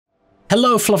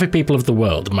Hello fluffy people of the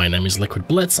world, my name is Liquid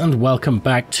Blitz and welcome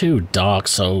back to Dark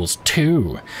Souls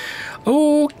 2.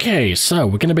 Okay, so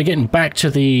we're going to be getting back to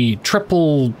the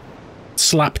triple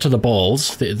slap to the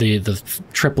balls, the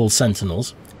triple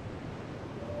sentinels.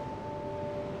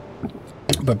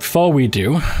 But before we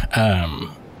do,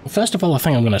 first of all I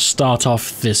think I'm going to start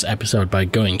off this episode by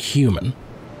going human.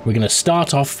 We're going to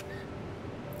start off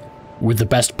with the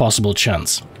best possible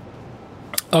chance.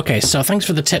 Okay, so thanks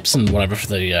for the tips and whatever for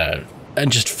the and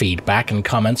just feedback and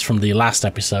comments from the last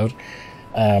episode.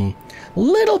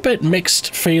 Little bit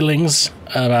mixed feelings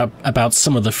about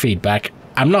some of the feedback.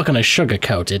 I'm not going to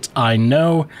sugarcoat it. I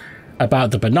know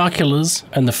about the binoculars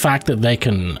and the fact that they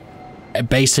can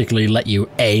basically let you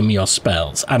aim your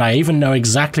spells, and I even know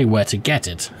exactly where to get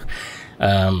it.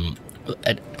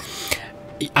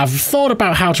 I've thought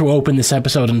about how to open this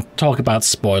episode and talk about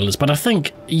spoilers, but I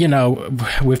think, you know,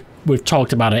 we've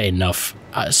talked about it enough.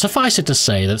 Suffice it to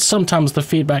say that sometimes the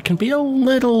feedback can be a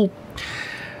little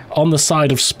on the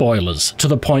side of spoilers, to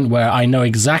the point where I know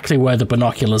exactly where the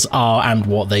binoculars are and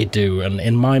what they do, and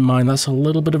in my mind that's a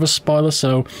little bit of a spoiler,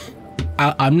 so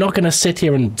I'm not going to sit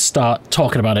here and start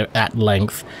talking about it at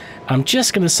length. I'm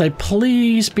just going to say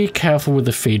please be careful with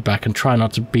the feedback and try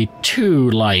not to be too,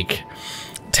 like,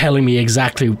 telling me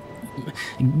exactly,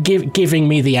 giving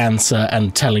me the answer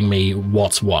and telling me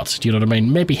what's what. Do you know what I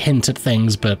mean? Maybe hint at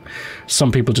things, but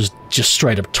some people just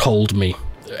straight up told me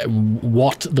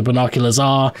what the binoculars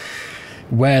are,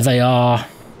 where they are.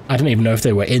 I don't even know if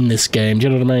they were in this game. Do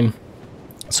you know what I mean?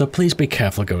 So please be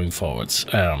careful going forwards.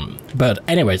 But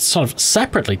anyway, sort of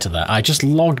separately to that, I just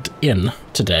logged in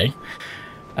today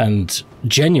and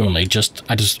genuinely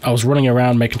I was running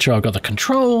around making sure I got the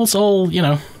controls all, you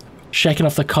know, shaking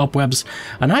off the cobwebs,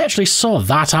 and I actually saw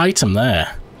that item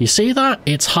there. You see that?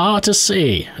 It's hard to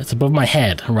see. It's above my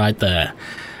head right there.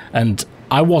 And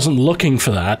I wasn't looking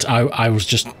for that. I was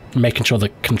just making sure the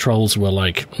controls were,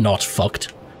 like, not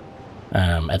fucked,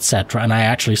 etc. And I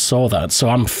actually saw that. So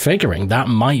I'm figuring that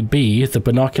might be the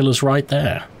binoculars right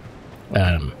there.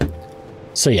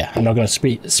 So yeah, I'm not going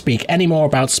to speak any more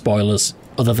about spoilers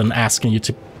other than asking you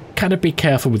to kind of be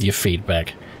careful with your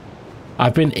feedback.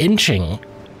 I've been inching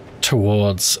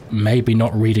towards maybe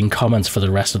not reading comments for the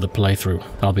rest of the playthrough,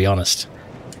 I'll be honest.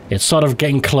 It's sort of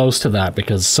getting close to that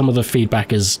because some of the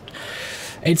feedback is...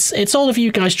 It's all of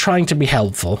you guys trying to be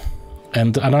helpful,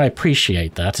 and I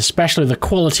appreciate that, especially the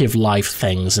quality of life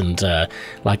things and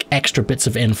like extra bits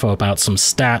of info about some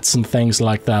stats and things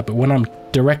like that, but when I'm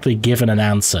directly given an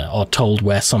answer or told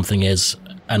where something is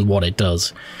and what it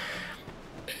does,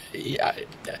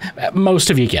 most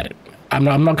of you get it. I'm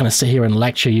not going to sit here and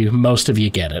lecture you. Most of you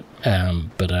get it,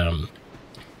 but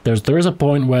there is a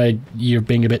point where you're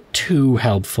being a bit too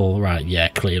helpful, right? Yeah,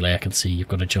 clearly I can see you've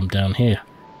got to jump down here.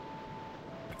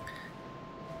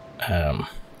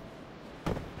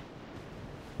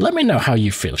 Let me know how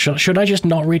you feel. Should I just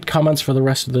not read comments for the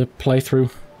rest of the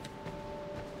playthrough?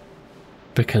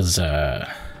 Because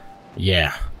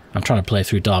yeah, I'm trying to play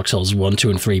through Dark Souls 1, 2,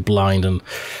 and 3 blind, and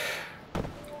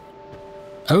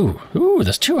ooh,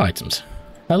 there's 2 items.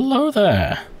 Hello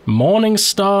there. Morning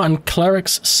Star and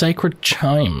Cleric's Sacred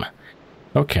Chime.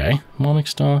 Okay, Morning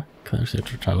Star, Cleric's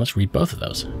Sacred Chime. Let's read both of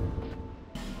those.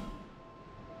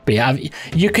 But yeah,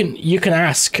 you can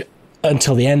ask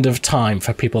until the end of time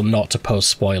for people not to post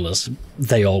spoilers.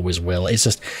 They always will. It's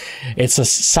just, it's a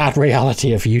sad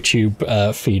reality of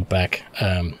YouTube feedback,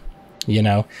 you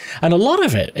know. And a lot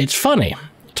of it's funny.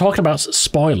 Talking about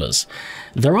spoilers,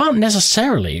 there aren't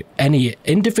necessarily any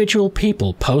individual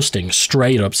people posting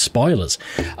straight up spoilers.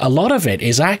 A lot of it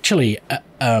is actually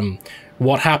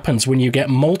what happens when you get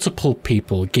multiple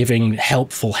people giving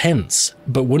helpful hints.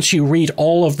 But once you read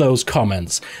all of those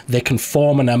comments, they can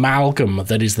form an amalgam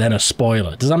that is then a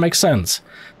spoiler. Does that make sense?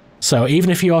 So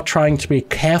even if you're trying to be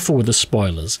careful with the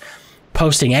spoilers,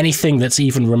 posting anything that's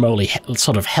even remotely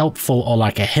sort of helpful or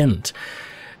like a hint,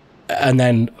 and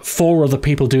then 4 other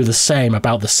people do the same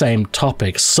about the same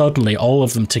topic, suddenly all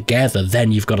of them together,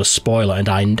 then you've got a spoiler, and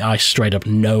I straight up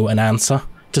know an answer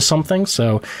to something.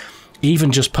 So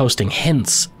even just posting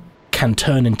hints can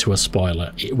turn into a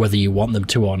spoiler, whether you want them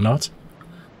to or not.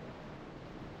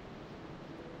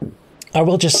 I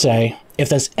will just say, if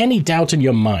there's any doubt in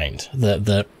your mind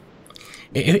that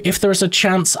if there's a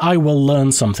chance I will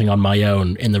learn something on my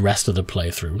own in the rest of the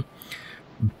playthrough,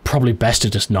 probably best to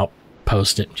just not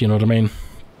post it, you know what I mean?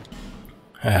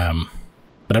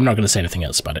 But I'm not going to say anything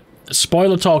else about it.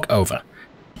 Spoiler talk over.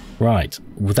 Right,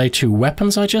 were they 2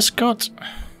 weapons I just got?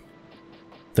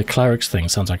 The cleric's thing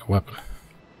sounds like a weapon.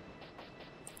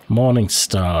 Morning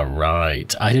Star,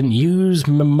 right. I didn't use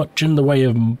much in the way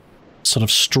of sort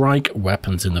of strike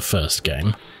weapons in the first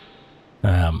game.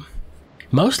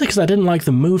 Mostly because I didn't like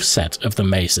the moveset of the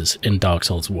maces in Dark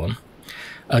Souls 1.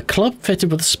 A club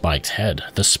fitted with a spiked head.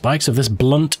 The spikes of this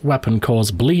blunt weapon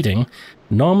cause bleeding,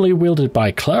 normally wielded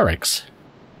by clerics.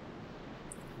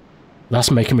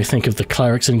 That's making me think of the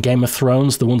clerics in Game of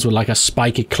Thrones, the ones with like a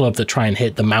spiky club that try and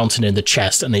hit the mountain in the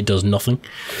chest and it does nothing.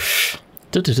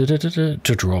 To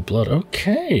draw blood,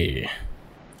 okay.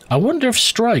 I wonder if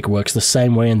Strike works the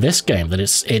same way in this game, that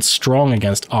it's strong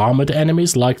against armoured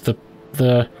enemies like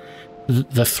the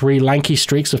 3 lanky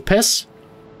streaks of piss?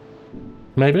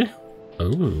 Maybe?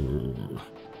 Ooh.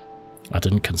 I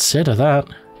didn't consider that.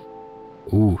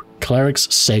 Ooh,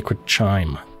 Cleric's Sacred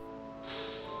Chime.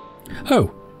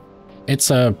 Oh,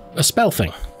 it's a spell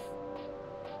thing.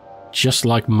 Just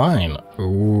like mine.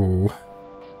 Ooh.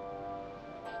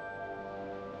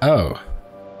 Oh.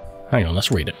 Hang on,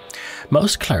 let's read it.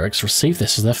 Most clerics receive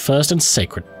this as their first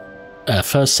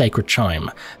sacred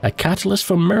chime, a catalyst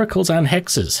for miracles and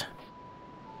hexes.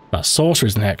 That's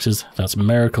sorceries and hexes, that's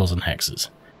miracles and hexes.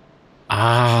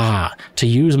 Ah, to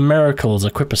use miracles,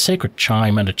 equip a sacred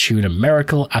chime and attune a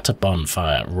miracle at a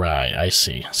bonfire. Right, I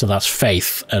see. So that's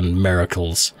faith and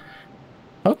miracles.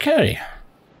 Okay.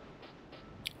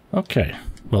 Okay.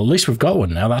 Well, at least we've got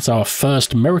one now. That's our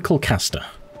first miracle caster.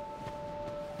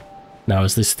 Now,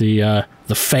 is this the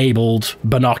fabled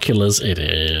binoculars? It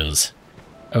is.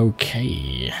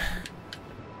 Okay.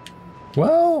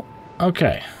 Well,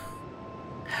 okay.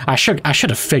 I should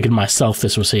have figured myself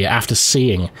this was here after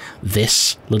seeing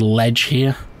this little ledge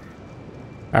here.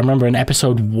 I remember in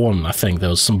episode 1, I think, there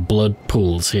was some blood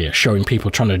pools here showing people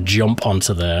trying to jump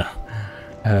onto there.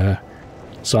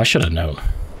 So I should have known.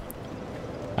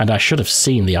 And I should have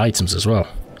seen the items as well.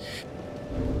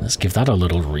 Let's give that a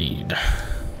little read.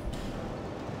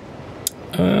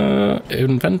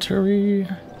 Inventory.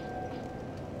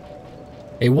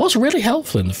 It was really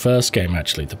helpful in the first game,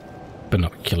 actually, the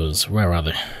binoculars. Where are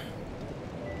they?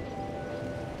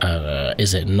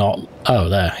 Is it not? Oh,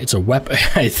 there. It's a weapon.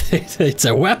 It's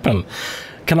a weapon.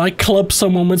 Can I club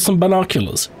someone with some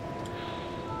binoculars?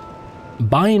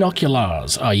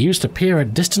 Binoculars are used to peer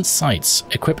at distant sights,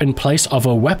 equipped in place of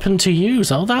a weapon to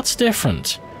use. Oh, that's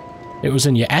different. It was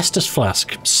in your Estus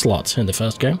Flask slot in the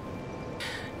first game.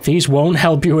 These won't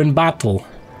help you in battle.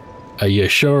 Are you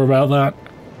sure about that?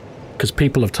 Because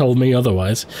people have told me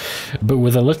otherwise. But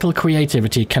with a little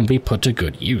creativity can be put to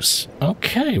good use.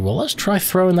 Okay, well let's try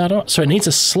throwing that on. So it needs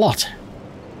a slot.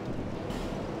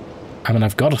 I mean,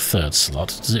 I've got a 3rd slot.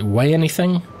 Does it weigh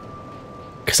anything?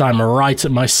 Because I'm right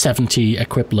at my 70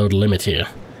 equip load limit here.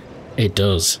 It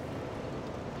does.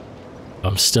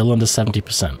 I'm still under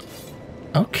 70%.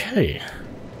 Okay.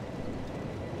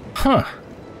 Huh.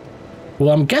 Well,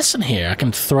 I'm guessing here I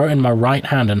can throw it in my right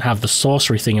hand and have the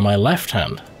sorcery thing in my left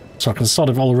hand. So I can sort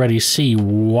of already see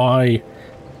why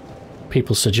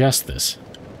people suggest this.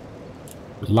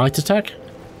 Light attack?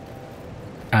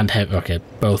 And heavy. Okay,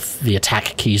 both the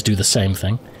attack keys do the same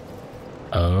thing.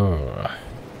 Oh.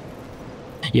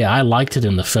 Yeah, I liked it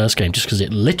in the first game just because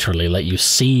it literally let you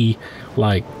see,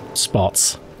 like,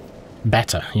 spots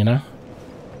better, you know?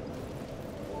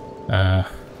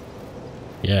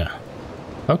 Yeah.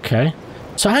 Okay.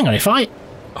 So hang on, if I...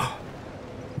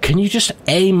 Can you just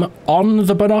aim on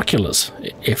the binoculars,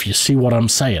 if you see what I'm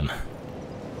saying?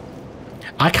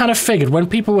 I kind of figured when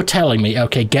people were telling me,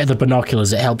 okay, get the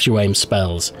binoculars, it helps you aim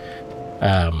spells.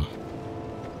 I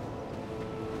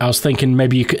was thinking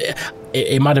maybe you could...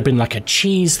 It might have been like a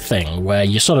cheese thing, where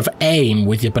you sort of aim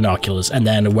with your binoculars, and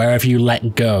then wherever you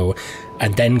let go,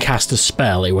 and then cast a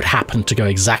spell, it would happen to go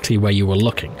exactly where you were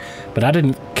looking. But I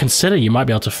didn't consider you might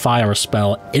be able to fire a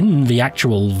spell in the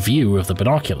actual view of the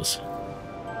binoculars.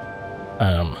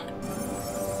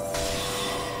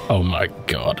 Oh my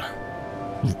god.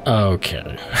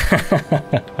 Okay.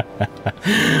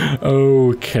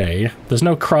 Okay. There's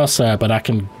no crosshair, but I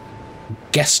can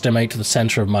guesstimate the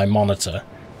center of my monitor.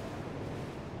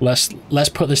 Let's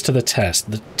put this to the test.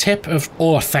 The tip of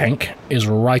Orthanc is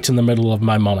right in the middle of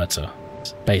my monitor,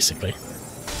 basically.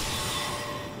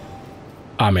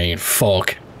 I mean,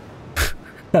 fuck.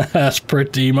 That's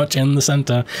pretty much in the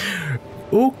center.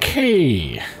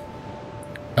 Okay.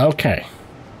 Okay.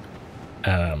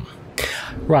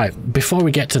 Right, before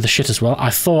we get to the shit as well,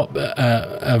 I thought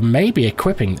of maybe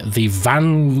equipping the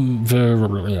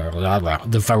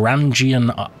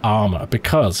Varangian armor,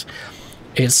 because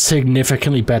it's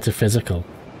significantly better physical.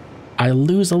 I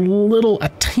lose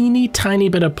a teeny tiny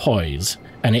bit of poise,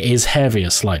 and it is heavier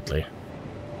slightly.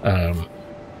 But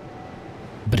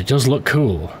it does look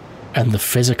cool, and the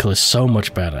physical is so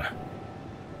much better.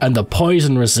 And the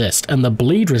poison resist, and the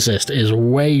bleed resist is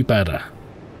way better.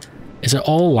 Is it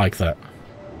all like that?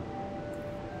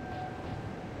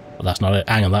 But that's not it.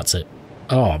 Hang on, that's it.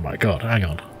 Oh my god, hang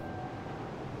on.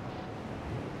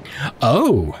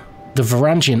 Oh! The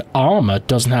Varangian armor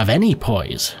doesn't have any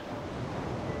poise.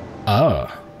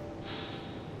 Oh.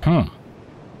 I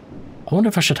wonder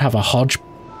if I should have a hodge.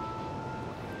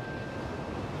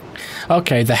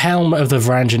 Okay, the helm of the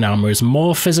Varangian armor is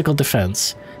more physical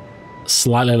defense,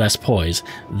 slightly less poise.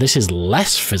 This is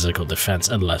less physical defense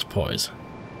and less poise.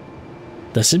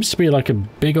 There seems to be like a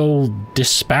big old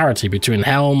disparity between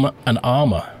helm and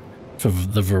armor for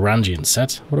the Varangian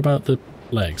set. What about the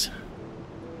legs?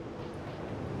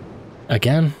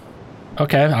 Again?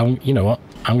 Okay, you know what?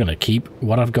 I'm gonna keep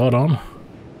what I've got on.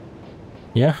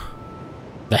 Yeah.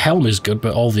 The helm is good,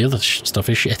 but all the other stuff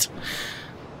is shit.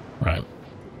 Right.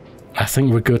 I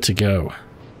think we're good to go.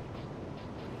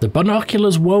 The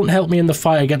binoculars won't help me in the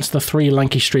fight against the 3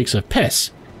 lanky streaks of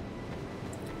piss.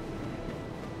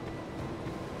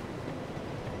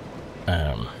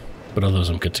 But otherwise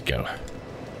I'm good to go.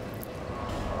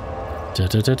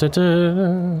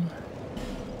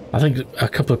 I think a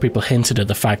couple of people hinted at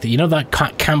the fact that, you know, that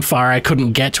campfire I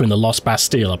couldn't get to in the Lost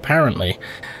Bastille, apparently,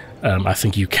 I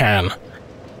think you can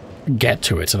get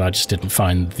to it, and I just didn't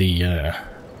find the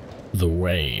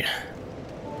way.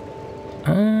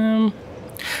 And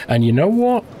you know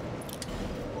what?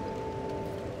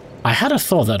 I had a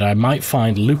thought that I might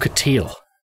find Lucatiel.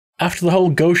 After the whole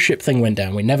ghost ship thing went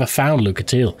down, we never found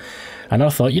Lucatiel. And I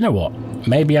thought, you know what?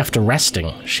 Maybe after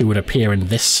resting, she would appear in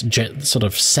this sort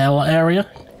of cell area.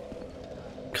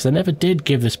 Because I never did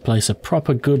give this place a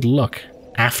proper good look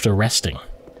after resting.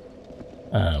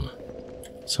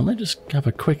 So let me just have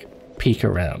a quick peek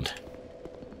around.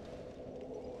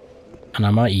 And I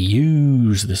might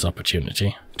use this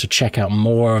opportunity to check out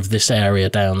more of this area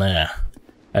down there.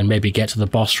 And maybe get to the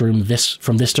boss room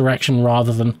from this direction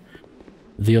rather than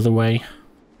the other way.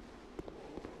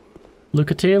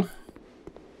 Lucatiel?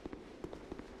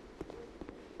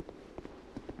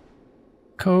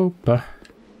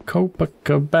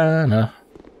 Copacabana.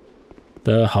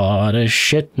 The hottest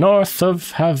shit north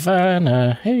of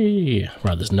Havana. Hey!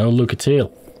 Right, there's no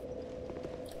Lucatiel.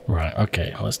 Right,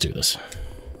 okay, let's do this.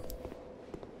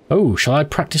 Oh, shall I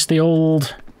practice the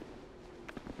old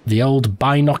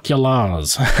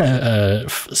binoculars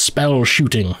spell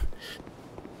shooting?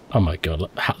 Oh my god,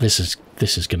 this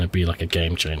is gonna be like a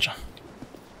game changer.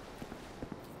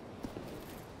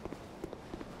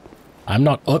 I'm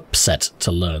not upset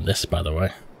to learn this, by the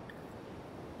way.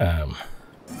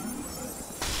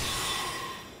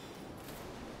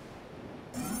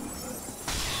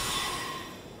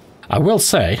 I will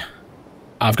say,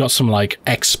 I've got some like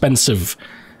expensive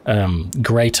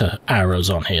greater arrows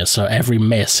on here, so every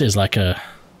miss is like a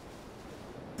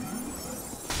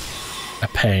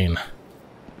pain.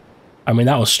 I mean,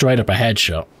 that was straight up a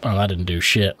headshot, and that didn't do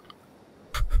shit.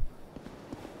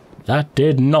 That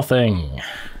did nothing.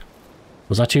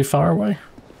 Was I too far away?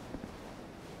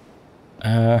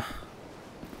 Oh.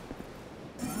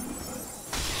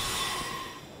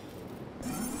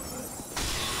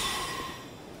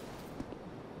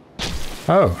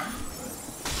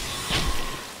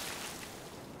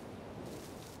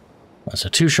 That's a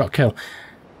 2-shot kill.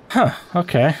 Huh,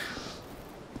 okay.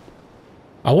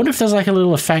 I wonder if there's like a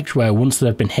little effect where once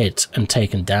they've been hit and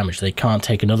taken damage, they can't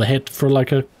take another hit for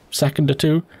like a second or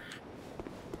two.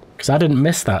 Because I didn't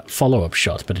miss that follow-up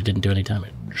shot, but it didn't do any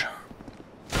damage.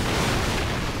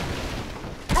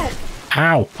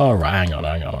 Ow! Alright, hang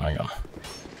on.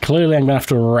 Clearly I'm going to have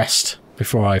to rest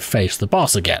before I face the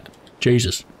boss again.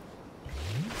 Jesus.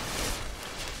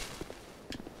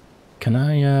 Can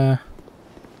I,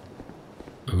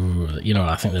 Ooh, you know,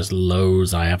 I think there's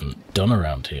loads I haven't done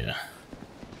around here.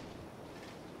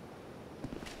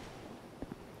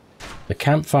 The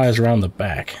campfire's around the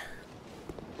back.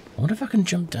 I wonder if I can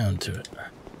jump down to it.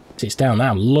 See, it's down there.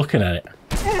 I'm looking at it.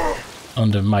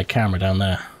 Under my camera down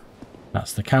there.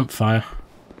 That's the campfire.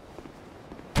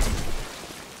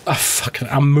 Oh, fucking,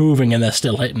 I'm moving and they're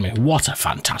still hitting me. What a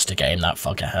fantastic aim that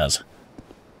fucker has.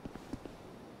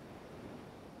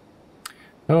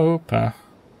 Copa.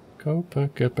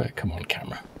 Come on,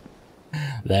 camera.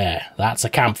 There. That's a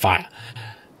campfire.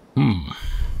 Well,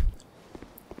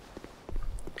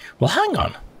 hang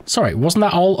on. Sorry, wasn't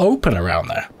that all open around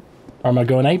there? Or am I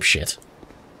going apeshit?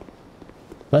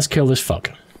 Let's kill this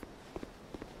fucker.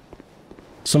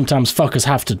 Sometimes fuckers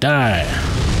have to die.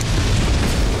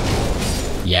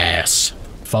 Yes.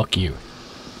 Fuck you.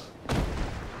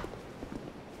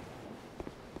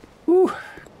 Whew.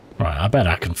 Right, I bet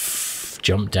I can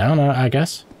jump down, I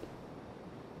guess.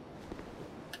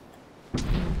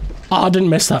 Oh, I didn't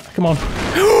miss that. Come on.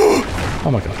 Oh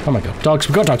my god, oh my god. Dogs,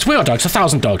 we got dogs,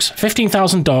 1,000 dogs.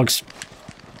 15,000 dogs.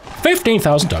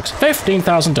 15,000 dogs.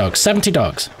 15,000 dogs. 70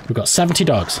 dogs. We've got 70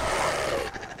 dogs.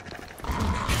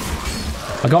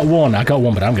 I got one,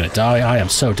 but I'm gonna die. I am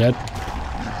so dead.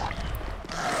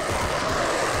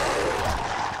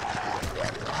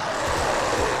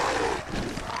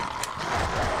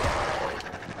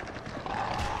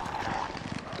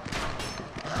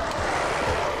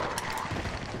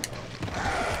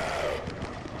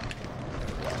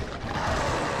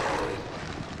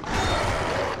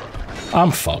 I'm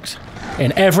fucked.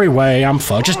 In every way, I'm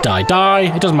fucked. Just die.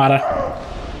 Die! It doesn't matter.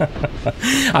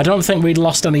 I don't think we'd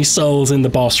lost any souls in the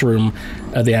boss room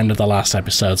at the end of the last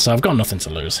episode, so I've got nothing to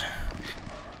lose.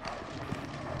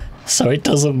 So it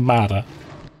doesn't matter.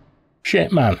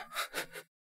 Shit, man.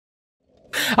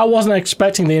 I wasn't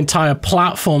expecting the entire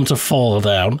platform to fall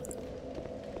down.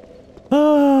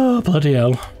 Oh, bloody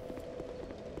hell.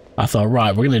 I thought,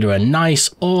 right, we're going to do a nice,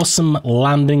 awesome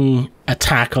landing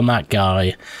attack on that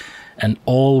guy, and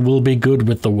all will be good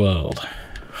with the world.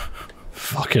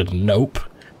 Fucking nope.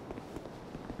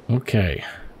 Okay.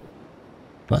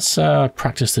 Let's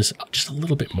practice this just a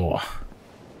little bit more.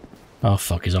 Oh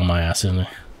fuck, he's on my ass, isn't he?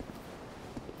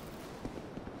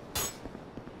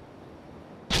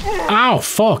 Ow,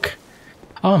 fuck!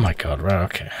 Oh my god, right,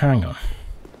 okay, hang on.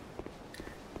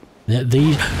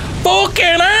 These...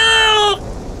 Fucking hell!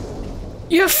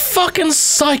 You fucking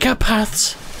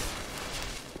psychopaths!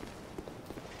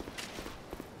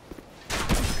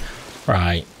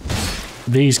 Right.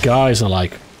 These guys are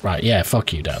like... Right, yeah,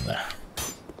 fuck you down there.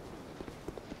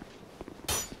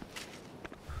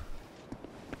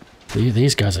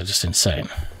 These guys are just insane.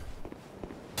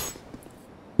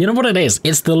 You know what it is?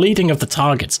 It's the leading of the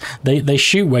targets. They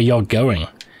shoot where you're going.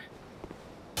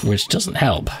 Which doesn't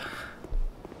help.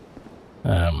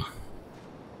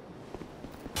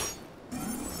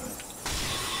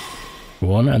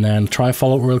 One, and then try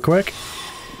follow up real quick.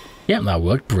 Yep, that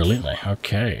worked brilliantly.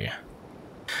 Okay.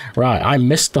 Right, I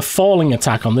missed the falling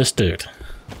attack on this dude.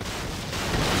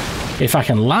 If I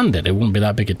can land it, it wouldn't be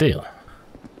that big a deal.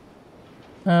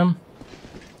 I'm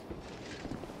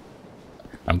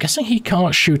guessing he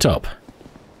can't shoot up.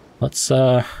 Let's,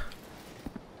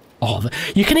 Oh,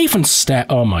 you can even stare...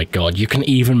 Oh my god, you can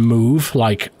even move,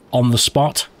 like, on the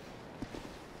spot.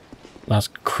 That's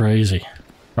crazy.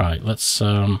 Right, let's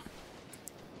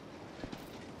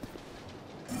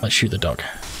shoot the dog.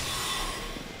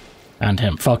 And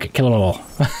him. Fuck it, kill them all.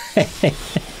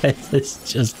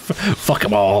 It's just... Fuck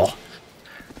them all.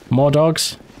 More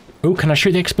dogs. Ooh, can I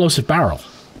shoot the explosive barrel?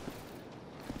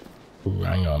 Ooh,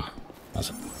 hang on. That's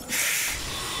it.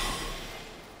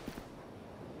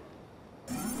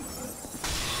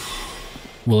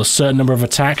 Will a certain number of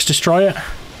attacks destroy it?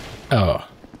 Oh.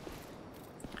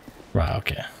 Right,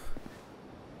 okay.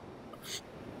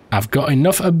 I've got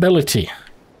enough ability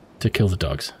to kill the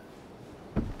dogs.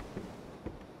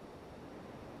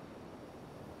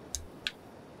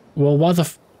 Well, why the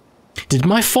f... Did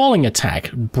my falling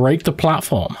attack break the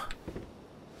platform?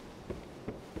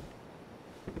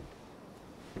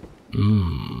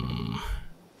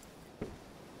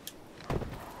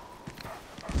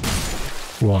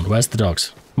 One, where's the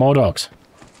dogs? More dogs.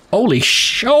 Holy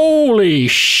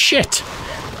shit!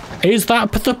 Is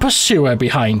that the pursuer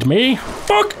behind me?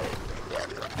 Fuck!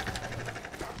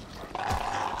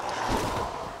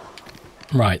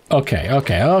 Right, okay.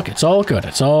 It's all good,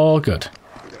 it's all good.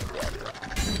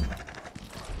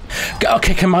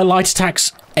 Okay, can my light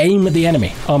attacks aim at the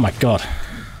enemy? Oh my god.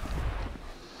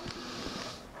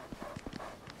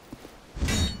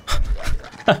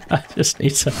 I just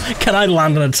need to... Can I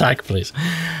land an attack, please?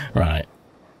 Right.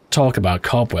 Talk about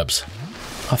cobwebs.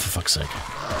 Oh, for fuck's sake.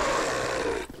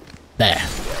 There.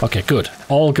 Okay, good.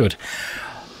 All good.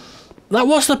 That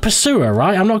was the pursuer,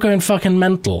 right? I'm not going fucking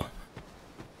mental.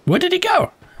 Where did he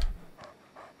go?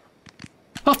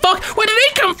 Oh, fuck! Where did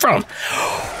he come from?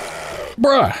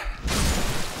 Bruh.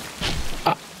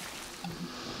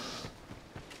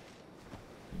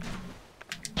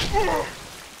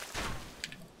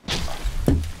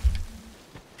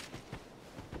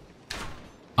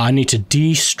 I need to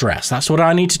de-stress. That's what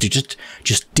I need to do.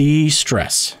 Just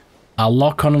de-stress. I'll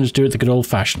lock on and just do it the good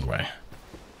old-fashioned way.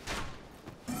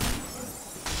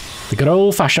 The good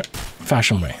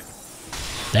old-fashioned way.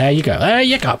 There you go. There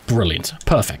you go. Brilliant.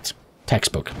 Perfect.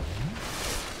 Textbook.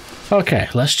 Okay,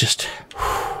 let's just...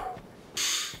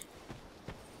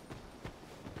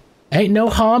 Ain't no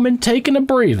harm in taking a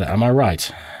breather, am I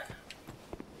right?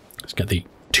 Let's get the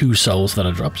 2 souls that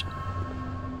I dropped.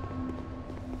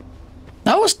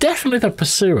 That was definitely the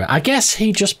pursuer. I guess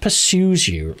he just pursues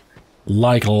you,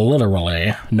 like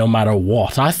literally, no matter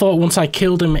what. I thought once I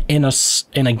killed him in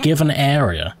a given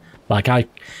area, like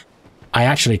I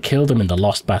actually killed him in the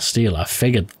Lost Bastille. I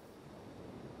figured,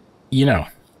 you know,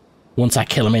 once I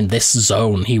kill him in this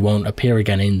zone, he won't appear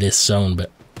again in this zone, but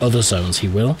other zones he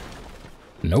will.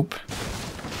 Nope.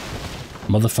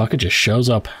 Motherfucker just shows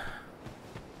up.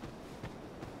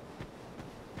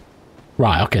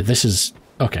 Right, okay, this is...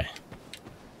 Okay.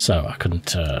 So, I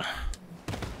couldn't,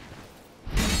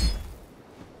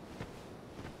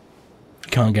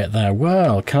 Can't get there.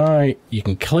 Well, can I... You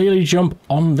can clearly jump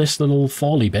on this little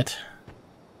folly bit.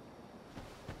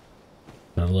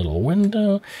 A little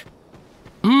window.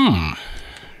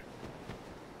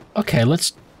 Okay,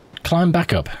 let's climb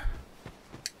back up.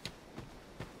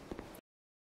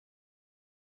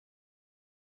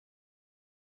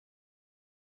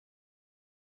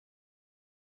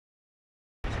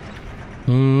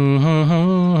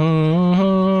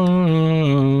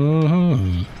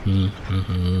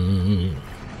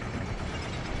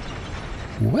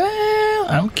 Well,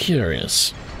 I'm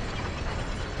curious.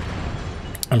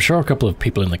 I'm sure a couple of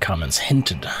people in the comments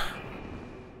hinted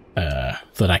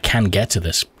that I can get to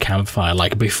this campfire,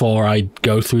 like before I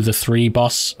go through the 3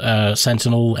 boss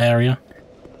Sentinel area.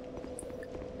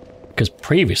 Because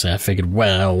previously I figured,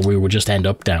 well, we would just end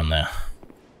up down there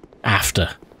after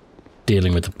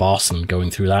dealing with the boss and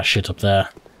going through that shit up there.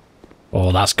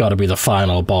 Oh, that's got to be the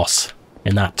final boss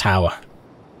in that tower.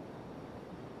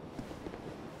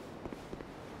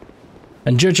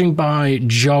 And judging by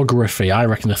geography, I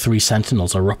reckon the 3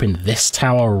 Sentinels are up in this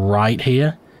tower right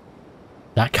here.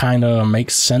 That kind of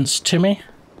makes sense to me.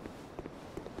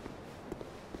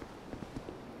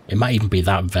 It might even be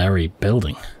that very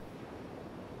building.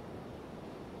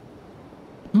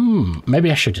 Maybe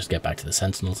I should just get back to the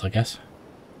Sentinels, I guess.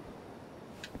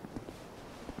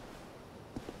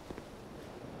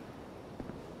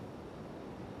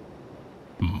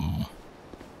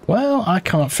 Well, I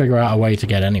can't figure out a way to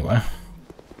get anywhere.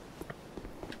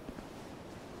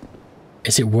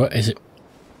 Is it...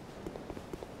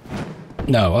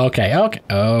 No,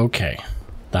 okay.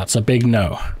 That's a big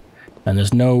no. And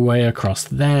there's no way across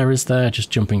there, is there? Just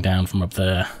jumping down from up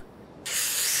there.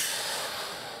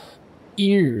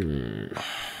 Ew.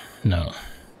 No.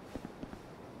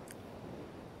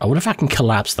 I wonder if I can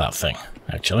collapse that thing,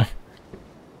 actually.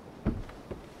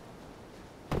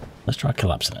 Let's try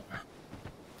collapsing it.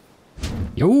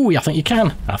 Ooh, I think you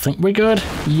can. I think we're good.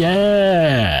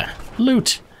 Yeah.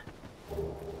 Loot.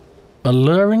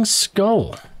 Alluring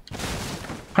skull.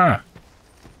 Huh.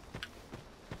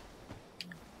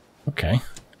 Okay.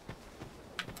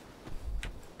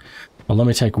 Well, let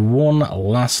me take one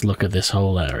last look at this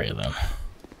whole area then.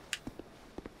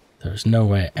 There's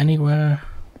nowhere anywhere.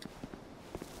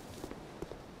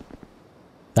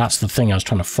 That's the thing I was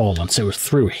trying to fall on, so it was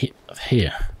through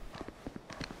here.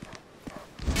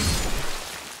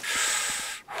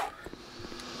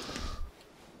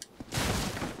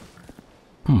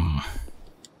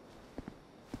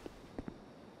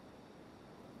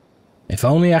 If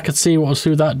only I could see what was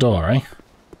through that door, eh?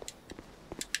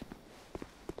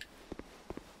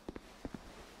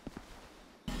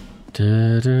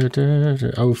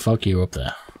 Oh, fuck you up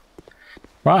there.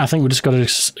 Right, I think we just got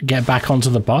to get back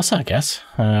onto the boss, I guess.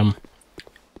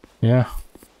 Yeah.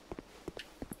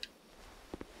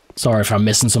 Sorry if I'm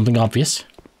missing something obvious.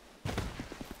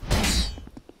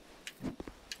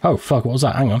 Oh, fuck, what was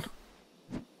that? Hang on.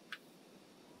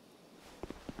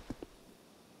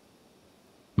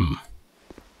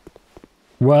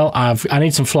 Well, I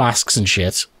need some flasks and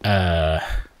shit.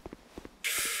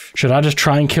 Should I just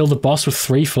try and kill the boss with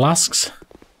 3 flasks?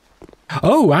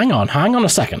 Oh, hang on a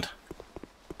second.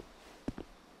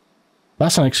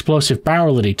 That's an explosive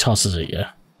barrel that he tosses at you.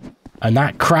 And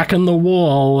that crack in the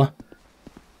wall.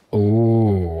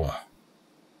 Oh.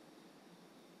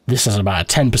 This has about a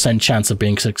 10% chance of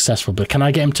being successful, but can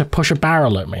I get him to push a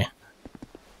barrel at me?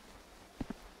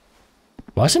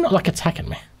 Why is it not like attacking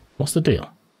me? What's the deal?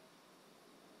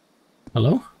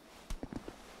 Hello?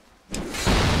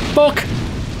 Fuck!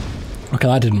 Okay,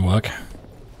 that didn't work.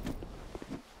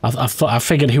 I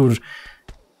figured he would...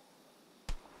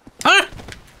 Ah!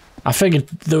 I figured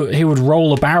he would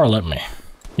roll a barrel at me.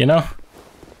 You know?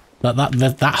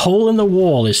 That hole in the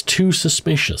wall is too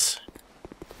suspicious.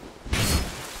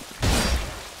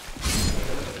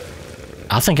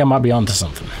 I think I might be onto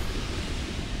something.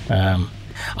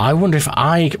 I wonder if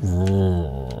I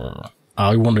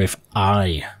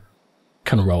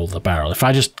can roll the barrel. If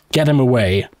I just get him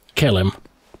away, kill him.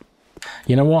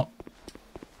 You know what?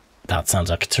 That sounds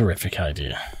like a terrific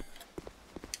idea.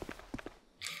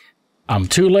 I'm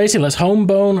too lazy. Let's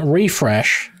homebone,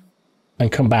 refresh,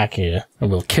 and come back here. And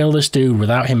we'll kill this dude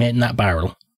without him hitting that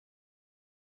barrel.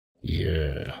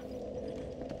 Yeah.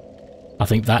 I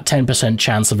think that 10%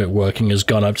 chance of it working has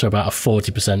gone up to about a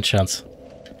 40% chance.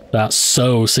 That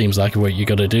so seems like what you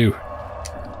gotta do.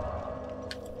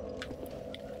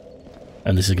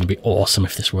 And this is gonna be awesome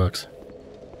if this works.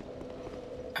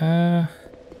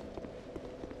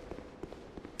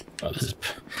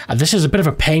 This is a bit of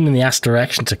a pain in the ass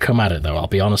direction to come at it, though, I'll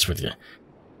be honest with you.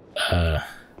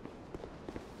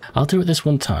 I'll do it this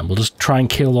one time. We'll just try and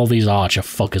kill all these archer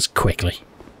fuckers quickly.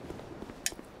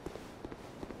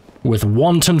 With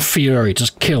wanton fury,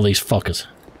 just kill these fuckers.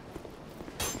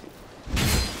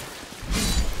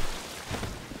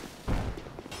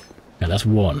 Yeah, that's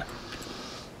one.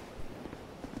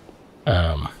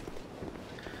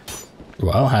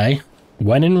 Well, hey.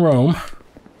 When in Rome...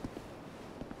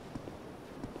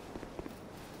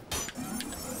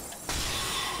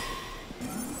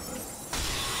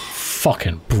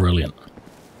 Fucking brilliant.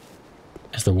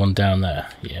 Is there one down there?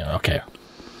 Yeah, okay.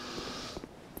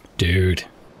 Dude,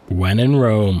 when in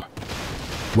Rome,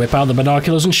 whip out the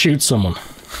binoculars and shoot someone.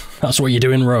 That's what you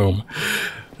do in Rome.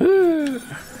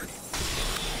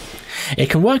 It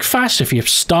can work fast if you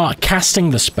start casting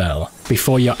the spell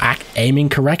before you're aiming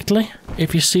correctly,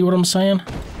 if you see what I'm saying.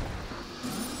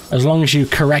 As long as you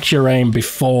correct your aim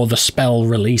before the spell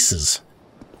releases,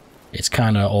 it's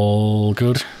kind of all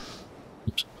good.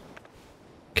 Oops.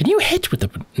 Can you hit with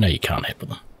the... No, you can't hit with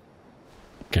them.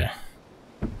 Okay.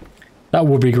 That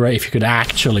would be great if you could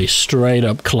actually straight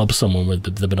up club someone with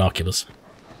the binoculars.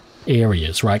 Here he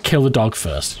is. Right, kill the dog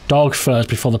first. Dog first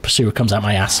before the pursuer comes out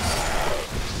my ass.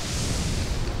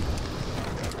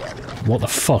 What the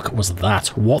fuck was that?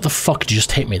 What the fuck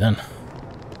just hit me then?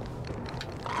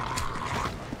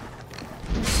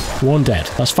 One dead.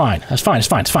 That's fine. That's fine. It's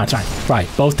fine. It's fine. It's fine. Right,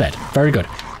 both dead. Very good.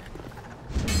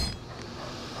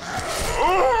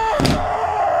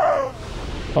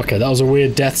 Okay, that was a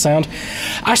weird death sound.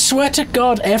 I swear to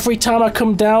God, every time I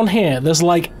come down here, there's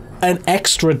like an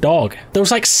extra dog. There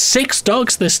was like 6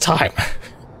 dogs this time.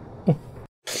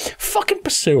 Fucking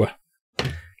pursuer.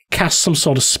 Cast some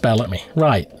sort of spell at me.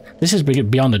 Right. This is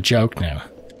beyond a joke now.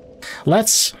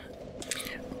 Let's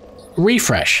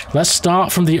refresh. Let's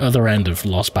start from the other end of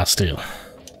Lost Bastille.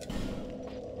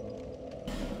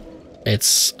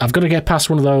 I've got to get past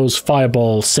one of those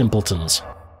fireball simpletons.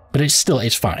 But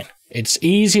it's fine. It's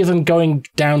easier than going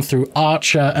down through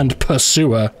Archer and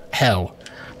Pursuer hell.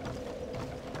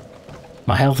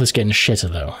 My health is getting shitter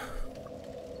though.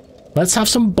 Let's have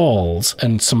some balls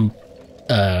and some,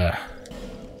 let's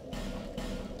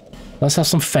have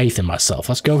some faith in myself.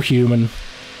 Let's go human.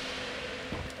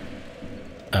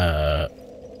 And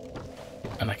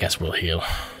I guess we'll heal.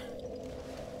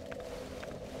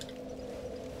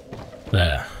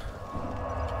 There.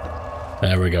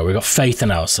 There we go. We got faith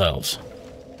in ourselves.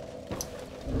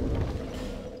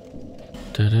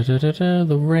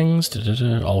 The rings.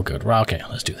 All good. Right, okay,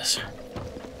 let's do this.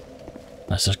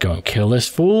 Let's just go and kill this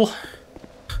fool.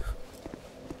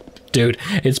 Dude,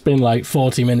 it's been like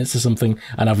 40 minutes or something,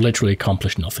 and I've literally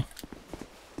accomplished nothing.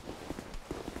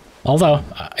 Although,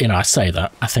 you know, I say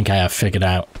that, I think I have figured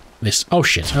out this... Oh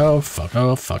shit, oh fuck,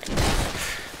 oh fuck.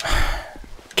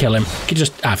 Kill him.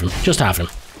 Just have him. Just have him.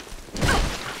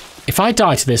 If I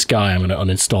die to this guy, I'm going to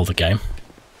uninstall the game.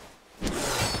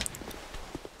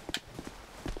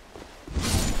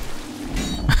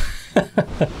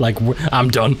 Like, I'm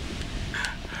done.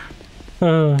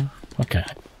 Okay.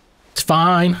 It's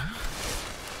fine.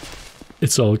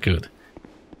 It's all good.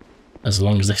 As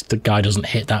long as the guy doesn't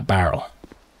hit that barrel.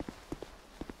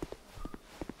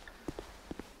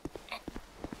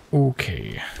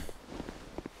 Okay.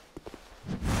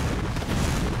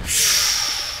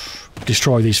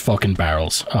 Destroy these fucking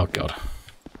barrels. Oh god.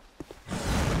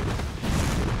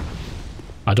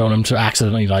 I don't want him to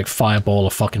accidentally, like, fireball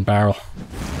a fucking barrel.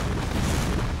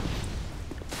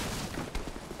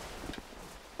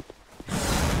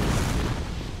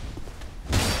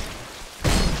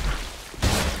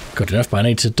 Good enough, but I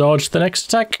need to dodge the next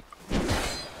attack.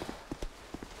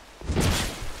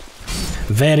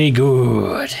 Very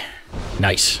good.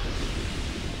 Nice.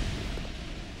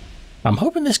 I'm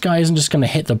hoping this guy isn't just going to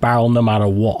hit the barrel no matter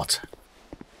what.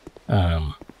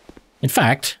 In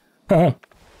fact,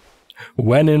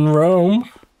 when in Rome,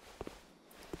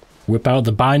 whip out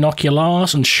the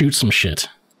binoculars and shoot some shit.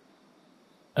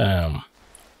 I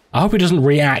hope he doesn't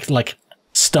react, like,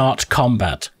 start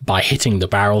combat by hitting the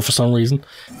barrel for some reason.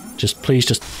 Please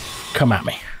just come at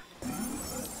me.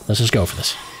 Let's just go for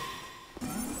this.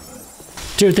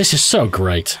 Dude, this is so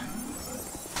great.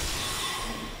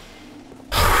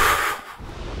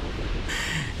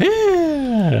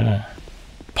 Yeah.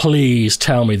 Please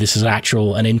tell me this is an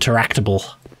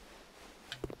interactable.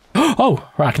 Oh,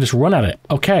 right, I can just run at it.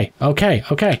 Okay, okay,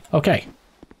 okay, okay.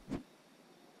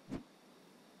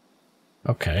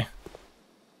 Okay.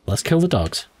 Let's kill the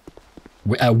dogs.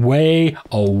 Away,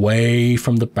 away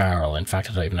from the barrel. In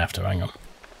fact, I don't even have to. Hang on.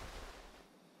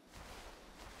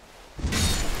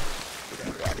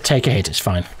 Take a hit, it's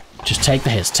fine. Just take the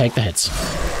hits, take the hits.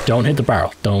 Don't hit the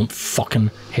barrel. Don't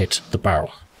fucking hit the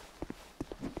barrel.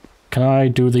 Can I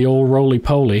do the old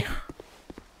roly-poly?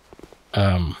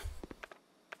 Now,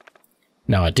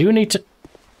 I do need to...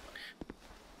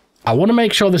 I want to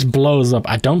make sure this blows up.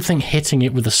 I don't think hitting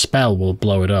it with a spell will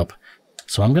blow it up.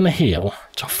 So I'm going to heal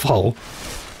to full.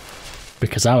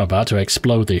 Because I'm about to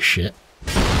explode this shit.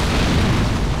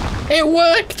 It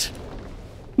worked!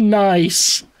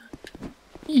 Nice!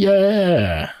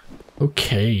 Yeah!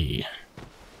 Okay.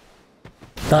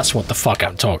 That's what the fuck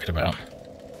I'm talking about.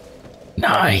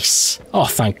 Nice! Oh,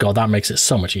 thank God, that makes it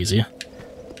so much easier.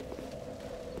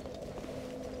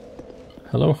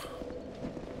 Hello?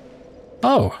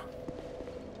 Oh.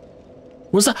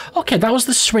 Was that... Okay, that was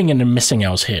the swinging and missing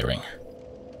I was hearing.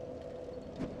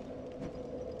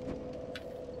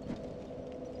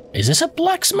 Is this a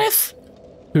blacksmith?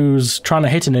 Who's trying to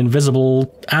hit an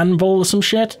invisible anvil or some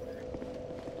shit?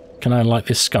 Can I light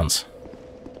this sconce?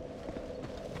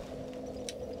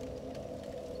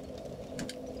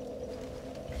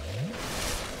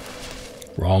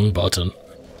 Wrong button.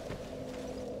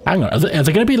 Hang on, are there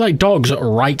going to be like dogs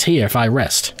right here if I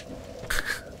rest?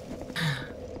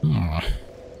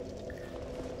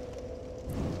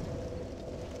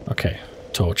 Okay,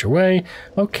 torch away.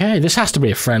 Okay, this has to be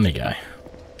a friendly guy.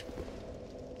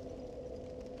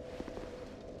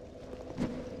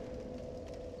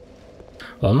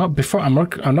 Well, I'm not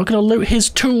going to loot his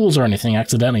tools or anything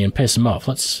accidentally and piss him off.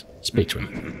 Let's speak to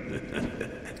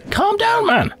him. Calm down,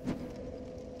 man.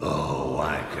 Oh,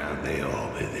 why can't they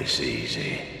all be this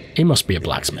easy? He must be a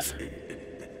blacksmith.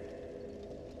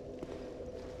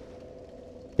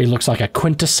 He looks like a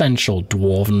quintessential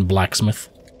dwarven blacksmith.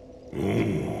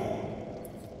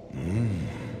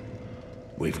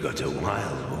 We've got a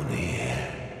wild one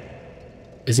here.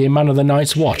 Is he a man of the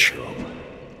Night's Watch?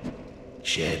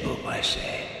 Shape up, I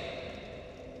say.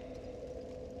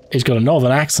 He's got a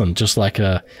northern accent, just like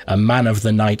a man of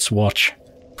the Night's Watch.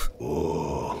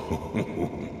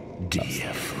 Oh,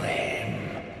 dear flame,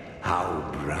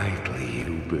 how brightly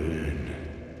you burn.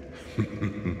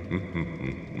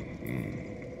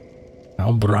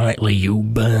 How brightly you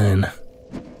burn.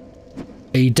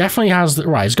 He definitely has the...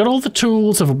 Right, he's got all the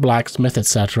tools of a blacksmith,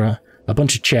 etc. A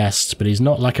bunch of chests, but he's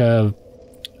not like a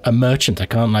merchant. I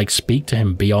can't, like, speak to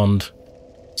him beyond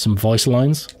some voice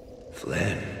lines.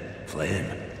 Flame,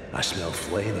 I smell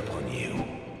flame upon you.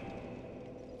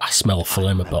 I smell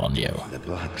flame upon you. The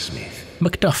blacksmith.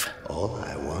 McDuff. All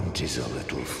I want is a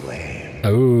little flame.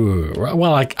 Oh,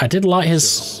 well, I did light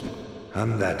his...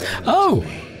 And that oh!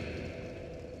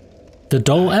 The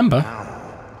dull ember.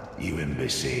 You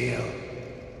imbecile.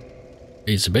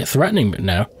 He's a bit threatening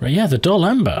now. Yeah, the dull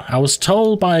ember. I was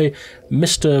told by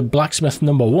Mr. Blacksmith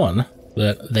number 1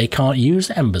 that they can't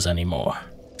use embers anymore.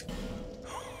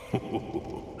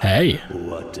 Hey.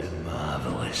 What a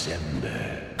marvelous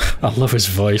ember. I love his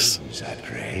voice. I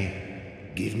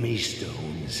pray, give me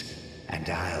stones, and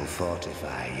I'll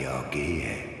fortify your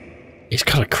gear. He's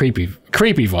got a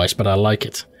creepy voice, but I like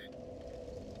it.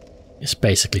 It's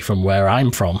basically from where I'm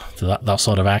from, that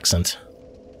sort of accent.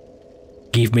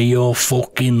 Give me your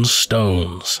fucking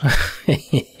stones.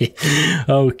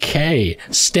 Okay,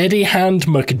 Steady Hand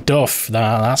McDuff.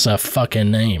 That's a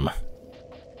fucking name.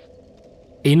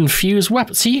 Infused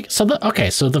weapon. See, so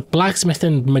the blacksmith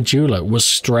in Majula was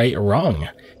straight wrong.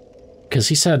 Because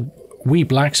he said, we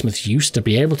blacksmiths used to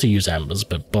be able to use embers,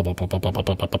 but blah blah blah blah blah blah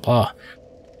blah blah blah.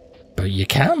 But you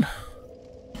can.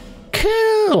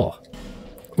 Cool.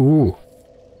 Ooh.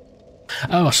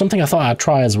 Oh, something I thought I'd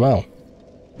try as well.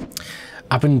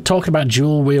 I've been talking about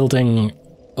dual wielding,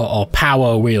 or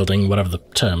power wielding, whatever the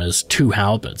term is, 2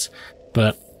 halberds.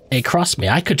 But it crossed me,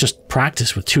 I could just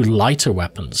practice with 2 lighter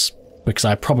weapons, because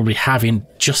I probably have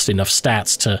just enough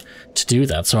stats to do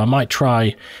that. So I might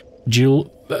try dual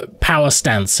power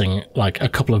stancing, like a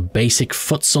couple of basic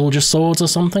foot soldier swords or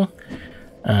something.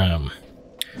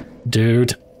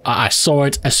 Dude, I saw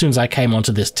it as soon as I came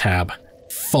onto this tab.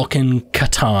 Fucking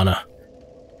Katana.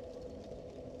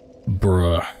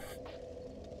 Bruh.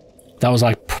 That was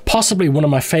like possibly one of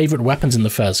my favourite weapons in the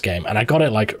first game, and I got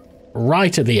it like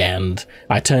right at the end.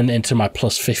 I turned it into my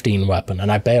plus 15 weapon,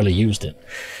 and I barely used it.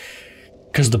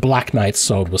 Because the Black Knight's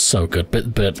sword was so good,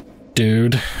 but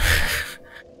dude,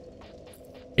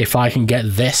 if I can get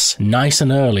this nice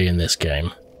and early in this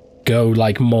game, go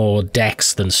like more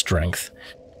dex than strength,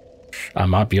 I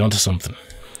might be onto something.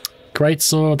 Great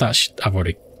sword, I've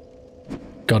already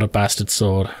got a bastard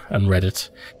sword and read it.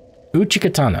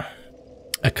 Uchigatana.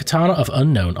 A katana of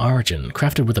unknown origin,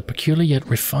 crafted with a peculiar yet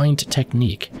refined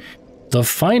technique. The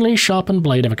finely sharpened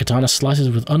blade of a katana slices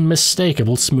with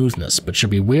unmistakable smoothness, but should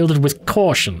be wielded with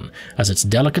caution, as its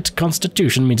delicate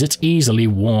constitution means it's easily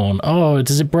worn. Oh,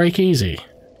 does it break easy?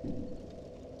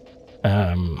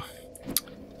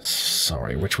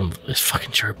 Sorry, which one is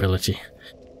fucking durability?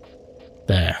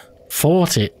 There.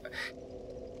 40.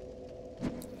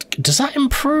 Does that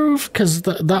improve? Because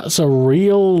that's a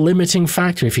real limiting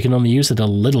factor if you can only use it a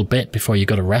little bit before you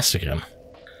got to rest again.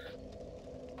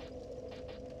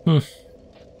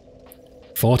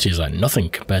 40 is like nothing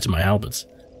compared to my halberds.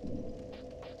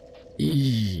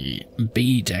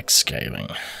 B dex scaling.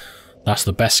 That's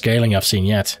the best scaling I've seen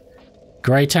yet.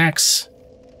 Great axe.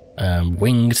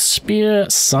 Winged spear.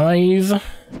 Scythe.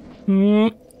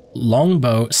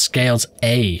 Longbow scales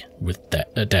A with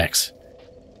dex.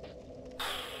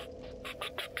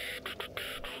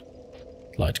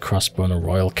 Light crossbow and a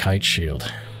royal kite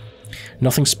shield.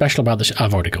 Nothing special about this.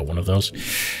 I've already got one of those.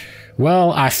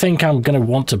 Well, I think I'm going to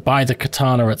want to buy the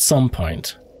katana at some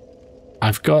point.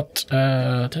 I've got...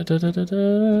 I've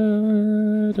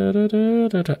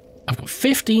got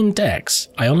 15 dex.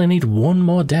 I only need one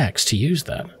more dex to use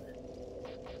that.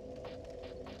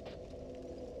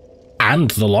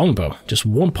 And the longbow. Just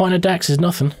 1 point of dex is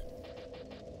nothing.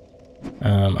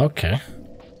 Okay.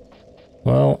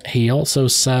 Well, he also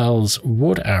sells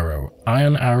wood arrow,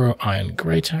 iron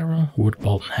great arrow, wood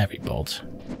bolt, and heavy bolt.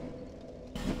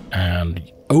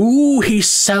 And... oh, he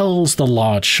sells the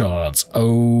large shards.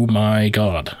 Oh my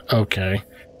god. Okay.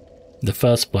 The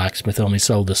first blacksmith only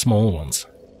sold the small ones.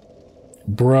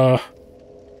 Bruh.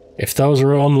 If those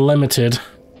are unlimited...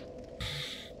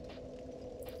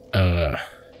 and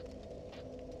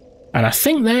I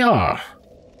think they are.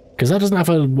 Because that doesn't have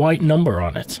a white number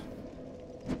on it.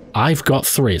 I've got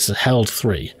 3, it's held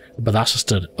 3, but that's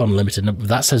just an unlimited number.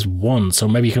 That says 1, so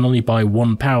maybe you can only buy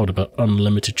 1 powder, but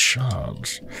unlimited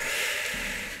shards.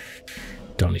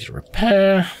 Don't need to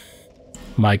repair.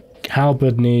 My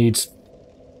halberd needs...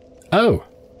 oh!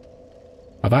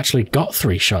 I've actually got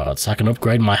 3 shards. I can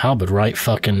upgrade my halberd right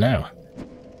fucking now.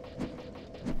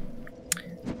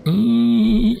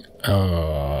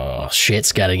 Oh,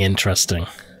 shit's getting interesting.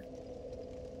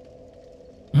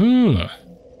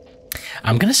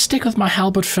 I'm going to stick with my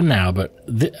halberd for now, but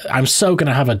I'm so going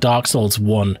to have a Dark Souls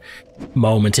 1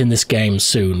 moment in this game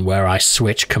soon where I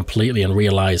switch completely and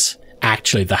realise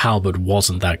actually the halberd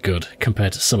wasn't that good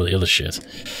compared to some of the other shit.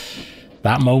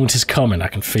 That moment is coming, I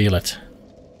can feel it.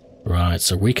 Right,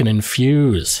 so we can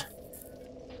infuse.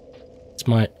 It's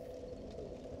my...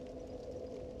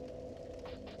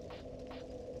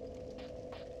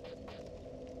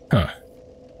 huh.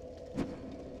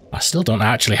 I still don't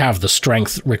actually have the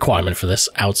strength requirement for this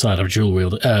outside of dual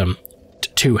wield,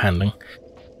 two-handing.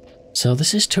 So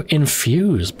this is to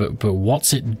infuse, but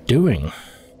what's it doing?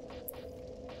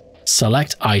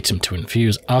 Select item to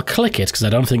infuse. I'll click it because I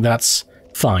don't think that's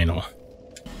final.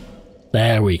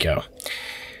 There we go.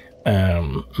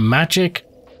 Magic,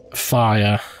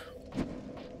 fire.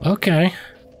 Okay.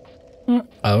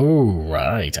 Oh,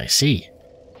 right, I see.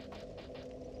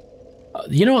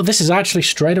 You know what, this is actually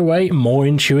straight away more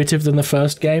intuitive than the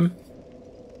first game.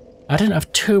 I didn't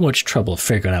have too much trouble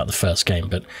figuring out the first game,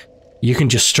 but you can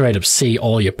just straight up see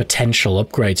all your potential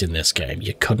upgrades in this game.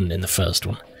 You couldn't in the first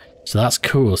one. So that's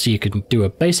cool. So you can do a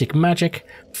basic magic,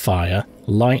 fire,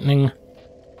 lightning,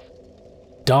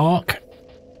 dark,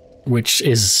 which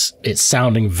is, it's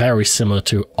sounding very similar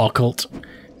to occult,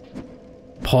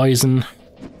 poison,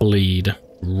 bleed,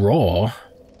 raw.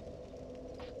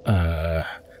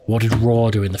 What did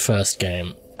raw do in the first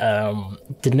game?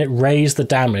 Didn't it raise the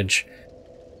damage?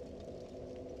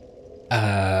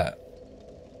 Oh,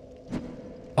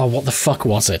 what the fuck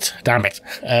was it? Damn it.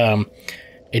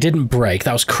 It didn't break,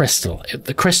 that was crystal.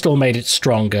 The crystal made it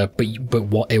stronger, but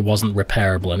what, it wasn't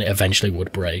repairable and it eventually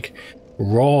would break.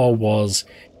 Raw was,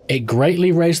 it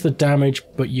greatly raised the damage,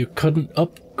 but you couldn't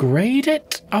upgrade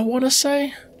it, I want to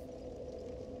say?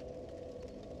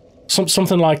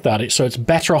 Something like that. So it's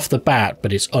better off the bat,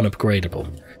 but it's unupgradable.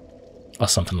 Or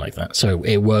something like that. So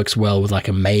it works well with like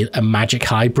a magic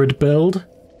hybrid build.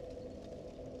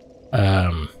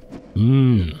 I'll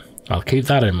keep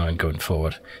that in mind going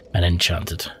forward. And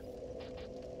enchanted.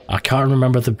 I can't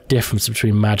remember the difference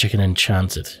between magic and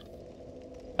enchanted.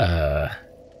 I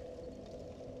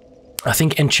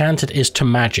think enchanted is to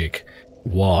magic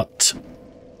what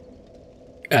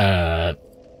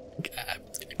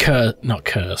not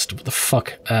cursed, what the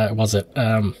fuck was it?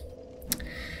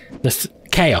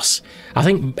 Chaos. I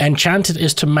think enchanted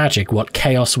is to magic what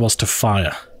chaos was to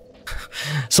fire.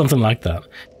 Something like that.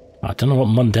 I don't know what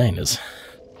mundane is.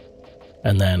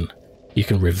 and then you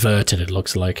can revert it, it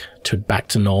looks like, to back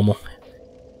to normal.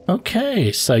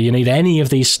 Okay, so you need any of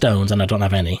these stones, and I don't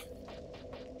have any.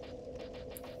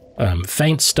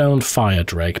 Faint stone, fire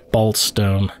drake, bolt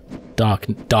stone,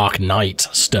 dark night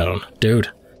stone.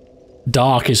 Dude,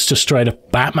 dark is just straight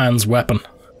up Batman's weapon.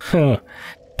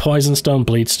 Poison stone,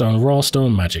 bleed stone, raw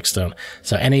stone, magic stone.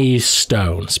 So any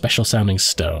stone, special sounding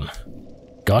stone.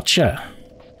 Gotcha.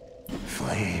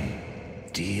 Flame,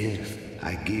 dear,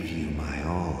 I give you my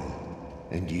all,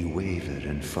 and you waver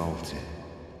and falter.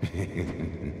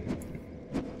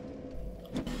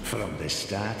 From the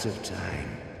start of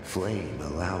time, flame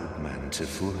allowed man to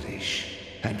flourish,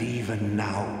 and even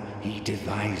now he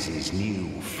devises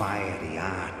new fiery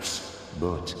arts,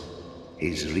 but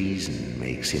his reason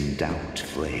makes him doubt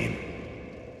flame.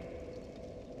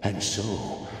 And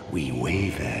so we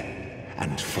waver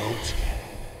and falter.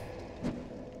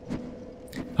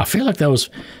 I feel like there was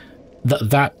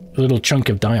that little chunk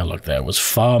of dialogue there was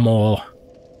far more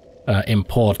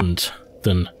important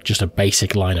than just a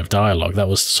basic line of dialogue. That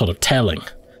was sort of telling.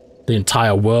 The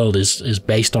entire world is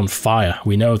based on fire.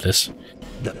 We know this.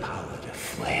 The power of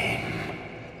flame,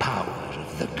 power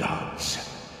of the gods.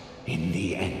 In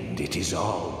the end, it is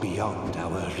all beyond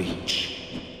our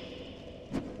reach.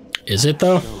 Is it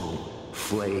though? So,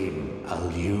 flame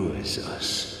allures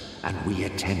us, and we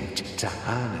attempt to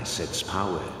harness its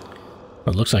power.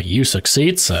 It looks like you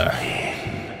succeed, sir.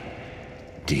 Flame,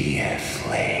 dear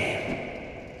flame.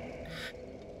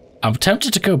 I'm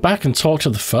tempted to go back and talk to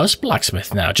the first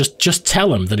blacksmith now. Just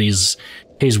tell him that his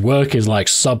work is like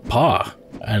subpar,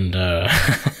 and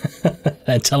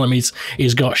and tell him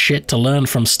he's got shit to learn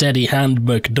from steady hand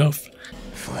McDuff.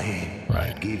 Flame,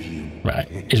 right. Give you. Right,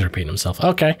 he's repeating himself.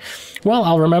 Okay, well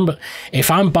I'll remember.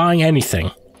 If I'm buying anything,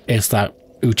 it's that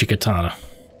Uchigatana.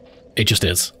 It just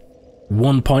is.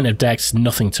 1 point of dex,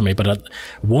 nothing to me, but at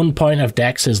 1 point of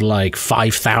dex is like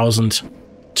 5,000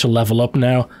 to level up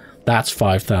now. That's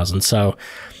 5,000, so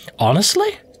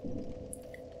honestly,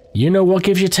 you know what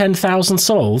gives you 10,000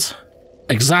 souls?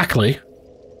 Exactly.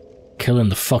 Killing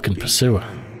the fucking pursuer.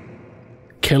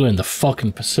 Killing the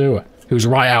fucking pursuer, who's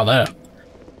right out there.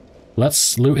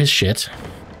 Let's loot his shit,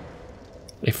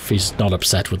 if he's not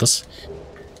upset with us.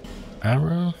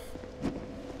 Arrow?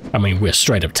 I mean, we're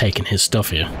straight up taking his stuff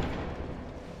here.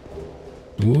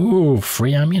 Ooh,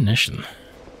 free ammunition.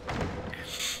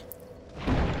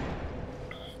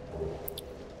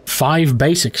 5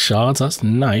 basic shards, that's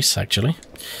nice, actually.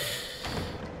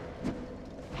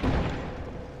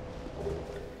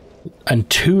 And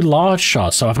 2 large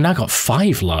shards, so I've now got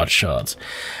 5 large shards.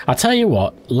 I'll tell you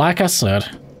what, like I said,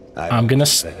 I'm gonna...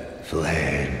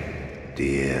 Flame,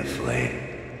 dear flame.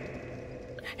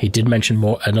 He did mention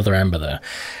another ember there.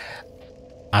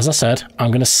 As I said,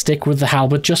 I'm gonna stick with the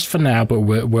halberd just for now, but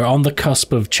we're on the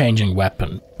cusp of changing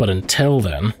weapon. But until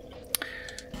then...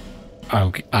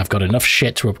 I've got enough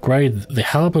shit to upgrade the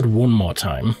halberd 1 more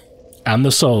time, and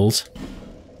the souls,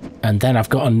 and then I've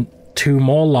gotten 2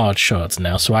 more large shards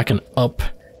now, so I can up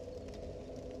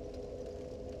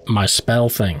my spell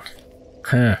thing.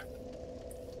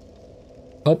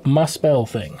 Up my spell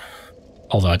thing.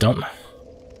 Although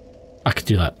I could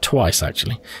do that twice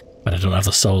actually, but I don't have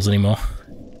the souls anymore.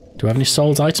 Do I have any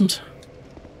souls items?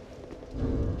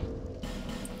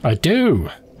 I do!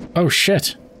 Oh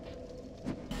shit.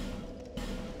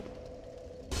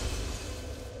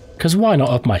 Because why not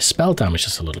up my spell damage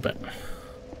just a little bit?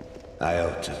 I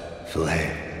ought to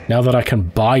flame. Now that I can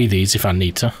buy these if I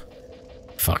need to.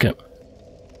 Fuck it.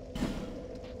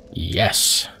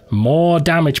 Yes. More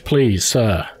damage, please,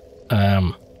 sir.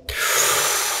 I'm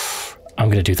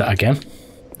gonna do that again.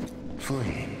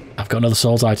 Flame. I've got another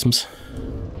souls items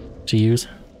to use.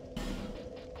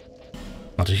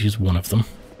 I'll just use one of them.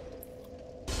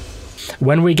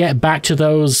 When we get back to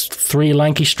those 3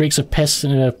 lanky streaks of piss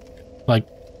in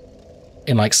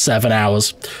like 7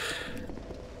 hours,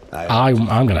 I'm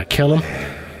gonna kill them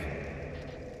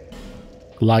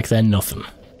like they're nothing.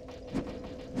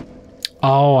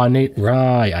 Oh, I need...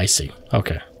 Right, I see.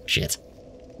 Okay, shit.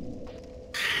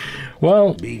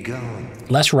 Well, Be gone.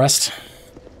 Let's rest.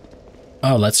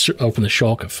 Oh, let's open the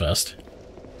shortcut first.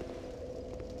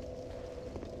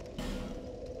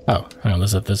 Oh, hang on,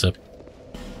 there's a...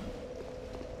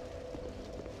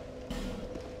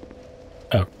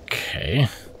 Okay.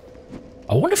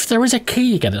 I wonder if there is a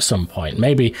key you get at some point.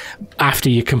 Maybe after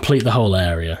you complete the whole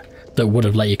area that would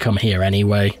have let you come here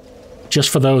anyway. Just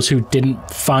for those who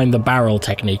didn't find the barrel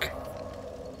technique.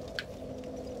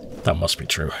 That must be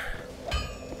true.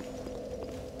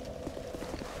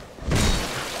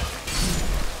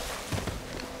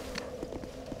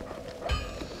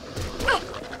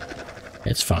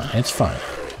 It's fine, it's fine.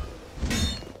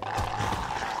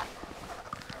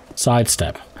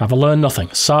 Sidestep. Have I learned nothing?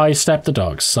 Sidestep the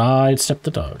dogs. Sidestep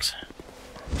the dogs.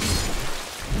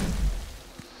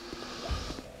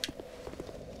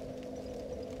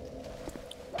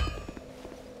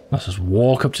 Let's just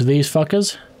walk up to these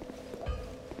fuckers.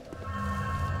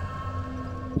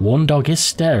 One dog is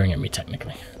staring at me,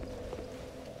 technically.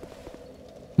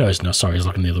 No, he's not. Sorry, he's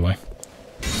looking the other way.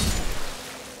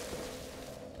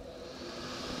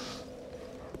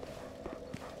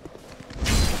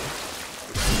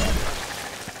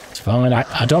 It's fine.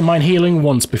 I don't mind healing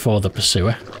once before the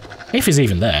pursuer. If he's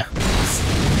even there.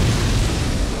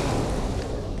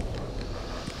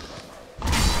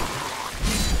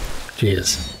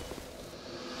 Jesus.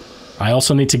 I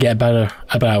also need to get better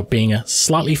about being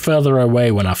slightly further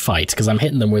away when I fight, because I'm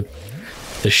hitting them with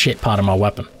the shit part of my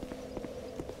weapon.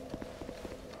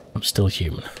 I'm still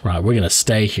human. Right, we're gonna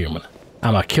stay human.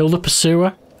 I'm gonna kill the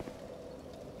pursuer.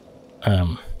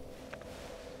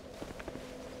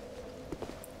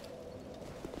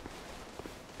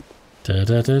 Da,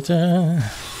 da, da, da.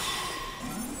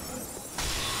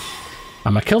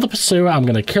 I'm gonna kill the pursuer, I'm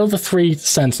gonna kill the 3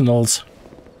 sentinels,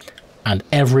 and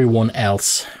everyone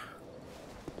else.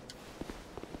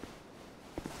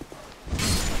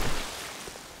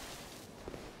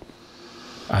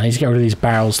 I need to get rid of these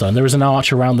barrels though, and there is an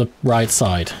archer around the right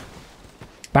side.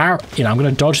 I'm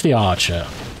gonna dodge the archer.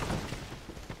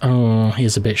 Oh,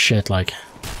 he's a bit shit, like.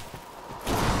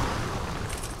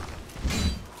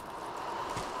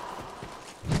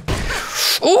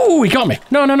 Oh, he got me!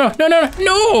 No, no, no, no, no,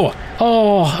 no!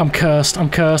 Oh, I'm cursed, I'm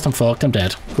cursed, I'm fucked, I'm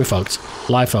dead. We're fucked.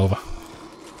 Life over.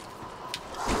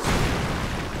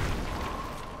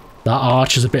 That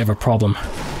archer's a bit of a problem.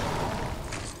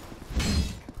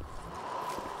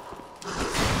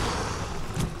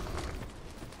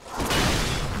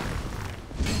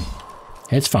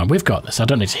 It's fine, we've got this. I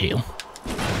don't need to heal.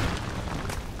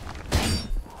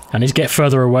 I need to get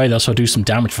further away though, so I do some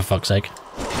damage for fuck's sake.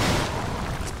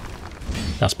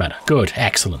 That's better. Good,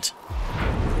 excellent.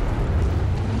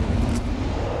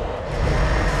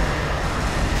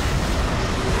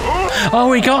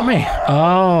 Oh, he got me!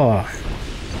 Oh.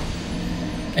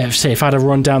 If I'd have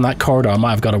run down that corridor, I might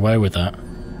have got away with that.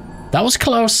 That was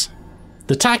close.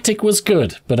 The tactic was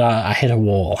good, but I hit a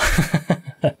wall.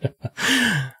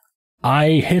 I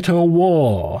hit a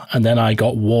wall, and then I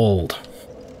got walled.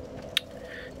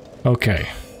 Okay.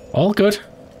 All good.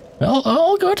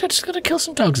 All good. I just gotta kill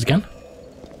some dogs again.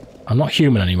 I'm not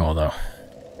human anymore, though.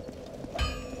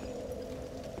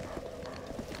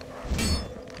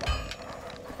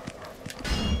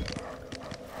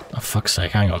 Oh, fuck's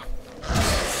sake, hang on.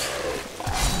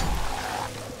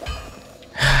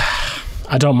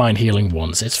 I don't mind healing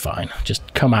once, it's fine.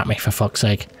 Just come at me, for fuck's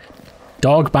sake.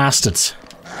 Dog bastards.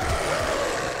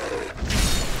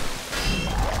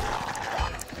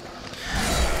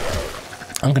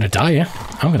 I'm gonna die here.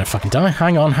 I'm gonna fucking die.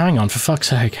 Hang on, for fuck's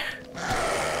sake.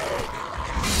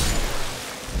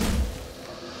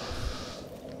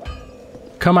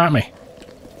 Come at me.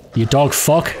 You dog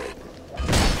fuck.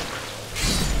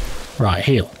 Right,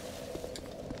 heal.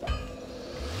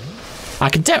 I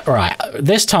can right,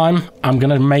 this time I'm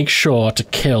gonna make sure to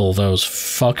kill those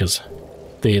fuckers.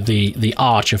 The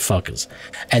archer fuckers.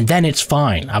 And then it's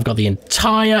fine. I've got the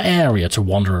entire area to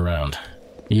wander around.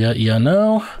 You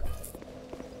know?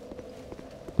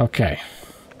 Okay.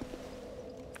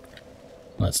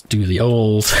 Let's do the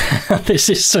old. This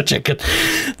is such a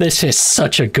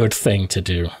good thing to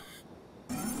do.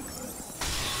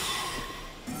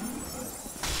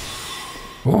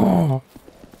 Oh.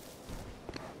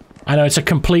 I know it's a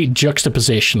complete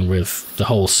juxtaposition with the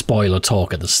whole spoiler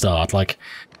talk at the start. Like,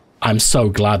 I'm so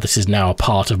glad this is now a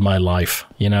part of my life,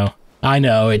 you know? I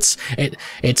know it's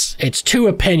 2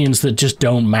 opinions that just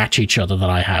don't match each other that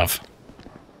I have.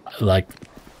 Like,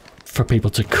 for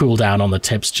people to cool down on the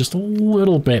tips just a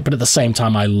little bit, but at the same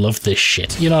time, I love this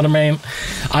shit. You know what I mean?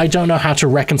 I don't know how to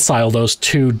reconcile those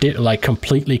 2, like,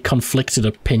 completely conflicted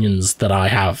opinions that I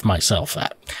have myself.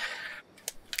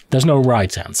 There's no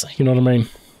right answer, you know what I mean?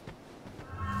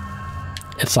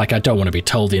 It's like I don't want to be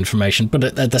told the information, but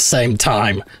at the same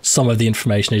time, some of the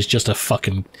information is just a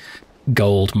fucking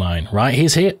gold mine. Right,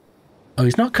 he's here. Oh,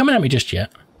 he's not coming at me just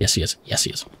yet. Yes, he is. Yes,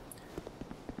 he is.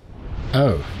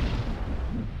 Oh.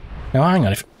 Now, hang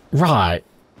on. Right.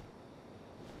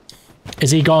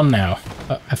 Is he gone now?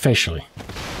 Officially.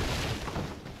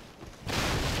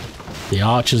 The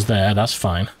archer's there, that's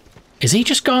fine. Is he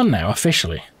just gone now,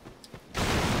 officially?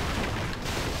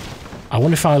 I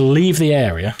wonder if I leave the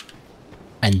area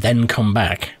and then come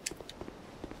back.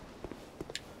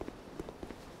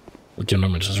 Do you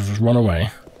know, just run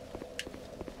away.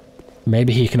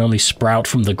 Maybe he can only sprout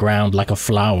from the ground like a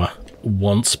flower.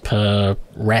 once per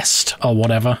rest or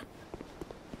whatever.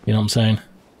 You know what I'm saying?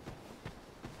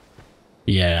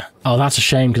 Yeah. Oh, that's a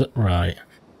shame. Right.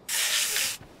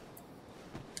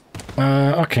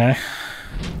 Okay.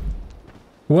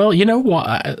 Well, you know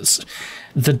what?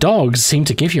 The dogs seem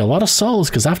to give you a lot of souls,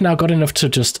 because I've now got enough to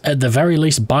just, at the very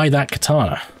least, buy that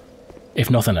katana. If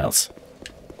nothing else.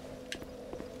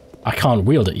 I can't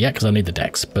wield it yet because I need the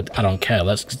dex, but I don't care.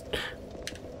 Let's just...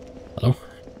 Hello?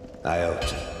 I ought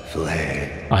to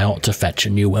flare. I ought to fetch a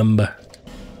new ember.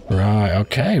 Right,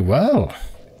 okay, well.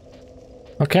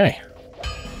 Okay.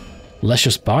 Let's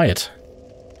just buy it.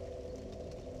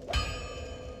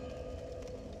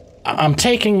 I'm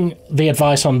taking the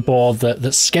advice on board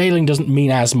that scaling doesn't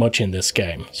mean as much in this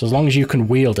game. So as long as you can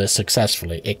wield it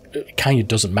successfully, it kind of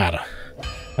doesn't matter.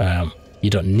 You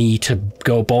don't need to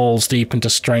go balls deep into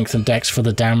strength and dex for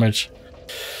the damage.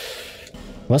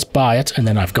 Let's buy it, and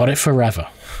then I've got it forever.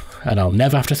 And I'll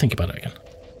never have to think about it again.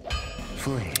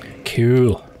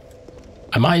 Cool.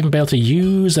 I might even be able to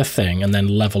use a thing and then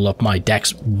level up my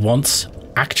dex once,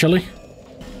 actually.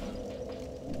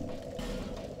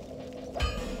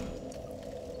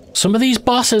 Some of these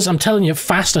bosses, I'm telling you,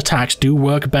 fast attacks do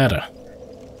work better.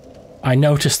 I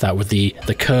noticed that with the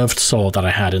curved sword that I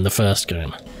had in the first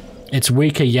game. It's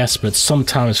weaker, yes, but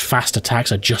sometimes fast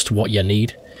attacks are just what you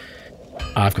need.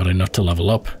 I've got enough to level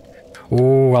up.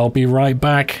 Oh, I'll be right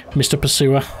back, Mr.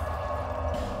 Pursuer.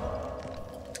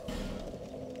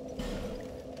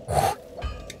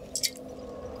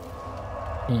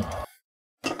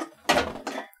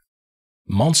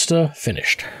 Monster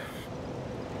finished.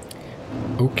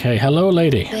 Okay, hello,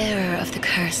 lady. Bearer of the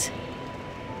curse.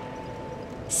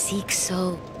 Seek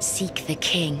soul, seek the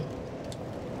king,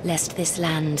 lest this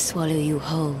land swallow you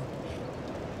whole.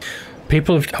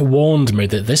 People have warned me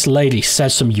that this lady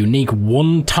says some unique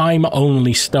one-time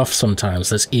only stuff sometimes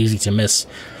that's easy to miss.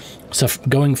 So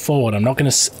going forward, I'm not going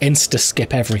to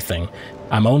insta-skip everything.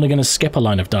 I'm only going to skip a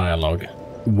line of dialogue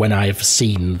when I've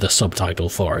seen the subtitle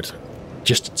for it.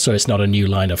 Just so it's not a new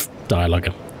line of dialogue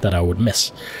that I would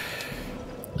miss.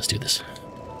 Let's do this.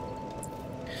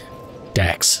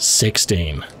 Dex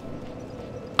 16.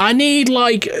 I need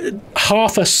like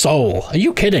half a soul. Are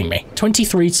you kidding me?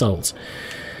 23 souls.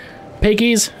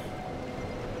 Piggies.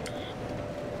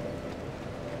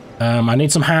 I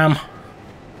need some ham.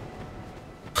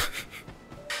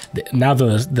 Now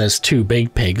that there's two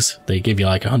big pigs, they give you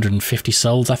like 150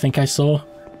 souls, I think I saw.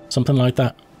 Something like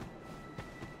that.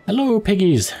 Hello,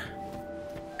 piggies.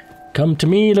 Come to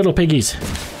me, little piggies.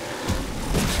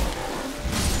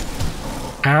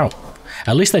 Ow.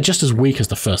 At least they're just as weak as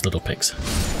the first little pigs.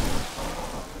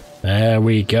 There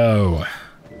we go.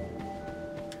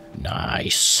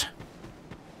 Nice.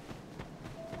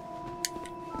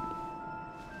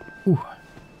 Ooh.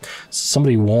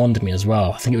 Somebody warned me as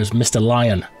well. I think it was Mr.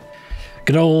 Lion.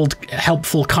 Good old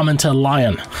helpful commenter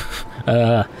Lion.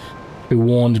 Who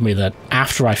warned me that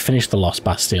after I finish the Lost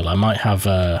Bastille, I might have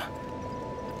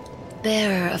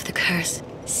Bearer of the curse,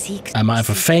 seek. I might have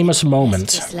a famous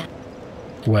moment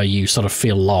where you sort of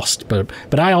feel lost,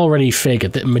 but I already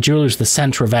figured that Majula is the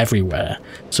center of everywhere,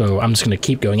 so I'm just going to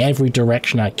keep going every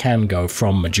direction I can go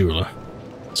from Majula.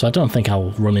 So I don't think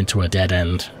I'll run into a dead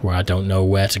end where I don't know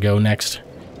where to go next.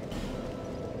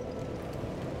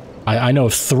 I know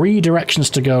of 3 directions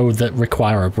to go that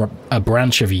require a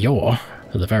branch of yore,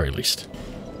 at the very least.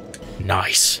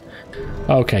 Nice.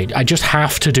 Okay, I just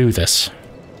have to do this.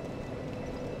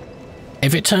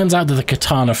 If it turns out that the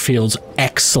katana feels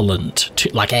excellent,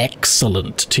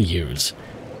 excellent to use,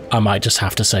 I might just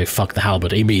have to say fuck the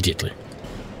halberd immediately.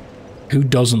 Who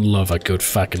doesn't love a good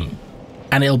fucking...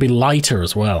 And it'll be lighter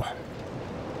as well.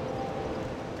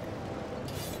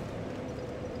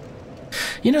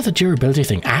 You know, the durability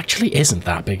thing actually isn't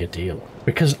that big a deal,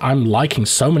 because I'm liking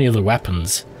so many other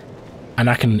weapons, and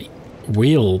I can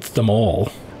wield them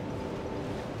all.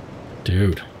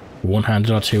 Dude, one-handed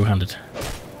or two-handed?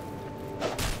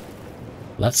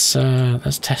 Let's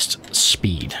test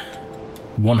speed.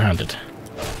 One-handed.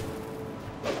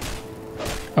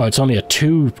 Oh, it's only a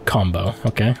 2 combo.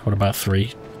 Okay, what about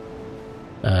 3?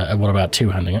 What about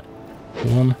two-handing it?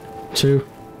 1, 2,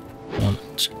 1,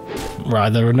 2. Right,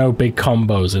 there are no big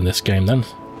combos in this game then.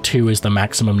 2 is the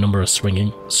maximum number of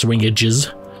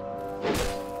swingages.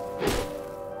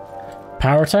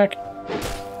 Power attack?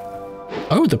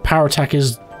 Oh, the power attack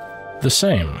is the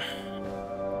same.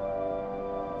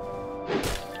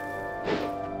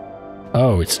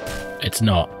 Oh, it's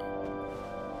not.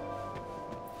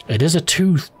 It is a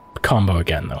 2 combo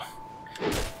again, though.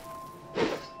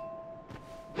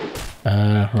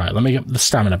 Right, let me get the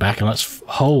stamina back and let's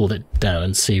hold it down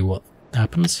and see what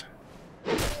happens.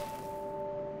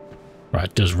 Right,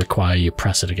 it does require you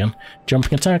press it again.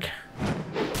 Jumping attack.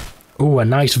 Ooh, a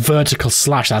nice vertical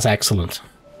slash. That's excellent.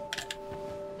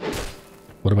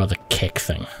 What about the kick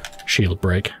thing? Shield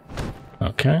break.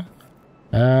 Okay.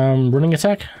 Running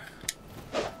attack.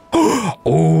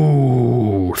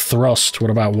 Oh, thrust. What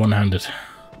about one-handed?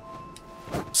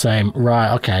 Same.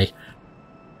 Right, okay.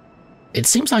 It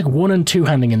seems like one- and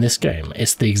two-handing in this game,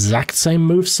 it's the exact same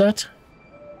moveset.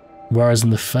 Whereas in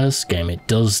the first game, it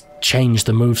does change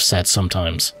the moveset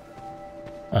sometimes.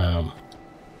 I'm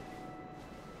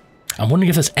wondering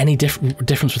if there's any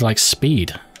difference with, like,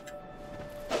 speed.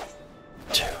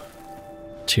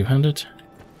 Two-handed?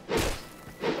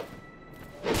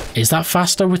 Is that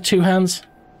faster with two hands?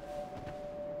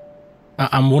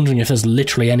 I'm wondering if there's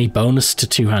literally any bonus to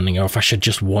two-handing, or if I should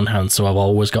just one-hand so I've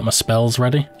always got my spells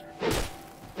ready.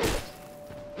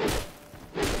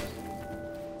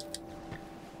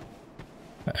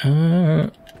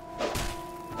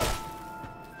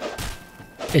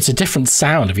 It's a different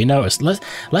sound, have you noticed?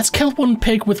 Let's kill one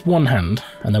pig with one hand,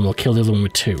 and then we'll kill the other one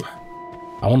with two.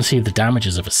 I want to see the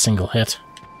damages of a single hit.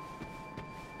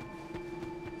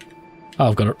 Oh,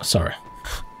 I've got it. Sorry.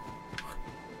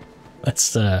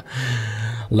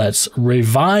 Let's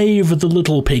revive the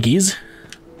little piggies.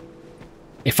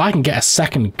 If I can get a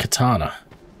second katana.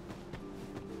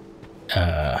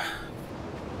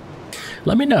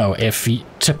 Let me know if,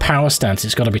 to power stance,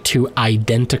 it's got to be two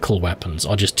identical weapons,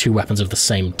 or just two weapons of the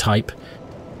same type.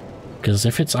 Because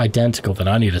if it's identical, then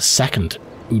I need a second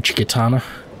Uchigatana.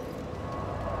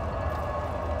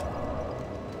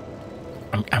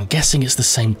 I'm guessing it's the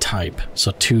same type,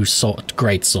 so two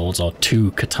great swords or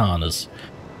two katanas.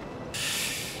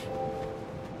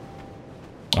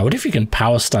 I wonder if you can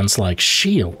power stance like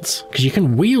shields, because you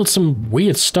can wield some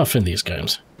weird stuff in these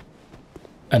games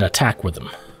and attack with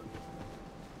them.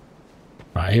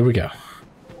 Right, here we go.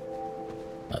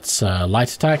 That's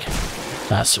light attack.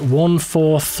 That's 1,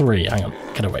 4, 3. Hang on,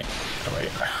 get away, get away.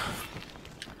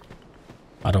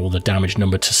 I don't want the damage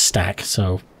number to stack,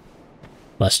 so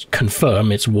let's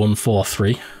confirm it's 1, 4,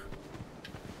 3.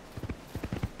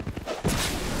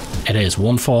 It is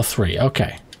 1, 4, 3.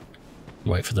 Okay.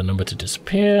 Wait for the number to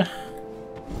disappear.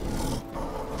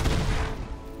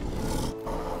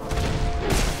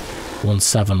 One,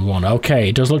 7, 1. Okay,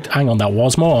 it does look. Hang on, that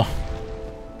was more.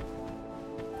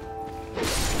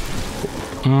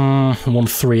 1,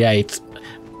 3, 8.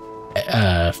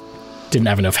 Didn't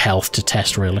have enough health to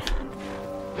test, really.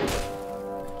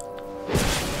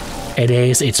 It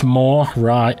is, it's more,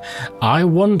 right. I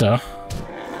wonder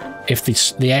if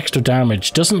the extra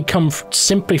damage doesn't come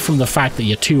simply from the fact that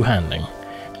you're two-handing,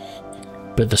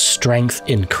 but the strength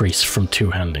increase from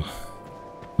two-handing.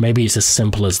 Maybe it's as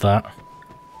simple as that.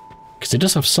 Because it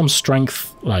does have some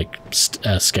strength, like,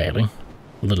 scaling.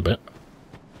 A little bit.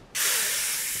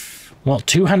 Well,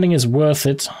 two-handing is worth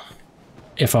it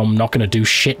if I'm not going to do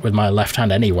shit with my left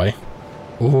hand anyway.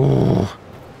 Ooh.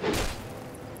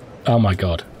 Oh my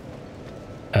god.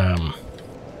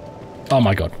 Oh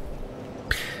my god.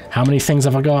 How many things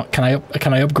have I got? Can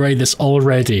I upgrade this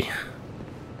already?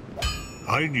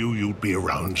 I knew you'd be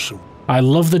around soon. I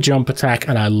love the jump attack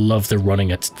and I love the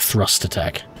running thrust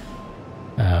attack.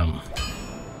 I've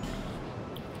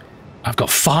got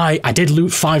 5. I did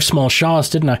loot 5 small shards,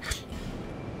 didn't I?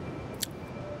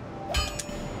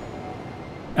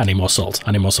 I need more salt.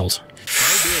 I need more salt.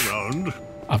 I'll be around.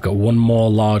 I've got one more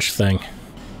large thing.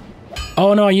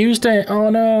 Oh no, I used it! Oh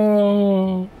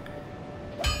no!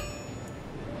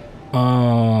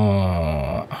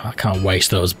 Oh, I can't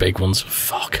waste those big ones.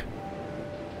 Fuck.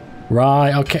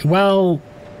 Right, okay, well...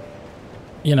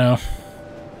 You know...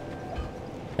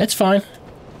 It's fine.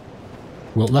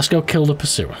 Well, let's go kill the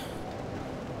pursuer.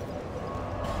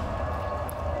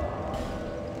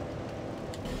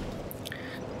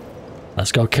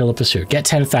 Let's go kill the pursuer. Get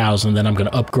 10,000, then I'm going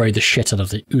to upgrade the shit out of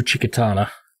the Uchigatana.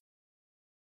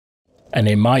 And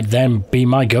it might then be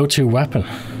my go-to weapon.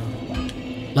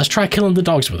 Let's try killing the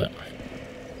dogs with it.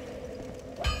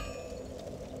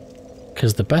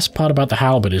 Because the best part about the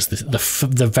halberd is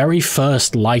the very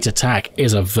first light attack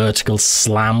is a vertical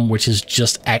slam, which is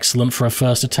just excellent for a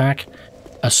first attack.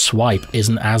 A swipe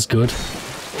isn't as good.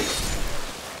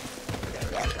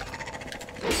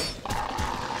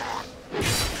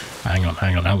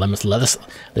 Hang on. Now let us.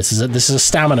 This is a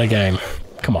stamina game.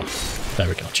 Come on. There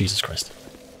we go. Jesus Christ.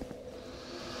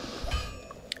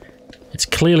 It's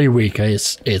clearly weaker.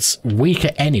 It's weaker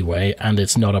anyway, and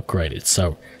it's not upgraded.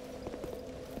 So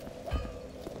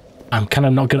I'm kind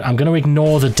of not gonna. I'm gonna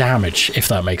ignore the damage, if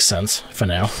that makes sense, for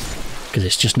now, because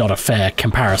it's just not a fair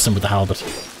comparison with the halberd.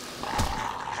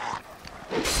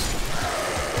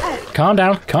 Calm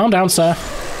down, sir.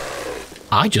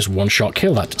 I just one-shot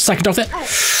kill that second off there.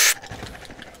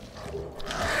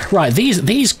 Right, these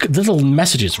little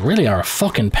messages really are a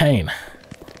fucking pain.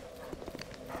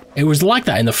 It was like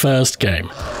that in the first game.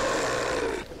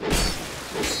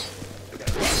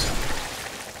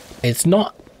 It's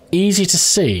not easy to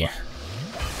see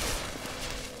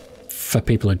for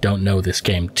people who don't know this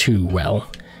game too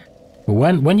well. But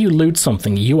when you loot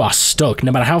something, you are stuck.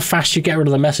 No matter how fast you get rid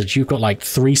of the message, you've got like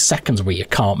 3 seconds where you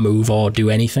can't move or do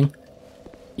anything.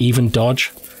 Even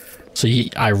dodge. So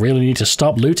I really need to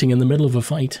stop looting in the middle of a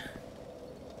fight.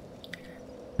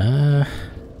 I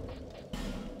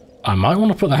might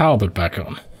want to put the halberd back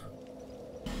on.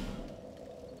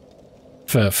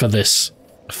 For this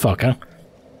fucker.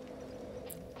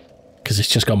 Because it's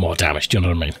just got more damage, do you know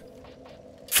what I mean?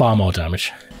 Far more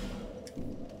damage.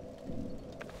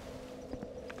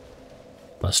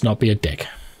 Let's not be a dick.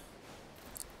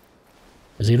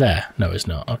 Is he there? No, he's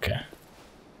not. Okay.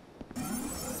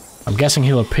 I'm guessing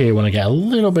he'll appear when I get a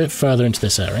little bit further into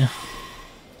this area.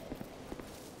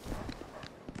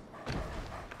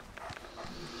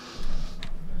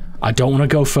 I don't want to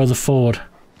go further forward.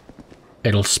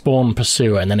 It'll spawn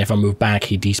pursuer, and then if I move back,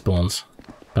 he despawns.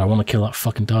 But I want to kill that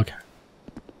fucking dog.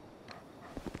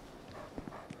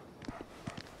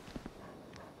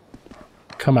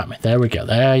 Come at me. There we go.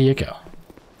 There you go.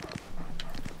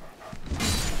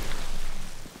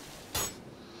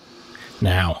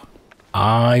 Now,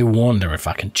 I wonder if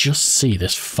I can just see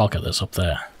this fucker that's up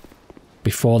there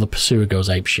before the pursuer goes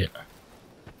apeshit.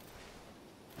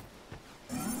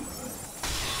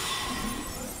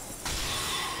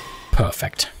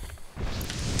 Perfect.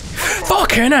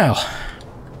 Fucking hell!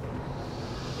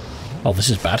 Oh, this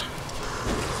is bad.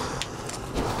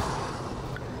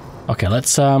 Okay,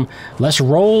 let's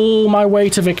roll my way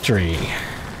to victory.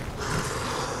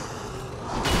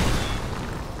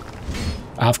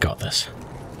 I've got this.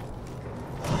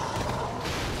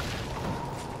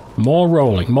 More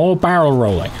rolling, more barrel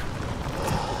rolling.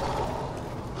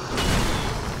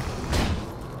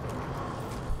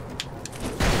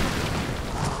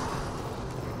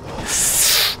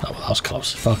 Oh, well, that was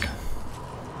close. Fuck.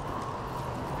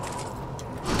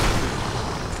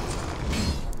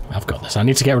 I've got this. I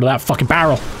need to get rid of that fucking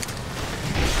barrel.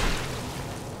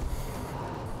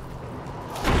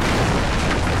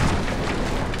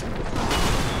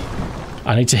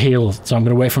 I need to heal, so I'm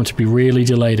going to wait for him to be really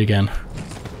delayed again.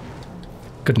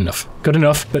 Good enough. Good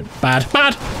enough, but bad.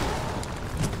 Bad!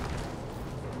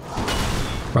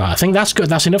 Right, I think that's good.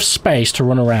 That's enough space to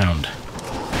run around.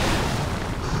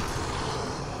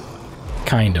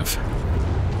 Kind of.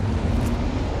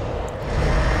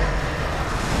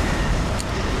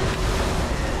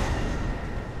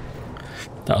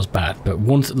 That was bad, but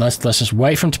once let's just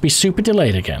wait for him to be super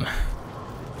delayed again.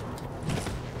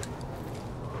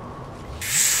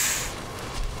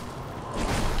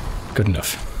 Good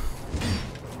enough.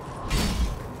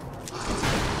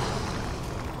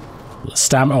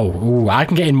 Stam. Oh, ooh, I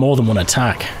can get in more than one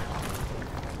attack.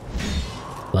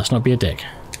 Let's not be a dick.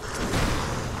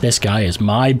 This guy is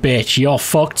my bitch. You're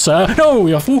fucked, sir. No,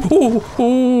 you're. Ooh, ooh,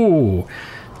 ooh.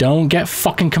 Don't get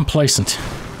fucking complacent.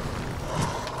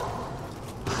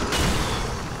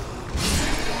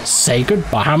 Say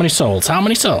goodbye. How many souls? How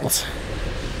many souls?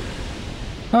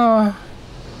 I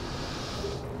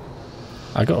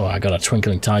got a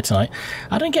twinkling titanite.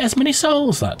 I didn't get as many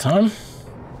souls that time.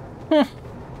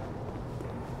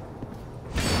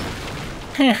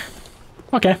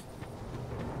 Okay.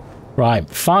 Right,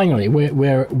 finally,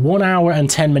 we're 1 hour and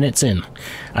 10 minutes in,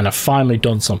 and I've finally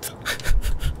done something.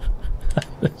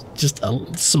 Just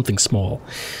something small.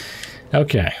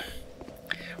 Okay.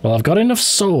 Well, I've got enough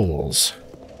souls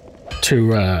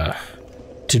to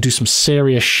do some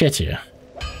serious shit here.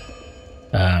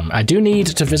 I do need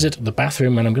to visit the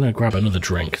bathroom, and I'm going to grab another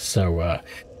drink, so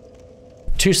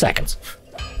 2 seconds.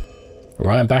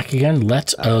 Right, I'm back again.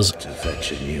 Let us... To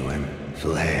fetch a new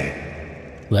flare.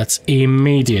 Let's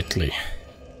immediately...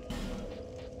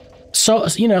 So,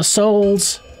 you know,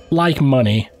 souls, like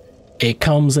money, it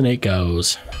comes and it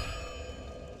goes.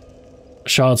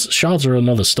 Shards are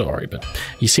another story, but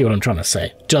you see what I'm trying to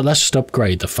say. Let's just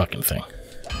upgrade the fucking thing.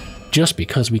 Just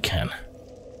because we can.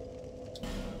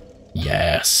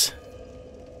 Yes.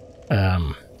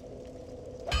 +2,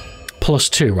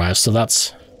 right? So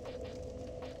that's...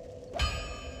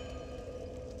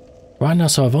 Right now,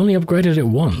 so I've only upgraded it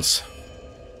once.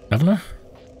 Haven't I?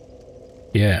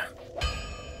 Yeah.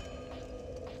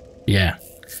 Yeah.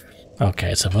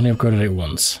 Okay, so I've only upgraded it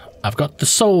once. I've got the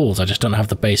souls, I just don't have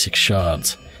the basic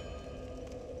shards.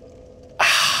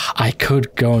 I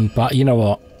could go and buy... You know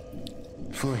what?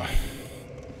 Flame.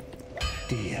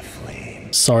 Dear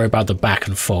flame. Sorry about the back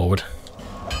and forward.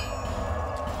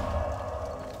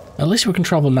 At least we can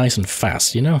travel nice and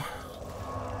fast, you know?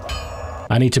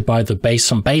 I need to buy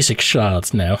some basic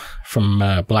shards now from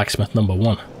blacksmith number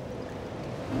 1.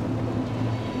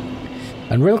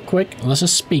 And real quick, let's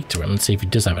just speak to him and see if he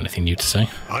does have anything new to say.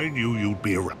 I knew you'd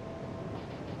be around.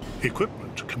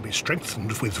 Equipment can be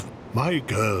strengthened with... My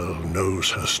girl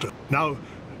knows her stuff. Now,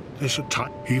 there's a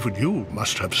time... Even you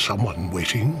must have someone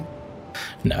waiting.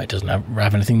 No, it doesn't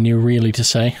have anything new really to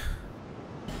say.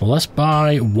 Well, let's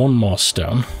buy 1 more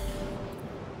stone.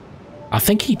 I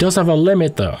think he does have a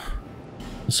limit, though.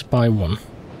 Let's buy 1.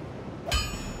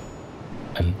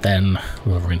 And then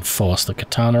we'll reinforce the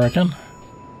katana again.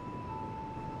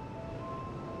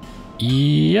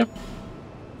 Yep.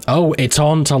 Oh, it's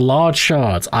on to large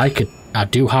shards. I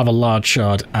do have a large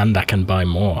shard and I can buy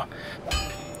more.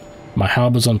 My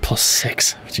harbor's on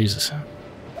 +6. Jesus.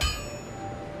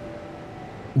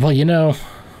 Well, you know...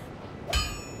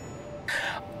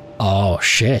 Oh,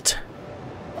 shit.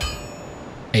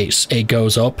 It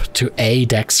goes up to A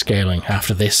dex scaling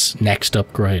after this next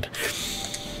upgrade.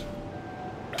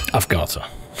 I've got to.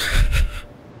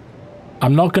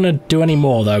 I'm not going to do any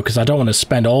more, though, because I don't want to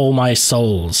spend all my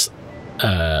souls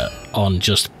on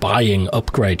just buying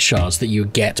upgrade shards that you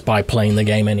get by playing the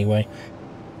game anyway.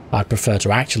 I'd prefer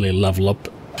to actually level up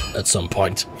at some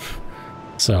point.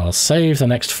 So I'll save the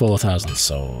next 4,000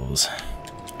 souls.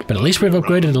 But at least we've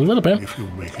upgraded a little bit. If you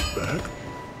make it back.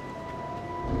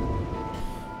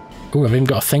 Ooh, I've even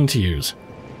got a thing to use.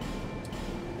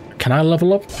 Can I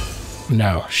level up?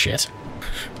 No, shit.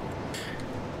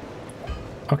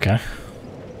 Okay.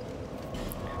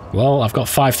 Well, I've got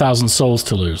 5,000 souls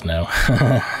to lose now,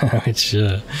 which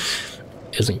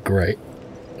isn't great.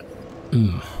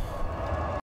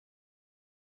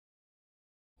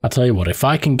 I'll tell you what, if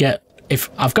I can get... If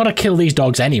I've got to kill these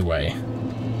dogs anyway...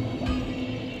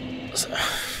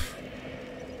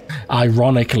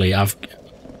 Ironically,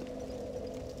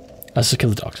 Let's just kill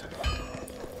the dogs.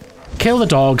 Kill the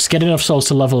dogs, get enough souls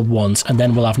to level up once, and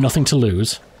then we'll have nothing to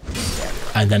lose.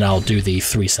 And then I'll do the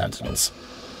 3 sentinels.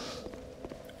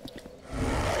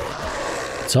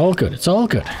 It's all good, it's all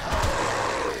good.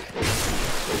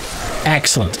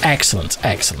 Excellent, excellent,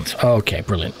 excellent. Okay,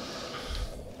 brilliant.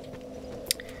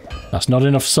 That's not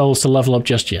enough souls to level up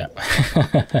just yet.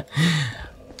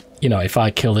 You know, if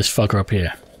I kill this fucker up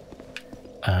here.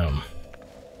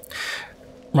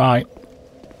 Right.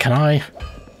 Can I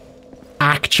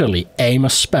actually aim a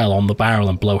spell on the barrel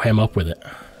and blow him up with it?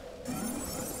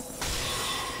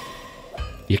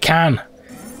 You can.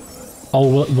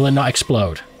 Oh, will it not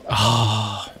explode?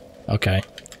 Oh, okay.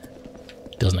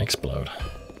 Doesn't explode.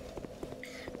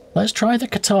 Let's try the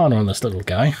katana on this little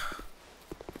guy.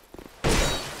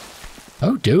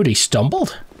 Oh, dude, he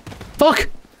stumbled. Fuck!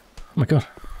 Oh my god.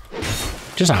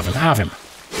 Just have him,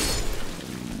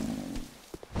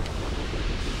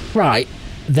 Right,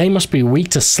 they must be weak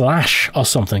to slash or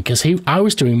something, because I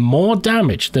was doing more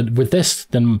damage with this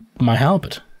than my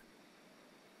halberd.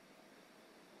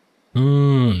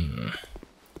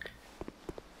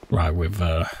 Right, we've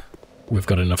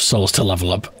got enough souls to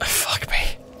level up. Fuck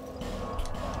me.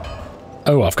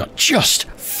 Oh, I've got just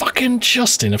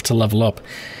enough to level up.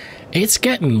 It's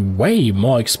getting way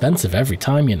more expensive every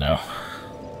time, you know.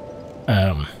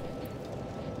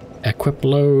 Equip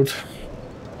load.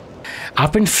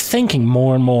 I've been thinking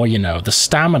more and more, you know, the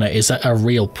stamina is a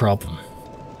real problem.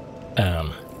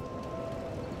 I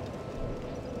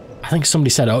think somebody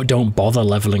said, oh, don't bother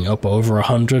leveling up over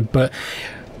 100, but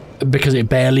because it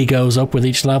barely goes up with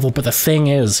each level. But the thing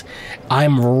is,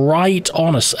 I'm right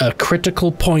on a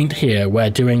critical point here where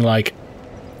doing like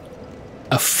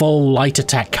a full light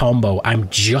attack combo, I'm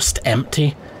just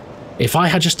empty. If I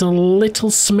had just a little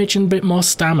smidgen bit more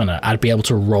stamina, I'd be able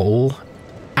to roll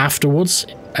afterwards,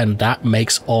 and that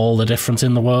makes all the difference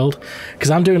in the world.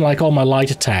 Because I'm doing like all my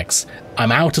light attacks,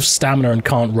 I'm out of stamina and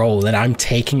can't roll, then I'm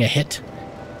taking a hit.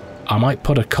 I might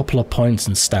put a couple of points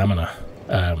in stamina,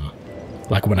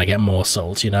 like when I get more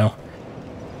souls, you know.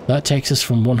 That takes us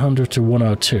from 100 to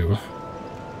 102,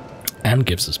 and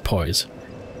gives us poise.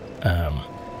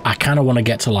 I kind of want to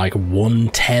get to like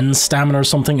 110 stamina or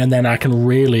something, and then I can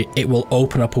really, it will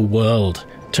open up a world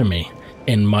to me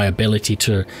in my ability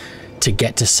to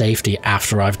get to safety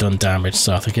after I've done damage,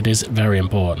 so I think it is very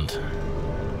important.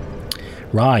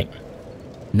 Right,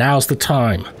 now's the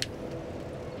time.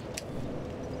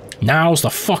 Now's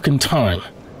the fucking time.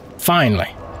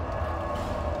 Finally.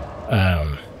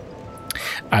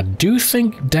 I do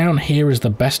think down here is the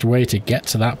best way to get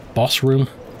to that boss room.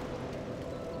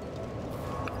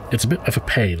 It's a bit of a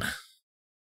pain.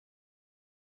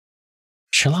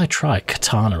 Shall I try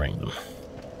katanaing them?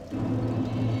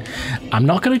 I'm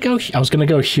not gonna go... I was gonna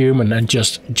go human and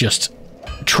just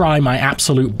try my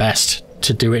absolute best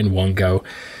to do it in one go,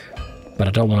 but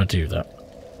I don't want to do that.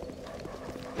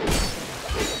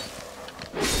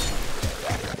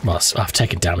 Well, I've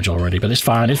taken damage already, but it's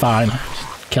fine, it's fine.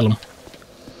 Just kill him.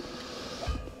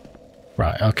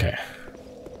 Right, okay.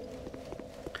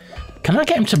 Can I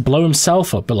get him to blow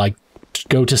himself up, but like,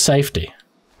 go to safety?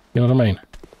 You know what I mean?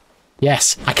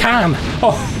 Yes, I can!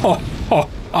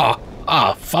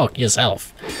 Oh, fuck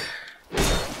yourself.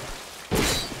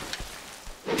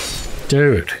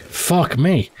 Dude, fuck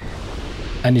me.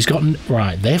 And he's got...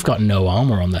 Right, they've got no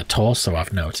armor on their torso,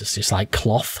 I've noticed. It's like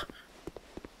cloth.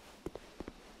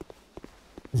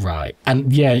 Right.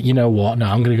 And yeah, you know what? No,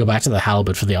 I'm going to go back to the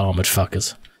halberd for the armored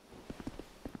fuckers.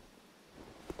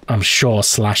 I'm sure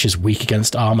Slash is weak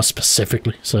against armor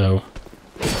specifically, so...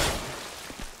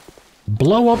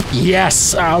 Blow up!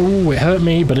 Yes! Ow, it hurt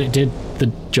me, but it did the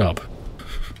job.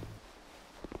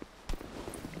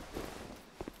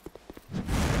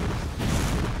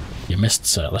 You missed,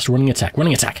 sir. Let's running attack.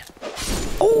 Running attack!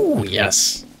 Oh,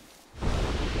 yes!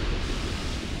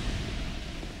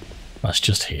 Let's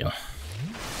just heal.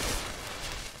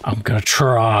 I'm gonna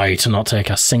try to not take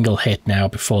a single hit now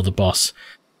before the boss.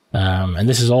 And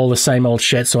this is all the same old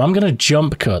shit, so I'm gonna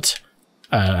jump cut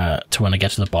to when I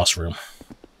get to the boss room.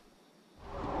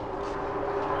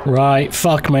 Right,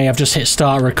 fuck me, I've just hit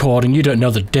start recording. You don't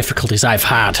know the difficulties I've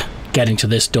had getting to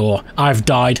this door. I've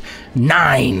died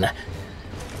 9.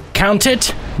 Count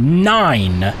it,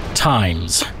 9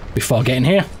 times before getting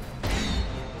here.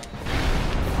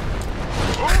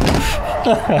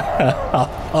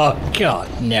 Oh god,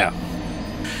 no.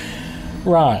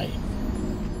 Right.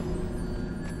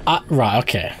 Right,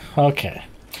 okay.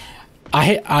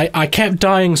 I kept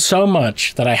dying so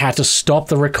much that I had to stop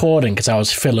the recording because I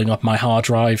was filling up my hard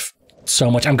drive so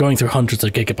much. I'm going through hundreds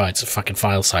of gigabytes of fucking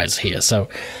file size here, so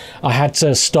I had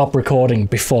to stop recording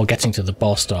before getting to the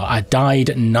boss door. I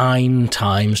died 9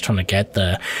 times trying to get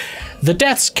there. The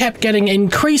deaths kept getting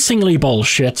increasingly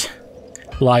bullshit.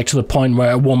 Like, to the point where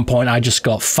at one point I just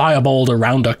got fireballed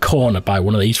around a corner by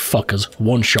one of these fuckers.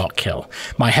 One-shot kill.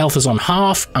 My health is on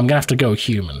half. I'm gonna have to go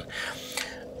human.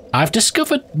 I've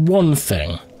discovered one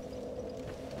thing.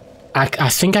 I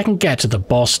think I can get to the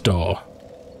boss door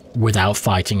without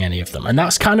fighting any of them. And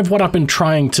that's kind of what I've been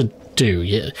trying to do.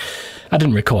 Yeah, I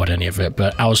didn't record any of it,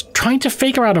 but I was trying to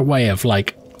figure out a way of,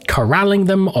 like, corralling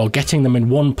them or getting them in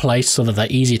one place so that they're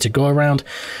easy to go around.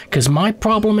 Because my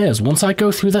problem is, once I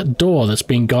go through that door that's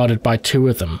being guarded by 2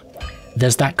 of them,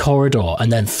 there's that corridor,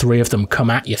 and then 3 of them come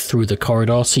at you through the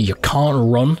corridor, so you can't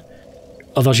run.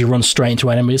 Otherwise you run straight into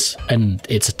enemies, and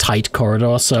it's a tight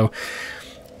corridor, so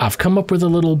I've come up with a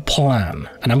little plan,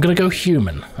 and I'm gonna go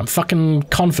human. I'm fucking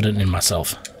confident in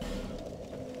myself.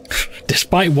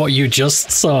 Despite what you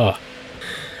just saw.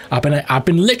 I've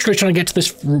been literally trying to get to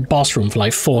this boss room for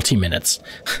like 40 minutes.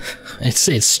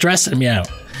 It's stressing me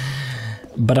out.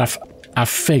 But I've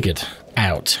figured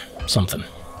out something.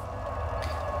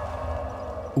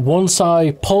 Once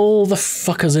I pull the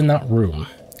fuckers in that room,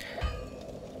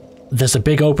 there's a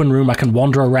big open room I can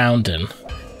wander around in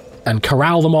and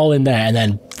corral them all in there,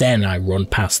 and then I run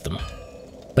past them.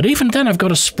 But even then I've got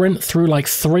to sprint through like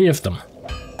 3 of them.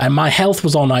 And my health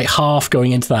was on like half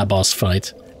going into that boss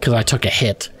fight because I took a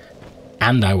hit.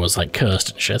 And I was like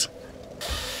cursed and shit.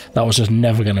 That was just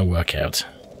never gonna work out.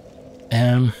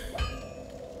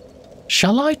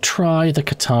 Shall I try the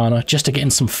katana just to get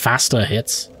in some faster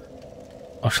hits?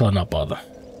 Or shall I not bother?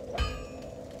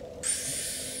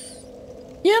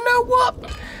 You know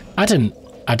what? I didn't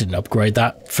upgrade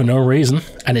that for no reason.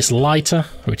 And it's lighter,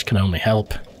 which can only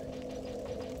help.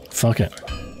 Fuck it.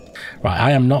 Right,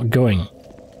 I am not going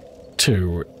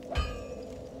to...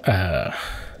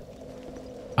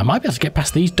 I might be able to get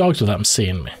past these dogs without them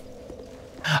seeing me.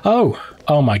 Oh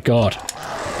my god.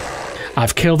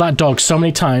 I've killed that dog so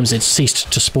many times it's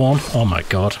ceased to spawn. Oh my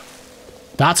god.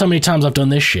 That's how many times I've done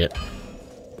this shit.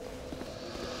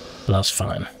 But that's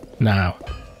fine. Now.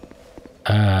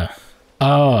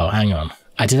 Oh, hang on.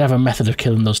 I did have a method of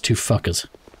killing those 2 fuckers.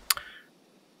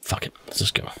 Fuck it. Let's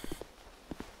just go.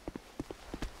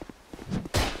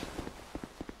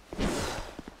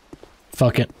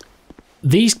 Fuck it.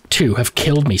 These 2 have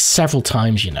killed me several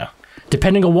times, you know.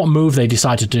 Depending on what move they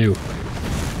decide to do.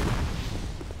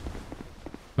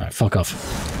 Right, fuck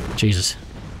off. Jesus.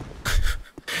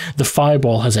 The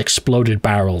fireball has exploded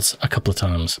barrels a couple of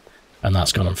times. And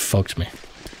that's gone and fucked me.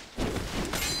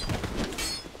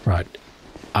 Right.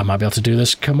 I might be able to do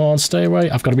this. Come on, stay away.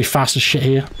 I've got to be fast as shit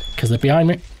here. Because they're behind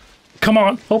me. Come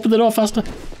on, open the door faster.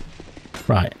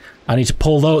 Right. I need to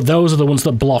pull those. Those are the ones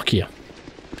that block you.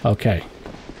 Okay.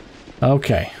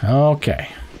 Okay.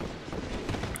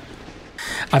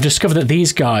 I've discovered that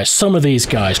these guys, some of these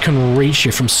guys, can reach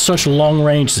you from such long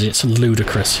ranges, it's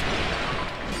ludicrous.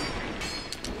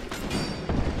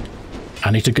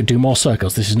 I need to do more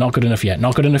circles. This is not good enough yet.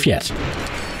 Not good enough yet.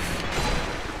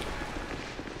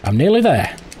 I'm nearly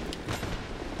there.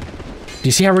 Do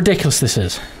you see how ridiculous this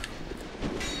is?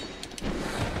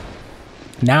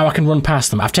 Now I can run past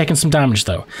them. I've taken some damage,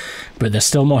 though. But there's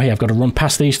still more here. I've got to run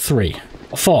past these 3.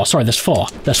 4. Sorry, there's 4.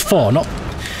 There's 4, not...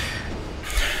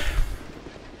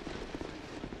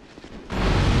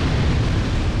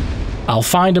 I'll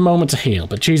find a moment to heal,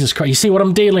 but Jesus Christ, you see what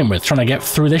I'm dealing with, trying to get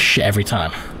through this shit every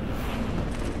time.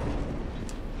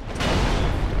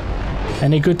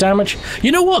 Any good damage?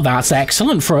 You know what? That's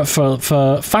excellent for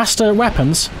faster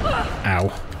weapons.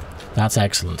 Ow. That's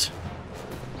excellent.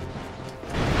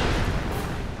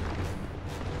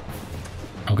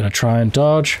 I'm gonna try and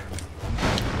dodge.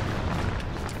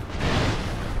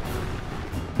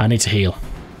 I need to heal.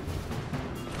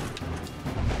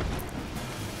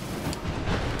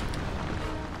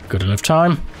 Good enough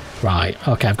time. Right,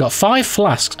 okay, I've got 5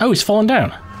 flasks. Oh, he's fallen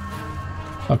down.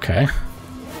 Okay.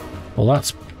 Well,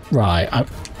 that's... Right,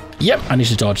 yep, I need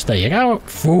to dodge. There you go.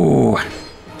 Ooh.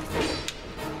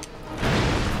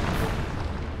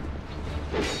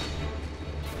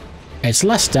 It's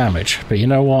less damage, but you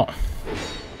know what?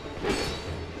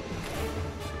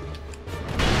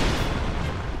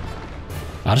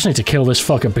 I just need to kill this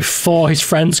fucker before his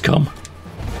friends come.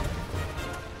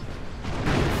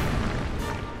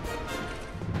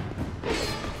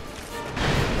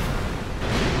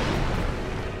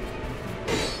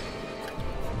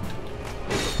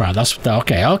 Right, that's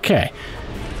okay. Okay.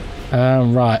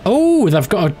 Right. Oh,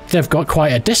 they've got quite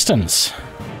a distance.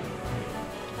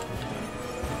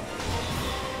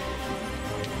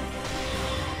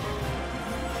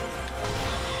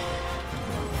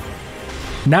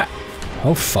 Nah.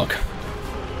 Oh fuck.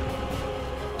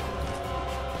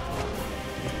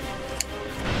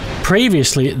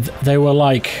 Previously, they were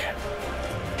like.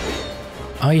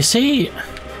 Oh, you see.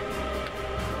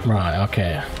 Right.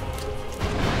 Okay.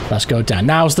 Let's go down.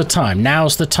 Now's the time.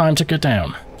 Now's the time to go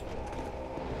down.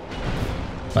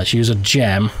 Let's use a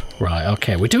gem. Right,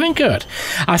 okay, we're doing good.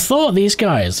 I thought these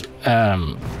guys,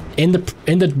 in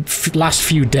the last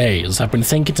few days, I've been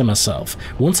thinking to myself,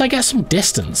 once I get some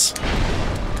distance,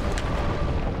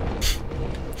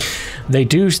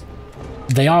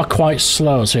 they are quite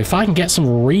slow, so if I can get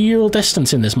some real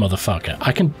distance in this motherfucker,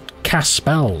 I can cast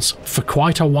spells for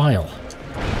quite a while.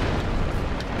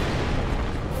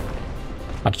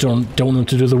 I don't want them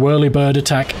to do the whirly bird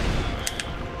attack.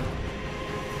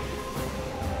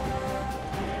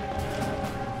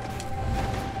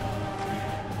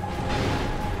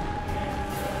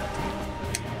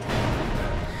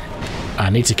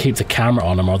 I need to keep the camera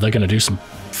on them or they're going to do some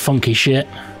funky shit.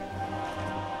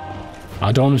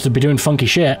 I don't want them to be doing funky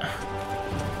shit.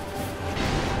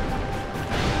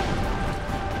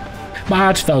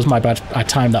 Bad, that was my bad. I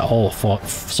timed that all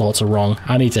sorts of wrong.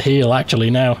 I need to heal actually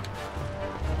now.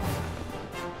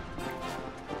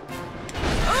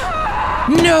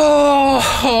 No!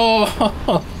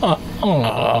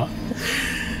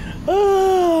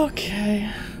 Okay.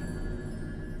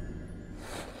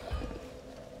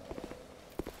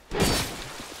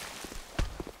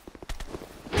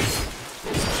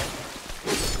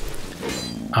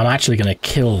 I'm actually going to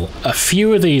kill a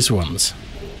few of these ones.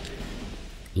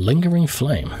 Lingering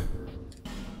flame.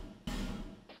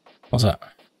 What's that?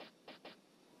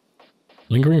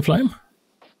 Lingering flame?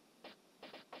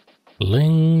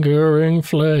 Lingering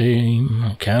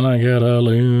flame. Can I get a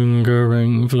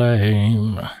lingering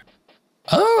flame?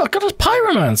 Oh, I got a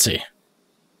pyromancy.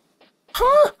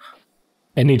 Huh?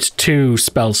 It needs 2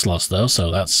 spell slots though,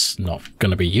 so that's not going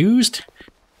to be used.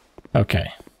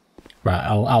 Okay. Right,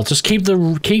 I'll just keep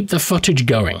the footage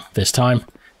going this time.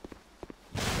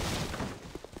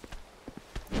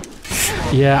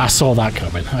 Yeah, I saw that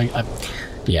coming.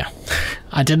 Yeah.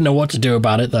 I didn't know what to do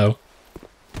about it though.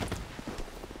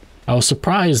 I was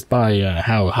surprised by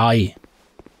how high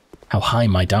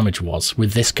my damage was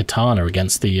with this katana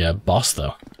against the boss,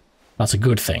 though. That's a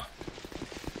good thing.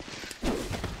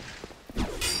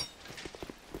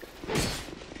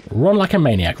 Run like a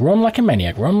maniac, run like a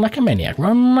maniac, run like a maniac,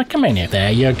 run like a maniac.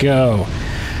 There you go.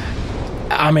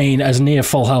 I mean, as near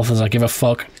full health as I give a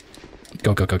fuck.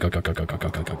 Go, go, go, go, go, go, go, go, go,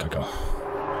 go, go, go, go.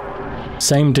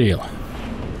 Same deal.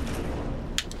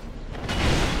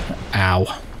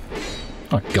 Ow.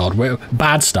 Oh god,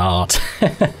 bad start.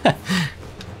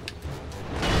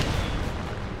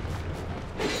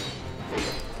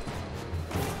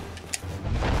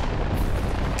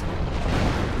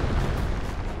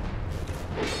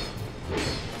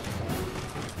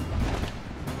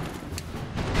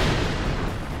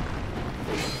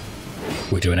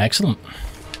 We're doing excellent.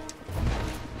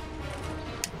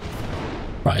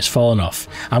 Right, it's fallen off.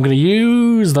 I'm going to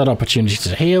use that opportunity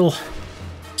to heal.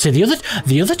 See,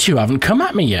 the other two haven't come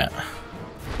at me yet.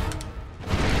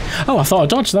 Oh, I thought I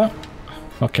dodged that.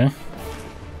 Okay.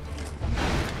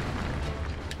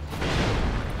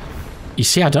 You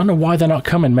see, I don't know why they're not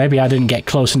coming. Maybe I didn't get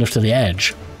close enough to the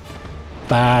edge.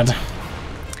 Bad.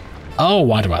 Oh,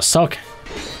 why do I suck?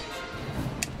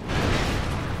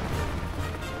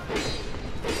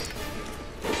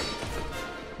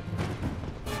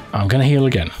 I'm gonna heal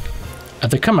again.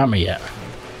 Have they come at me yet?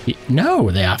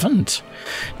 No, they haven't.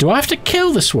 Do I have to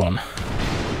kill this one?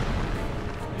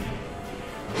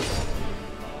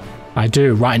 I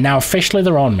do. Right, now officially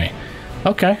they're on me.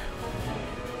 Okay.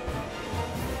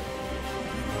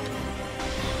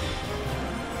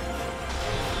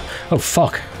 Oh,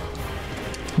 fuck.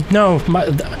 No,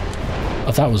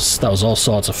 oh, that was all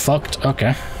sorts of fucked.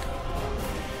 Okay.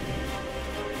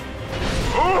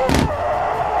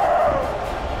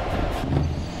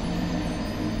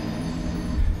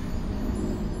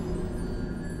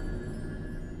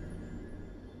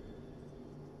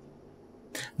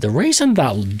 The reason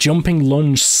that jumping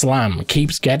lunge slam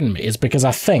keeps getting me is because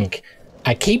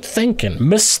I keep thinking,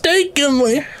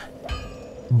 mistakenly,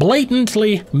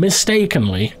 blatantly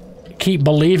mistakenly, keep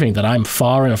believing that I'm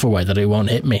far enough away that it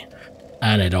won't hit me.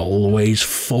 And it always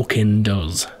fucking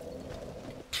does.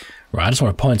 Right, I just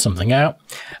want to point something out.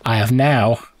 I have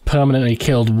now permanently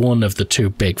killed one of the two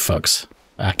big fucks.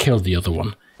 I killed the other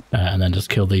one, and then just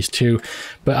killed these two.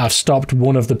 But I've stopped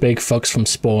one of the big fucks from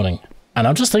spawning. And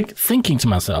I'm just thinking to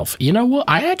myself, you know what?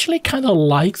 I actually kind of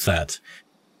like that.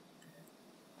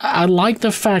 I like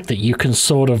the fact that you can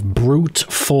sort of brute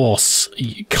force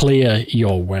clear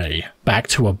your way back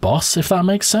to a boss, if that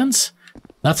makes sense.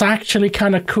 That's actually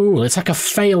kind of cool. It's like a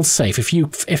fail-safe.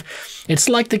 If it's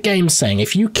like the game saying,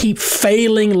 if you keep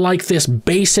failing like this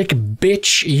basic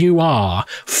bitch you are,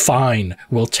 fine,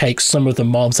 we'll take some of the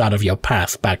mobs out of your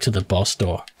path back to the boss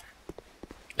door.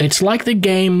 It's like the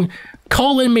game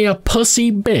calling me a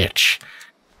pussy bitch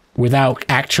without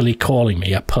actually calling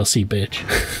me a pussy bitch.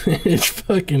 It's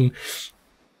fucking...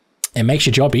 It makes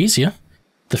your job easier.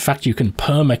 The fact you can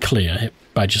perma-clear it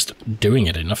by just doing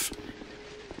it enough.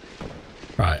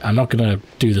 Right, I'm not going to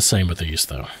do the same with these,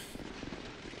 though.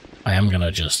 I am going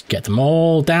to just get them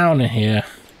all down in here.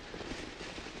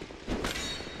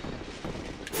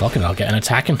 Fuck it, I'll get an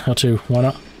attacking or two. Why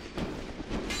not?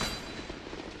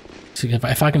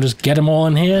 If I can just get them all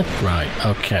in here. Right,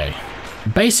 okay.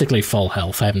 Basically full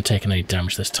health. I haven't taken any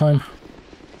damage this time.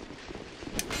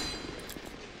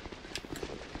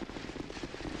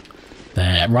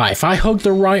 There. Right, if I hug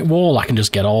the right wall, I can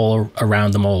just get all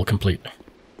around them all completely.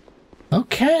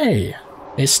 Okay.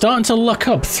 It's starting to luck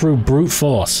up through brute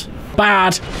force.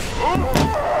 Bad!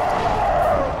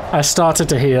 I started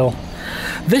to heal.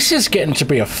 This is getting to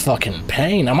be a fucking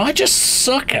pain. Am I just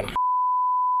sucking?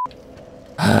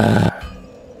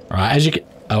 Right, as you get...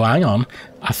 Oh, hang on.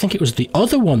 I think it was the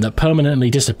other one that permanently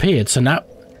disappeared, so now...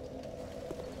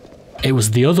 It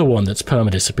was the other one that's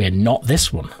permanently disappeared, not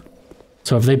this one.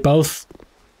 So have they both...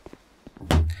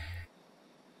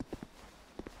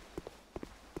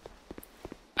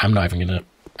 I'm not even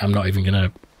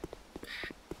gonna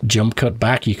jump cut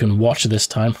back. You can watch this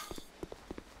time.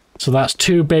 So that's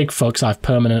two big fucks I've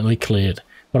permanently cleared.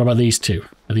 What about these two?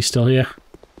 Are they still here?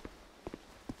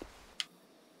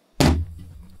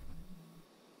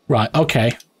 Right,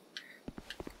 okay.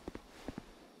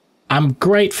 I'm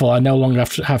grateful I no longer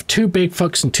have to have two big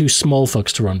fucks and two small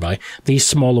fucks to run by. These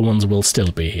smaller ones will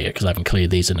still be here because I haven't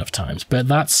cleared these enough times. But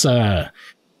that's, I've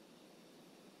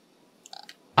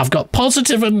got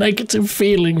positive and negative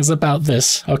feelings about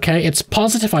this, okay? It's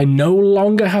positive I no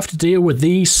longer have to deal with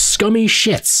these scummy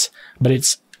shits, but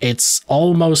it's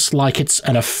almost like it's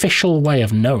an official way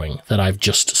of knowing that I've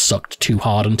just sucked too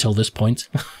hard until this point.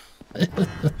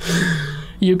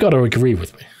 You've got to agree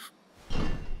with me.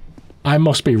 I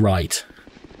must be right.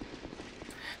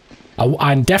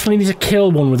 I definitely need to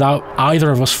kill one without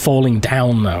either of us falling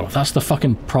down, though. That's the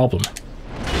fucking problem.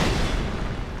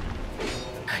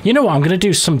 You know what? I'm going to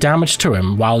do some damage to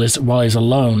him while he's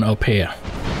alone up here.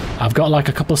 I've got like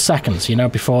a couple of seconds, you know,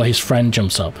 before his friend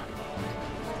jumps up.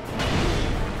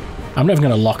 I'm never going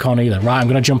to lock on either. Right, I'm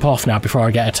going to jump off now before I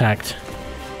get attacked.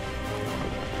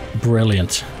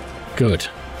 Brilliant. Good.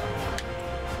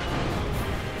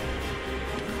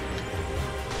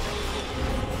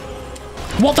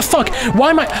 What the fuck? Why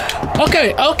am I...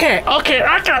 Okay.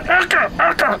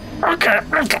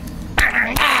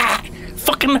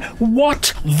 Fucking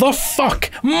what the fuck?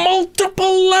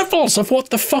 Multiple levels of what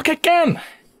the fuck again?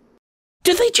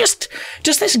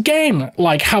 Does this game,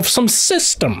 like, have some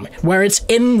system where it's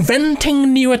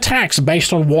inventing new attacks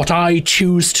based on what I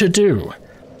choose to do?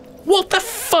 What the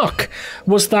fuck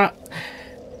was that?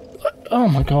 Oh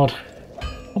my god.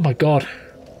 Oh my god.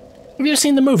 Have you ever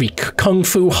seen the movie Kung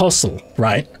Fu Hustle,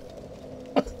 right?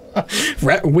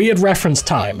 Weird reference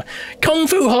time. Kung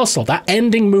Fu Hustle, that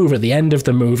ending move at the end of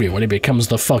the movie when he becomes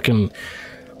the fucking,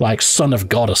 like, son of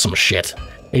God or some shit.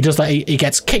 He does that, he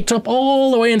gets kicked up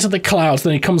all the way into the clouds,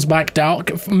 then he comes back down,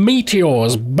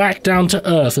 meteors back down to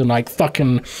Earth and, like,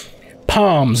 fucking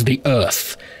palms the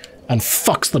Earth and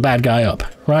fucks the bad guy up,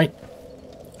 right?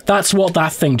 That's what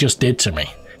that thing just did to me.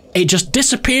 It just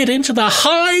disappeared into the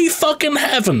high fucking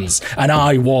heavens, and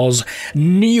I was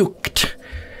nuked.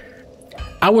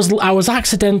 I was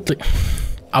accidentally...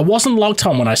 I wasn't locked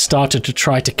on when I started to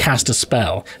try to cast a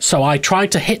spell, so I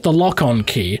tried to hit the lock-on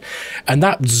key, and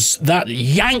that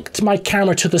yanked my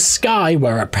camera to the sky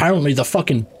where apparently the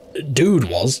fucking dude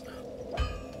was.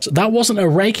 So that wasn't a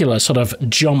regular sort of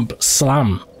jump,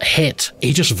 slam, hit.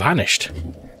 He just vanished.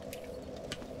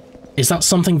 Is that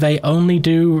something they only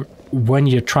do when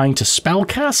you're trying to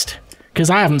spellcast? Because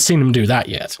I haven't seen them do that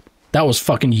yet. That was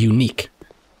fucking unique.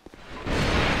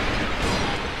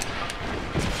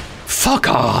 Fuck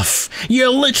off, you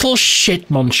little shit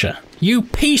muncher. You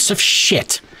piece of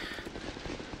shit.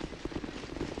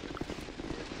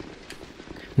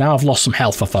 Now I've lost some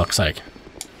health, for fuck's sake.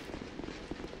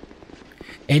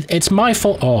 It's my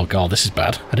fault. Oh god, this is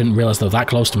bad. I didn't realise they were that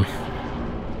close to me.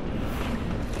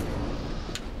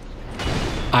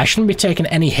 I shouldn't be taking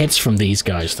any hits from these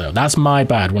guys, though. That's my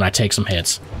bad when I take some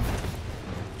hits.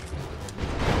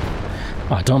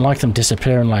 Oh, I don't like them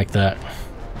disappearing like that.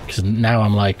 Because now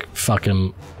I'm like,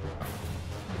 fucking...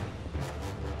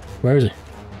 Where is he?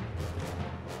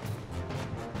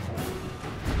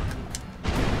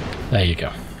 There you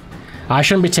go. I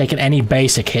shouldn't be taking any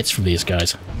basic hits from these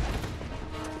guys.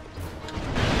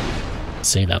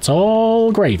 See, that's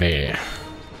all gravy.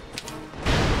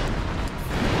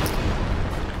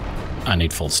 I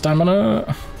need full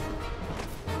stamina.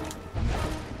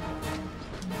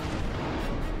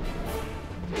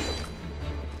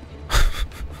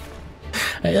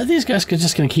 Hey, these guys are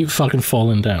just gonna keep fucking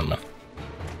falling down, man.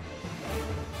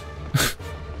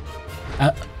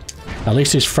 At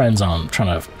least his friends aren't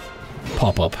trying to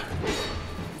pop up.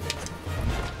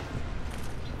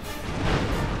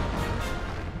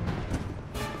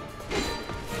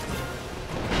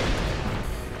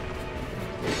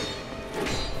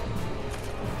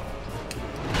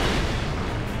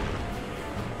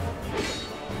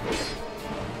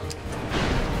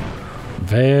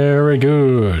 Very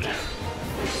good.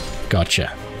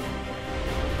 Gotcha.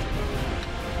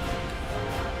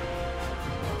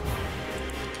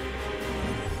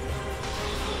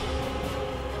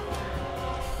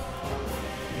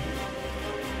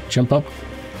 Jump up.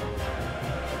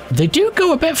 They do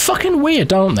go a bit fucking weird,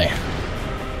 don't they?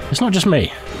 It's not just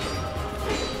me.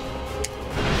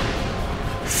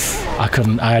 I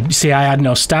couldn't... See, I had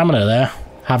no stamina there.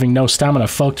 Having no stamina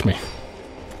fucked me.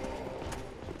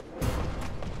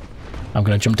 I'm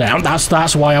gonna jump down.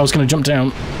 That's why I was gonna jump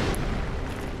down.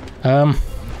 I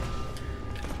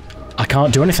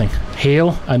can't do anything.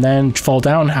 Heal, and then fall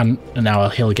down, and now I'll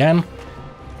heal again.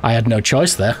 I had no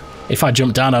choice there. If I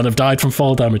jumped down, I'd have died from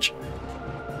fall damage.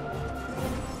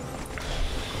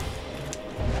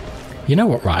 You know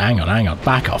what? Right, hang on.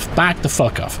 Back off. Back the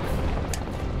fuck off.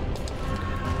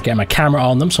 Get my camera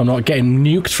on them so I'm not getting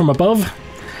nuked from above.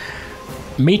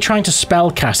 Me trying to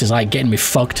spellcast is like getting me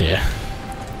fucked here.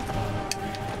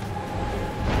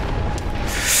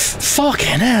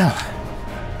 Fucking hell.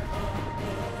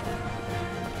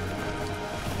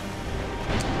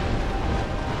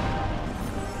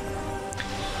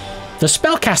 The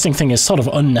spellcasting thing is sort of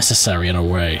unnecessary in a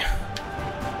way.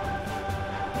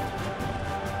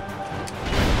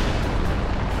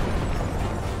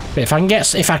 But if I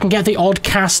can get the odd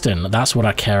cast in, that's what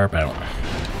I care about.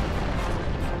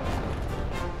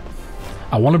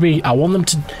 I want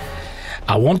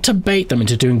to bait them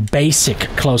into doing basic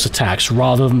close attacks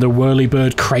rather than the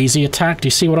whirlybird crazy attack. Do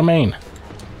you see what I mean?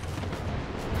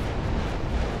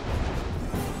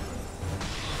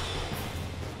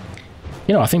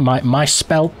 You know, I think my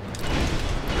spell...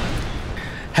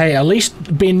 Hey, at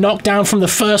least being knocked down from the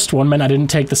first one meant I didn't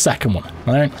take the second one,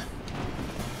 right?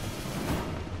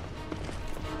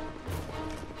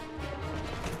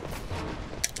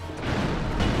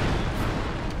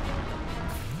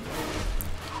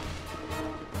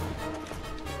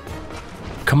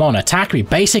 Come on, attack me.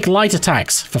 Basic light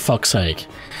attacks, for fuck's sake.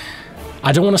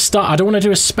 I don't want to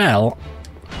do a spell.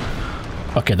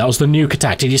 Okay, that was the nuke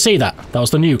attack. Did you see that? That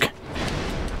was the nuke.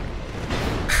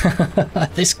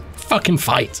 This fucking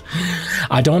fight.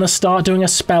 I don't want to start doing a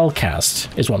spell cast,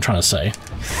 is what I'm trying to say.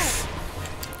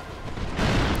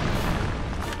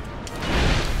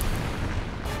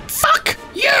 Fuck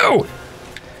you!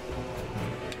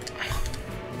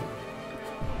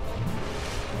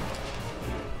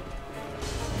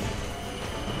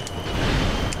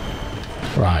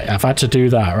 Right, I've had to do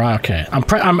that. Right, okay.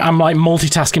 I'm like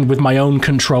multitasking with my own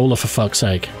controller, for fuck's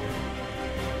sake.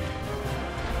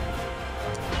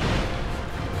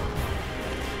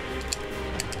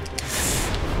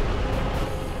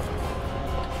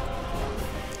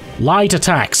 Light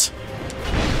attacks.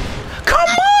 Come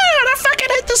on! I fucking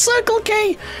hit the circle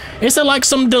key! Is there like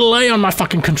some delay on my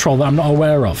fucking control that I'm not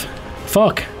aware of?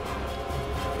 Fuck.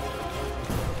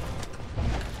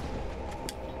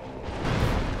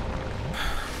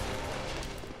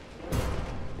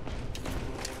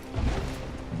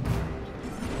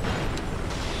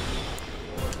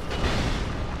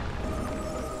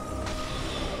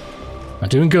 I'm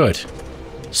doing good.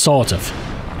 Sort of.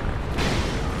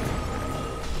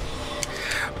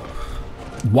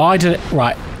 Why did it...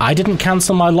 Right, I didn't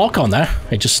cancel my lock on there.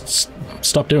 It just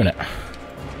stopped doing it.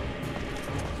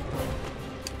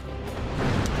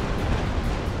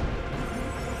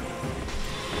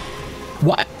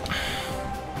 What?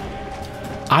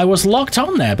 I was locked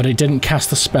on there, but it didn't cast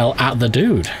the spell at the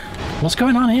dude. What's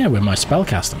going on here with my spell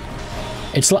casting?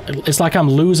 It's like I'm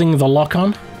losing the lock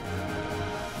on.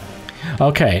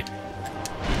 Okay.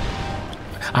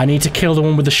 I need to kill the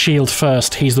one with the shield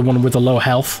first. He's the one with the low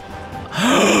health.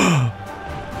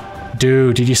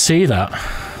 Dude, did you see that?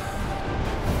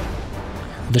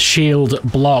 The shield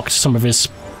blocked some of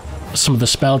the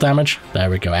spell damage. There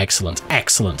we go. Excellent.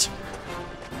 Excellent.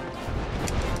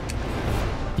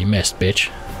 You missed,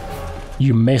 bitch.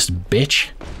 You missed,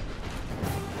 bitch.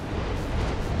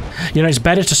 You know, it's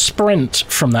better to sprint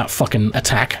from that fucking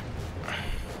attack.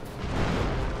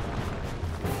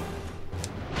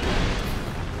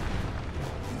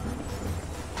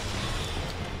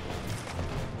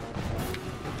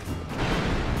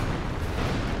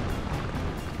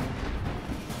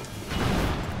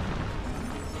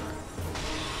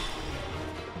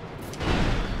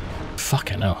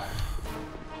 Fucking hell.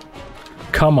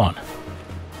 Come on.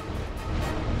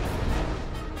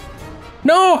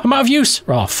 No! I'm out of use!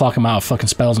 Oh, fuck, I'm out of fucking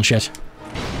spells and shit.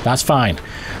 That's fine.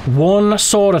 One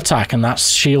sword attack and that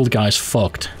shield guy's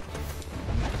fucked.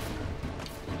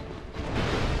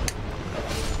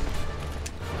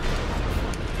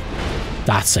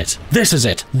 That's it. This is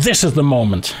it. This is the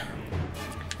moment.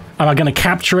 Am I going to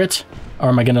capture it, or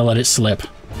am I going to let it slip?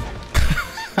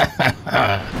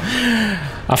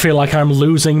 I feel like I'm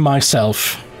losing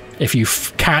myself if you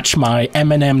catch my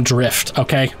M&M drift,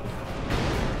 okay?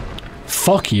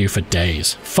 Fuck you for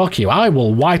days. Fuck you. I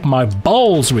will wipe my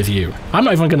balls with you. I'm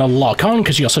not even gonna lock on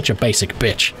because you're such a basic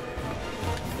bitch.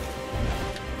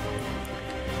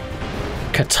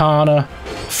 Katana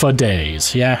for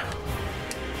days, yeah?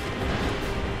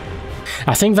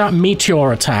 I think that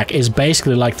meteor attack is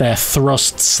basically like their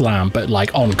thrust slam, but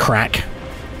like on crack.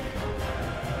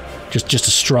 Just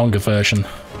a stronger version.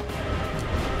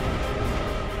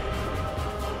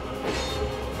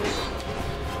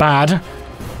 Bad.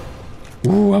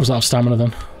 Ooh, I was out of stamina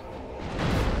then.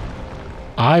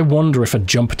 I wonder if a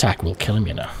jump attack will kill him,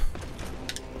 you know.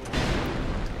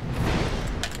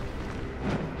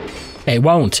 It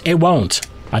won't. It won't.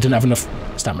 I didn't have enough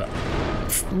stamina.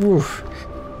 Ooh.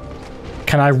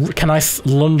 Can I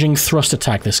lunging thrust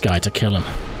attack this guy to kill him?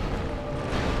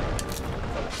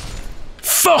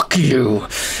 Fuck you!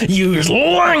 You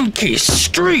lanky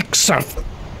streaks of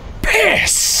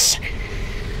piss!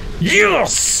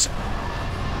 Yes!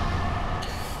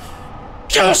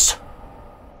 Yes!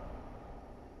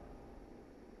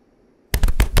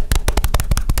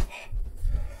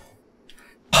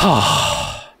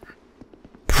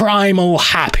 Primal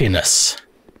happiness.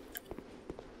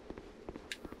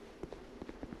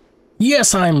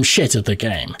 Yes, I'm shit at the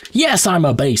game. Yes, I'm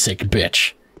a basic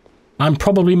bitch. I'm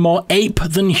probably more ape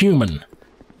than human.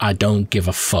 I don't give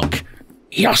a fuck.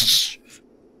 Yes!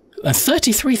 And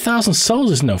 33,000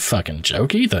 souls is no fucking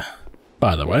joke either,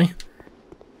 by the way.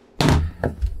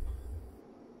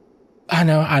 I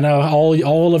know,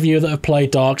 all of you that have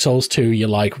played Dark Souls 2, you're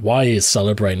like, why is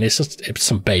celebrating? It's just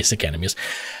some basic enemies.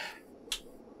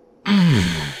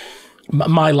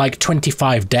 My, like,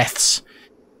 25 deaths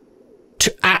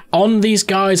on these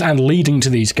guys and leading to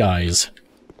these guys.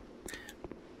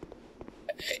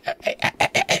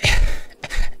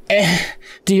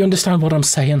 Do you understand what I'm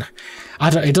saying?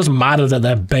 It doesn't matter that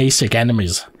they're basic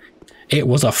enemies. It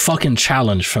was a fucking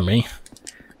challenge for me.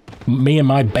 Me and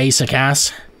my basic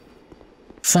ass.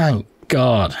 Thank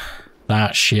god.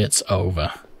 That shit's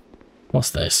over.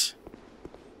 What's this?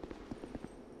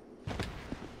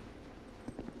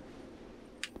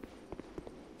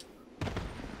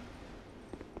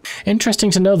 Interesting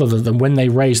to know though that when they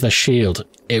raised the shield,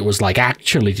 it was like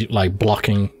actually like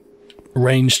blocking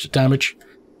ranged damage.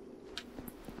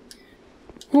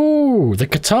 Ooh, the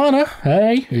katana,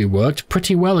 hey, it worked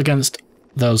pretty well against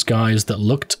those guys that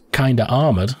looked kinda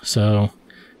armored, so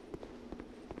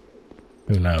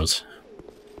who knows.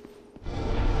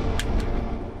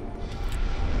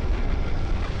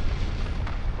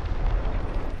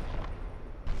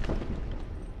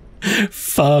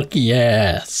 Fuck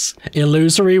yes.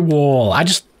 Illusory wall.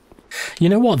 You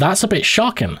know what? That's a bit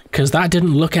shocking, because that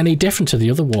didn't look any different to the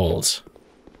other walls.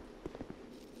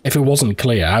 If it wasn't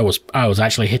clear, I was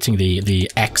actually hitting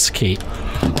the X key.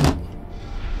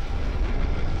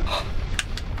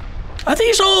 Are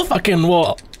these all fucking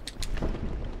what?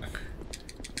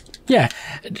 Yeah,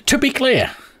 to be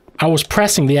clear, I was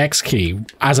pressing the X key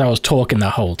as I was talking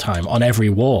that whole time on every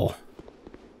wall.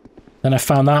 Then I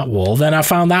found that wall, then I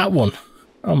found that one.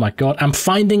 Oh my god, I'm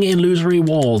finding illusory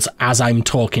walls as I'm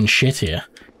talking shit here.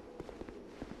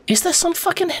 Is there some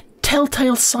fucking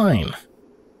telltale sign?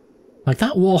 Like,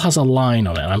 that wall has a line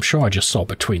on it, I'm sure I just saw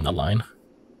between the line.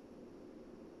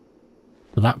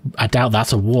 But I doubt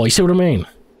that's a wall, you see what I mean?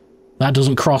 That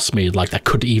doesn't cross me like there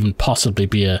could even possibly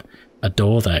be a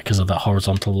door there because of that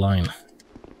horizontal line.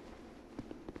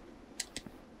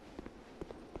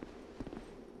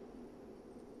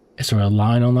 Is there a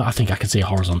line on that? I think I can see a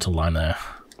horizontal line there.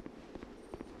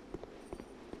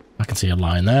 I can see a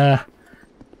line there.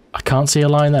 I can't see a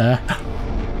line there.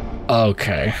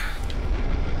 Okay.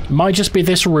 Might just be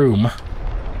this room,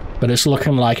 but it's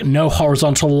looking like no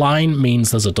horizontal line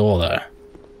means there's a door there.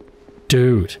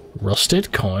 Dude,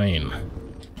 rusted coin.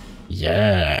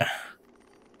 Yeah.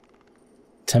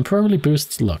 Temporarily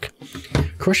boosts luck.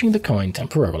 Crushing the coin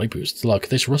temporarily boosts luck.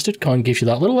 This rusted coin gives you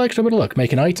that little extra bit of luck,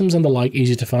 making items and the like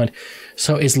easy to find.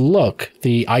 So is luck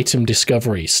the item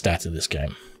discovery stat of this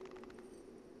game?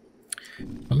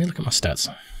 Let me look at my stats.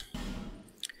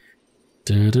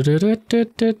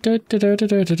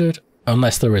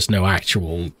 Unless there is no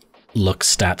actual luck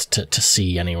stat to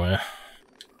see anywhere.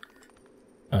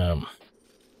 I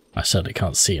certainly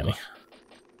can't see any.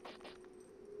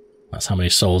 That's how many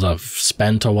souls I've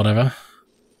spent or whatever.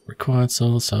 Required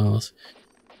souls. Right,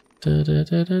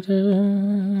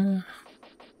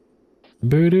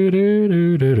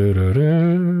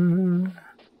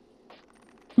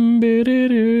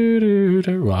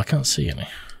 I can't see any.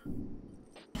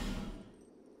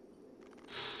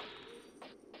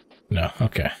 No,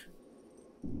 okay.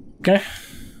 Okay.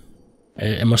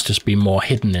 It must just be more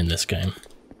hidden in this game.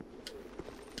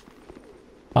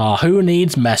 Ah, who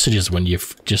needs messages when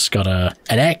you've just got an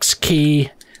X key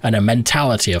and a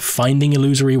mentality of finding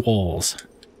illusory walls?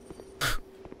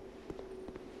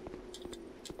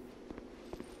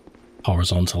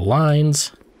 Horizontal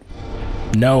lines.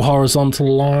 No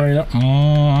horizontal line.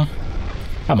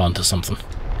 I'm onto something.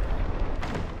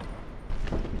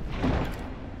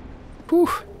 Whew.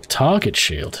 Target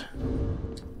shield.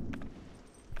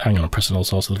 Hang on, I'm pressing all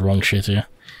sorts of the wrong shit here.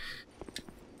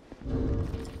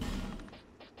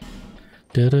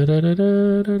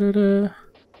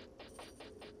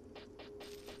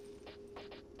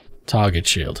 Target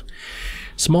shield.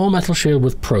 Small metal shield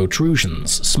with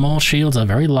protrusions. Small shields are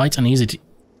very light and easy to...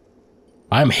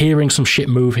 I am hearing some shit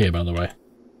move here, by the way.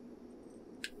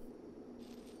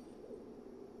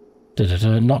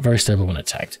 Not very stable when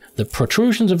attacked. The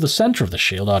protrusions of the center of the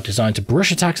shield are designed to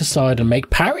brush attacks aside and make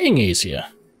parrying easier.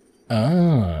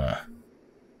 Ah.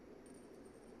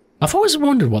 I've always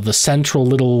wondered what the central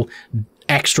little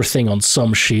extra thing on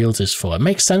some shields is for. It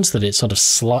makes sense that it sort of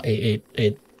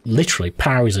it literally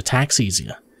parries attacks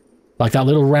easier. Like that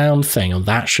little round thing on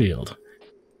that shield.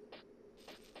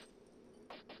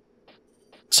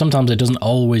 Sometimes it doesn't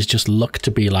always just look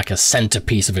to be like a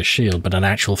centerpiece of a shield, but an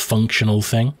actual functional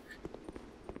thing.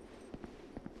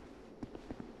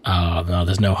 Oh, no,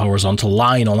 there's no horizontal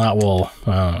line on that wall.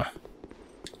 Oh.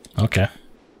 Okay.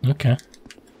 Okay.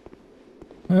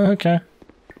 Okay.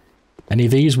 Any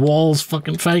of these walls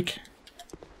fucking fake?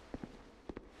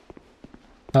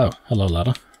 Oh, hello,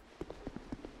 ladder.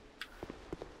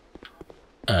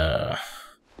 I'm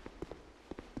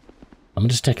gonna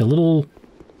just take a little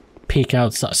peek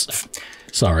outside.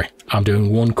 Sorry, I'm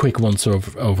doing one quick once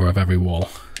over of every wall.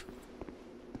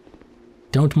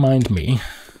 Don't mind me.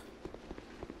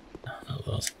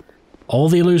 All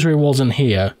the illusory walls in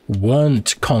here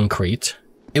weren't concrete.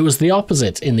 It was the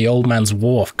opposite in the Old Man's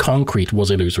Wharf. Concrete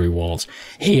was illusory walls.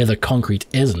 Here the concrete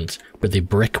isn't, but the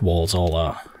brick walls all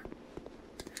are.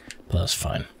 But that's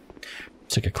fine.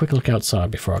 Take a quick look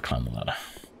outside before I climb the ladder.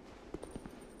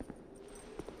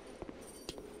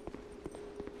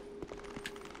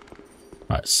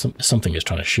 Right, something is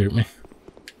trying to shoot me.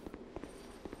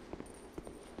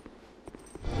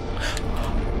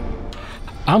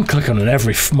 I'm clicking on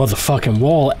every motherfucking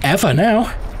wall ever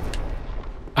now.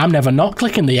 I'm never not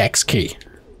clicking the X key.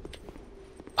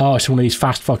 Oh, it's one of these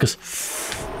fast fuckers.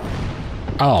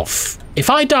 Oh, if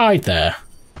I died there...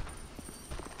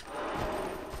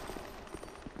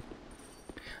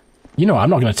 You know, I'm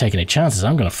not going to take any chances.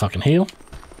 I'm going to fucking heal.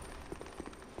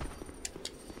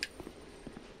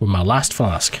 With my last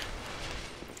flask.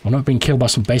 I'm not being killed by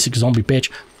some basic zombie bitch.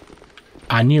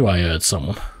 I knew I heard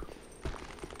someone.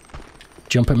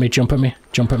 Jump at me, jump at me,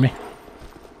 jump at me.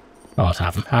 Oh,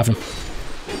 have him, have him.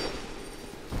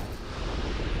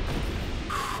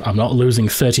 I'm not losing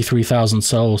 33,000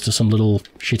 souls to some little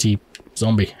shitty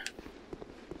zombie.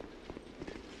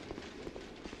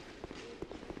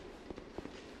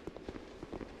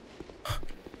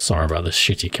 Sorry about this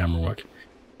shitty camera work.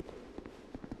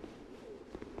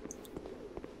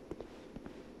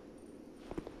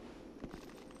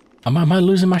 Am I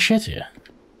losing my shit here?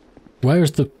 Where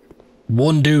is the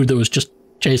one dude that was just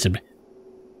chasing me?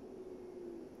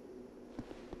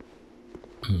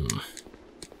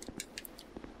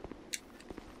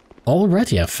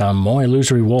 Already I've found more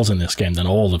illusory walls in this game than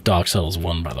all of Dark Souls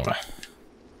 1, by the way.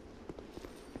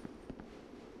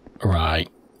 Right.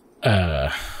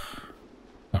 Oh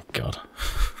god.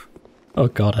 Oh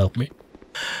god, help me.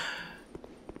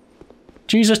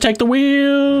 Jesus, take the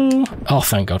wheel! Oh,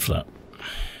 thank god for that.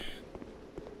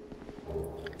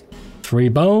 3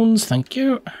 bones, thank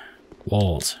you.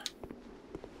 Walls.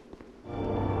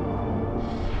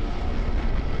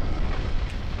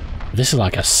 This is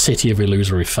like a city of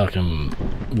illusory fucking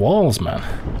walls, man.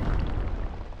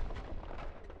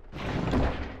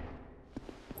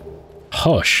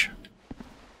 Hush.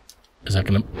 Is that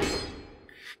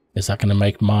gonna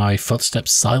make my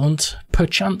footsteps silent,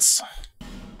 perchance?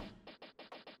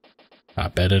 I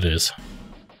bet it is.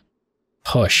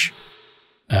 Hush.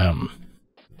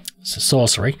 It's a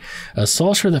sorcery. A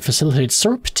sorcery that facilitates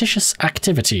surreptitious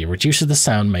activity, reduces the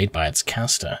sound made by its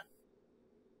caster.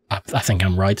 I think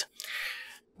I'm right.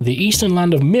 The eastern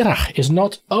land of Mirach is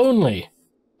not only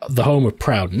the home of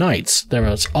proud knights, there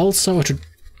is also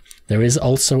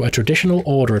a traditional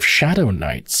order of shadow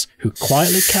knights who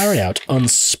quietly carry out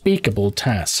unspeakable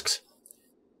tasks.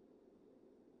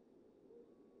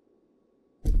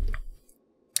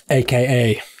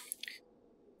 AKA,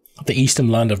 the eastern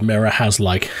land of Mirach has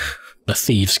like the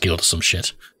Thieves Guild or some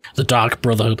shit. The Dark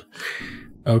Brotherhood.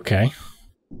 Okay.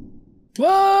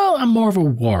 Well, I'm more of a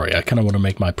warrior. I kind of want to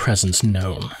make my presence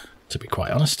known, to be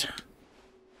quite honest.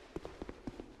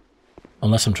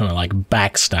 Unless I'm trying to, like,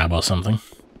 backstab or something.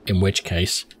 In which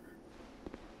case,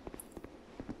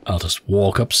 I'll just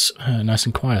walk up nice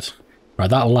and quiet. Right,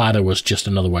 that ladder was just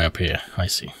another way up here. I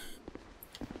see.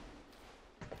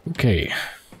 Okay.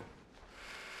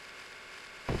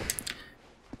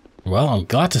 Well, I'm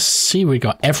glad to see we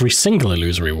got every single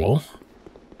illusory wall.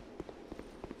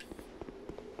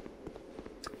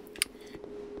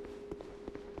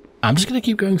 I'm just going to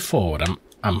keep going forward.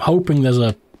 I'm hoping there's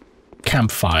a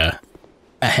campfire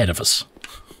ahead of us,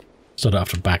 so I don't have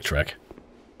to backtrack.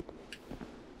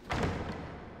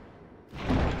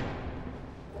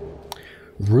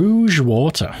 Rouge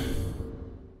water.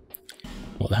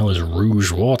 What the hell is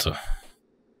rouge water?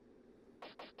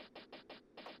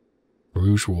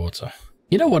 Rouge water.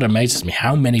 You know what amazes me?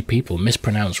 How many people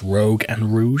mispronounce rogue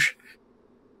and rouge?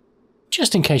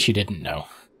 Just in case you didn't know.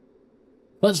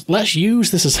 Let's use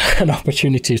this as an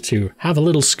opportunity to have a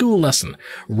little school lesson.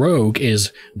 Rogue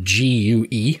is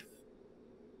G-U-E.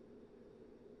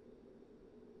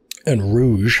 And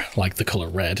rouge, like the colour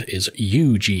red, is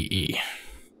U-G-E.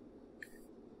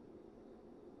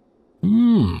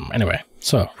 Anyway,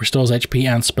 so restores HP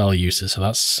and spell uses,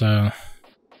 so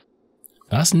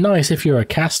that's nice if you're a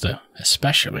caster,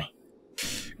 especially.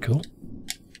 Cool.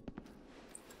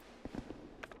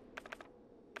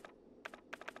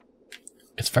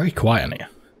 It's very quiet in here.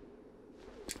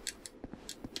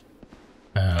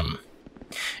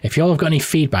 If y'all have got any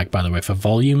feedback, by the way, for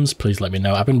volumes, please let me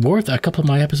know. I've been worried that a couple of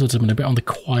my episodes have been a bit on the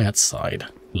quiet side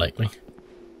lately.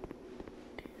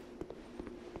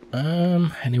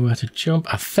 Anywhere to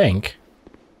jump? I think,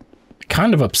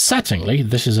 kind of upsettingly,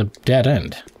 this is a dead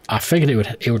end. I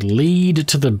figured it would lead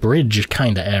to the bridge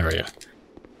kind of area.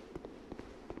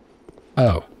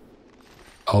 Oh.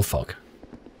 Oh fuck.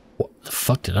 What the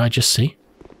fuck did I just see?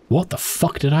 What the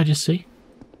fuck did I just see?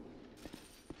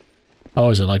 Oh,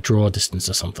 is it like draw distance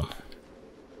or something?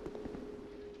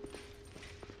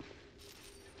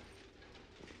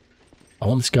 I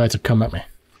want this guy to come at me.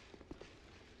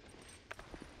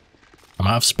 I'm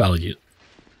out of spell use.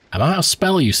 I'm out of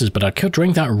spell uses, but I could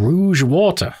drink that rouge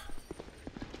water.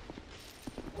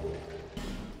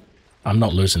 I'm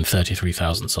not losing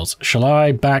 33,000 souls. Shall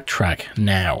I backtrack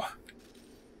now?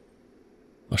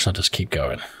 Or shall I just keep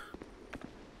going?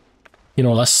 You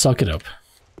know, let's suck it up.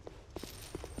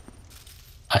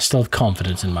 I still have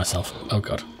confidence in myself. Oh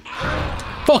god.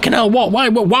 Fucking hell, what? Why?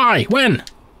 Why? When?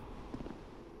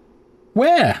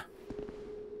 Where?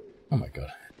 Oh my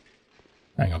god.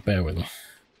 Hang on, bear with me.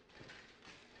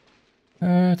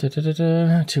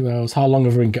 2 hours. How long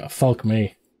have we got? Fuck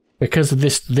me. Because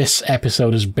this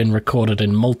episode has been recorded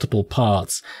in multiple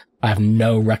parts, I have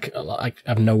no I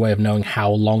have no way of knowing how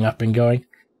long I've been going.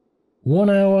 1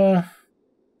 hour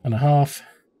and a half.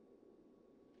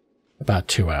 About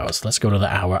 2 hours. Let's go to the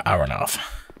hour and a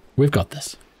half. We've got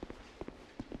this.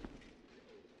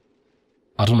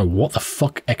 I don't know what the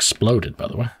fuck exploded, by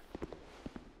the way.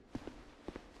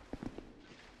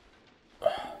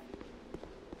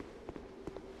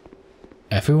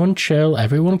 Everyone chill,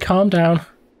 everyone calm down.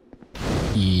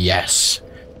 Yes.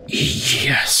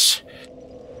 Yes.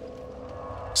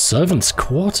 Servants'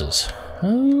 quarters.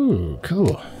 Oh,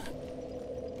 cool.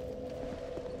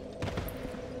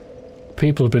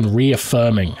 People have been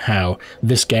reaffirming how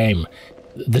this game,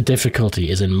 the difficulty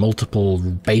is in multiple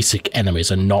basic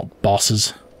enemies and not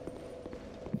bosses.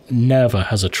 Never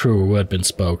has a truer word been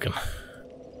spoken.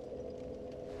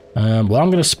 Well,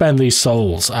 I'm going to spend these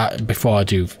souls before I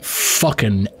do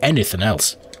fucking anything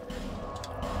else.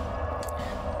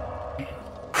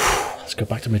 Let's go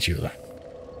back to Medulla.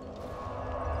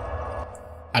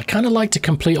 I'd kind of like to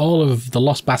complete all of the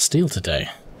Lost Bastille today,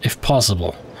 if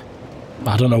possible.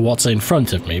 I don't know what's in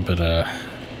front of me, but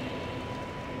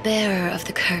Bearer of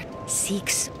the curse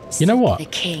seeks you know what? The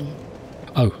king.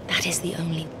 Oh. That is the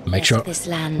only Make sure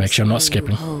I'm not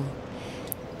skipping.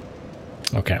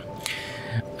 Okay.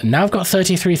 Now I've got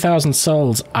 33,000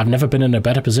 souls, I've never been in a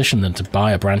better position than to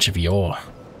buy a branch of yore.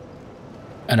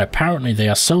 And apparently they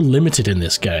are so limited in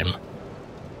this game.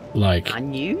 Like,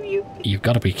 you've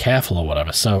got to be careful or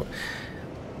whatever, so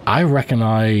I reckon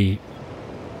I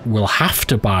will have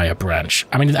to buy a branch.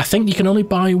 I mean, I think you can only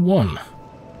buy one,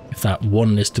 if that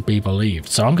one is to be believed.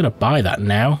 So I'm going to buy that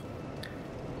now,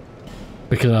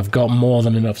 because I've got more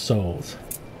than enough souls.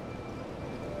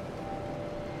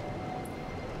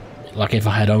 Like, if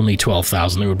I had only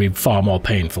 12,000, it would be far more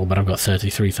painful, but I've got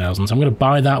 33,000, so I'm going to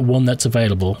buy that one that's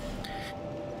available,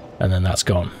 and then that's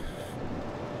gone.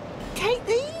 Take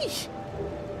these!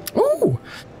 Ooh!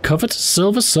 Covered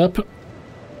silver serpent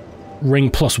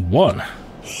ring +1.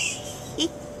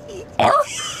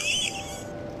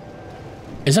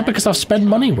 Is that because I've spent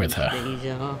money with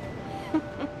her?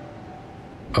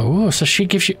 Oh, so she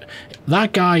gives you...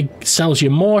 That guy sells you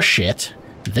more shit.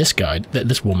 This guy,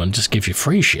 this woman, just gives you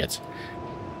free shit.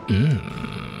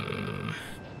 I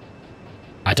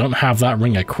don't have that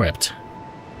ring equipped.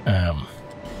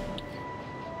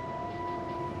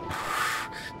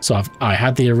 So I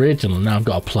had the original, now I've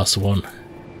got a +1.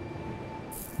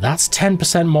 That's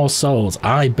 10% more souls.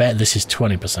 I bet this is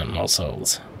 20% more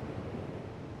souls.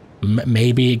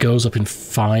 Maybe it goes up in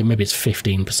 5, maybe it's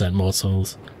 15% more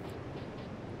souls.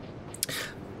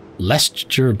 Less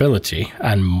durability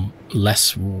and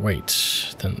less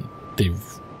weight than the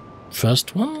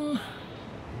first one?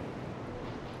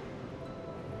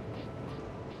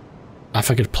 I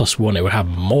figured +1 it would have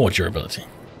more durability.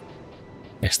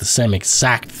 It's the same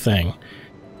exact thing.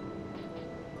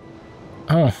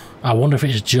 Oh, I wonder if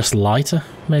it's just lighter,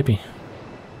 maybe.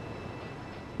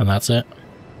 And that's it.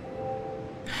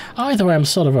 Either way, I'm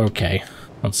sort of okay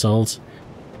on souls.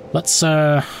 Let's,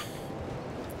 I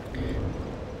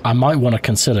might want to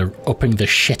consider upping the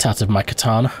shit out of my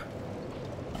katana.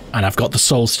 And I've got the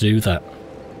souls to do that.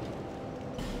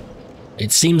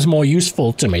 It seems more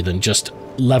useful to me than just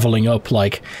leveling up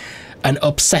like an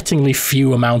upsettingly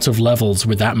few amount of levels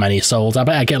with that many souls. I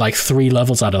bet I get like 3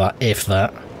 levels out of that, if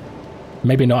that.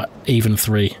 Maybe not even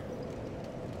 3.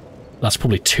 That's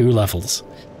probably 2 levels.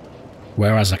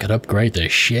 Whereas I could upgrade the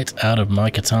shit out of my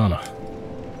katana.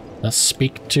 Let's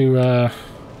speak to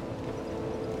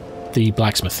the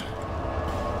blacksmith.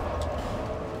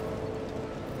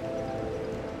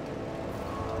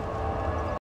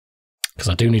 Because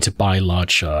I do need to buy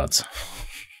large shards.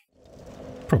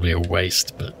 Probably a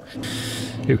waste, but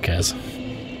who cares?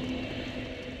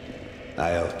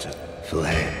 I ought to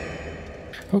flame.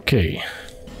 Okay,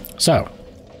 so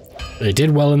they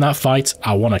did well in that fight.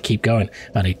 I want to keep going.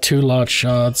 I need 2 large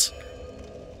shards.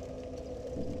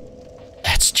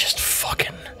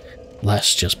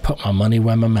 Let's just put my money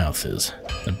where my mouth is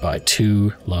and buy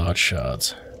 2 large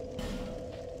shards.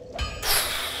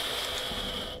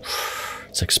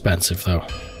 It's expensive, though.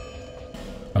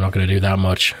 I'm not going to do that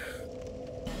much.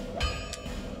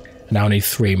 Now I need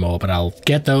 3 more, but I'll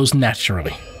get those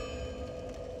naturally.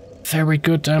 Very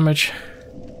good damage.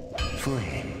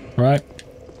 Right.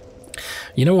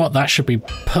 You know what? That should be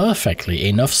perfectly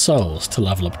enough souls to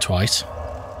level up twice.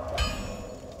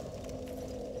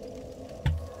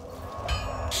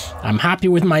 I'm happy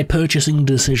with my purchasing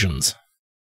decisions.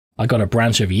 I got a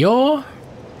branch of yore.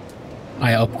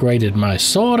 I upgraded my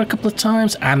sword a couple of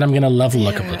times, and I'm going to level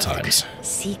a couple of times.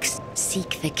 Seek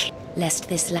the king, lest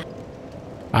this land.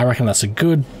 I reckon that's a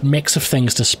good mix of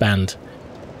things to spend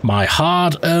my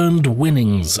hard-earned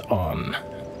winnings on.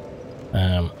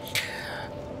 I'm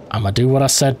going to do what I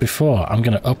said before. I'm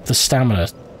going to up the stamina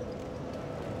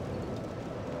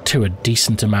to a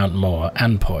decent amount more,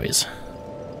 and poise.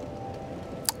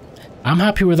 I'm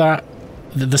happy with that.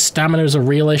 The stamina is a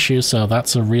real issue, so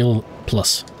that's a real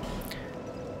plus.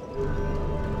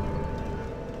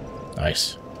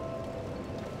 Nice.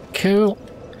 Cool.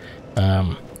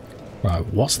 Right,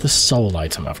 what's the soul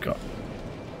item I've got?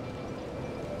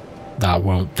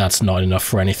 That's not enough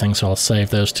for anything, so I'll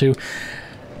save those 2.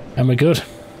 And we're good.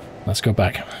 Let's go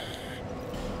back.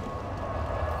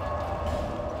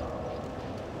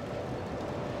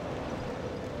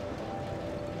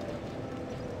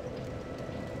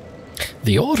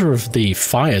 The order of the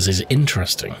fires is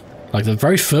interesting. Like, the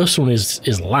very first one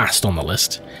is last on the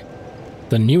list.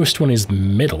 The newest one is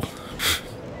middle.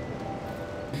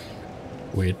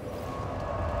 Weird.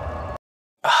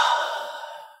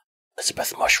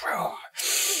 Elizabeth Mushroom.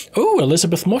 Ooh,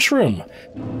 Elizabeth Mushroom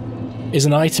is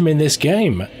an item in this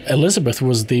game. Elizabeth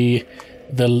was the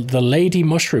lady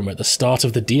mushroom at the start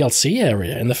of the DLC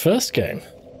area in the first game.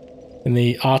 In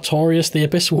the Artorias the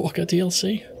Abyss Walker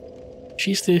DLC.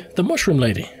 She's the mushroom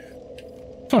lady.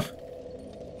 Huh.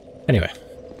 Anyway.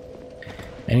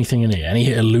 Anything in here?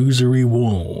 Any illusory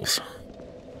walls?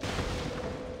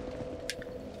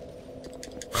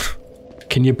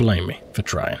 Can you blame me for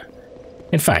trying?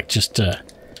 In fact, just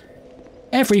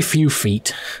every few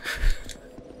feet.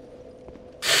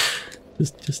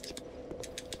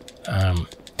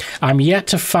 I'm yet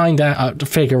to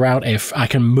figure out if I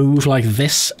can move like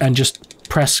this and just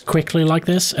press quickly like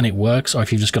this and it works, or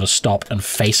if you've just got to stop and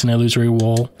face an illusory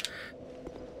wall.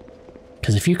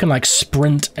 Because if you can, like,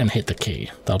 sprint and hit the key,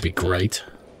 that'll be great.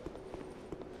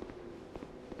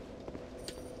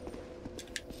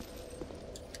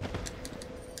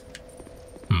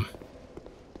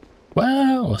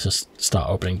 Well, let's just start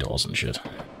opening doors and shit.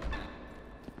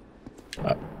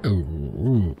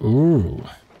 Ooh.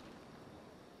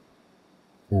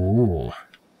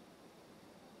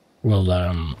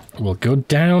 We'll go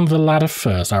down the ladder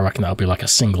first. I reckon that'll be like a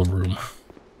single room.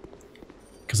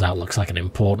 Because that looks like an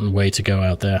important way to go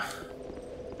out there.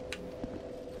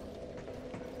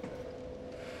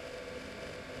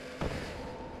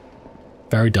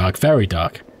 Very dark, very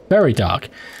dark, very dark.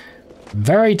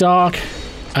 Very dark,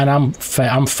 and I'm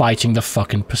fighting the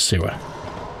fucking pursuer.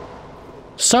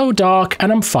 So dark,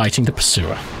 and I'm fighting the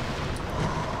pursuer.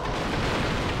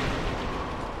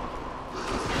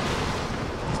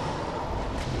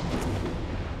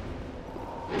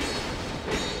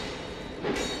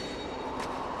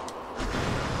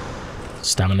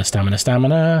 Stamina, stamina,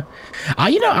 stamina.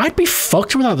 You know, I'd be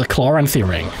fucked without the Chloranthy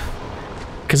ring.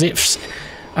 Because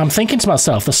I'm thinking to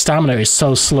myself, the stamina is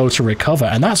so slow to recover,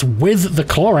 and that's with the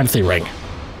Chloranthy ring.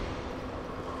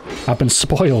 I've been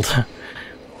spoiled.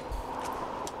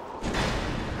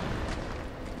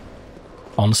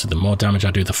 Honestly, the more damage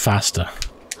I do, the faster.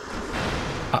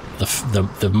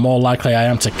 The more likely I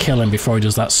am to kill him before he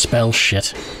does that spell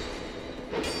shit.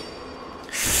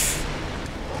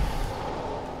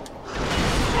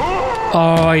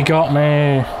 Oh, he got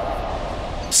me.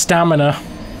 Stamina.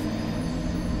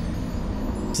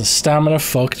 The stamina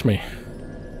fucked me.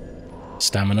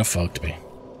 Stamina fucked me.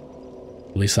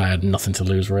 At least I had nothing to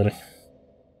lose, really.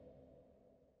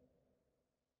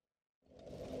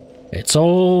 It's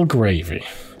all gravy.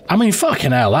 I mean,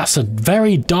 fucking hell, that's a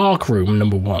very dark room,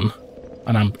 number one.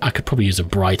 And I could probably use a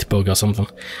bright bug or something.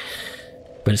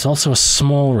 But it's also a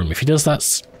small room. If he does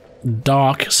that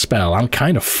dark spell, I'm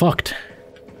kind of fucked.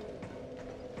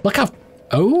 Look how...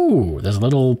 Oh, there's a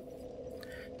little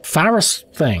Pharos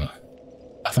thing.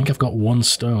 I think I've got 1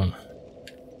 stone.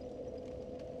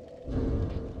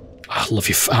 I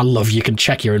love you can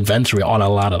check your inventory on a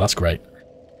ladder. That's great.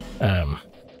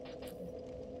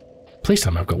 Please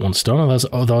tell me I've got 1 stone.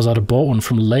 Otherwise I'd have bought one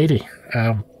from Lady.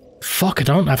 Fuck, I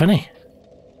don't have any.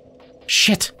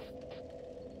 Shit.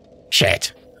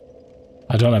 Shit.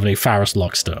 I don't have any Pharos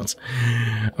lock stones.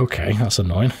 Okay, that's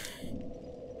annoying.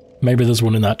 Maybe there's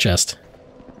one in that chest.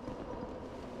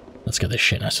 Let's get this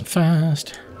shit nice and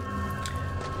fast.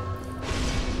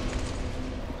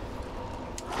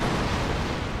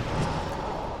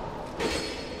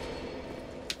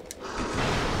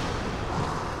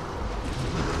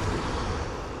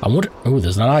 I wonder... Oh,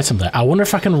 there's an item there. I wonder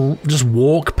if I can just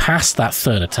walk past that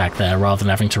third attack there rather than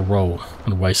having to roll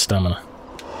and waste stamina.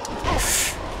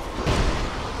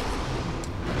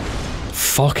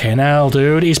 Fucking hell,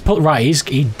 dude. He's put... Right,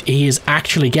 he is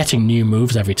actually getting new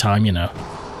moves every time, you know.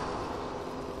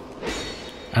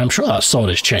 And I'm sure that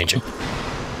sword is changing.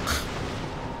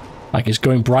 Like, it's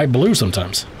going bright blue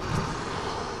sometimes.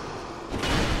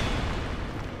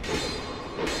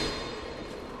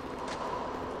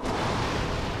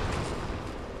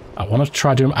 I want to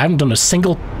try doing... I haven't done a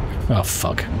single... Oh,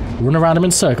 fuck. Run around him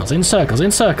in circles, in circles,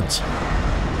 in circles.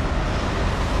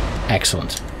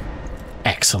 Excellent.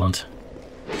 Excellent.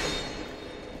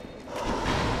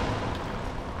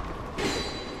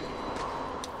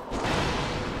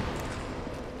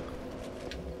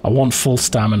 I want full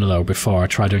stamina, though, before I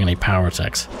try doing any power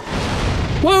attacks.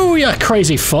 Whoa, you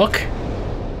crazy fuck!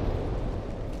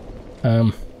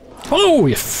 Oh,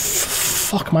 you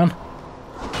fuck, man.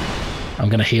 I'm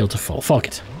gonna heal to full. Fuck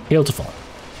it. Heal to full.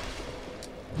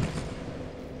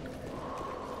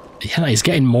 Yeah, he's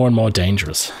getting more and more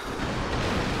dangerous.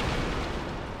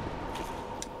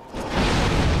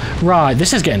 Right,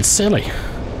 this is getting silly.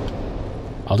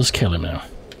 I'll just kill him now.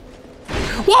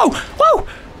 Whoa! Whoa!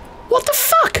 What the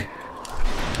fuck?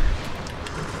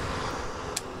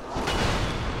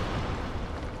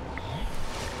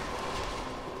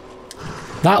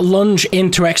 That lunge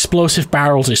into explosive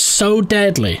barrels is so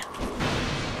deadly.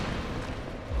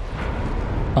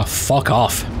 Oh, fuck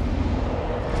off.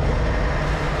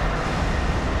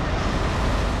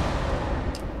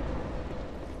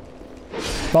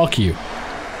 Fuck you.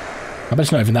 I bet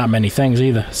it's not even that many things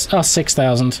either. Oh,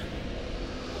 6,000.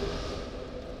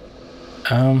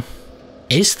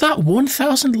 Is that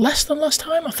 1,000 less than last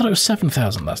time? I thought it was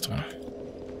 7,000 last time.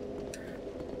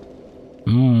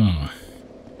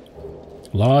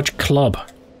 Large club.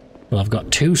 Well, I've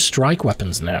got 2 strike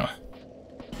weapons now.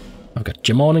 I've got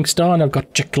your Morningstar and I've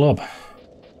got your club.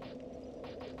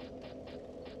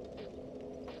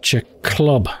 Your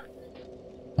club.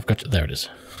 I've got... There it is.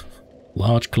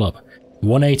 Large club.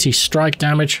 180 strike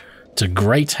damage. It's a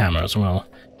great hammer as well.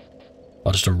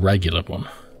 Or just a regular one.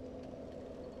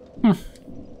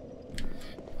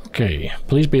 Okay.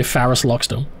 Please be a Pharos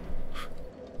Lockstone.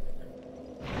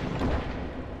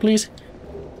 Please.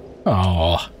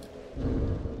 Oh.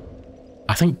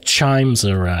 I think chimes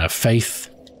are faith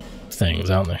things,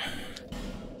 aren't they?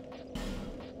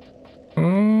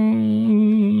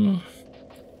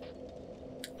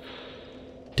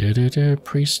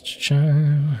 Priest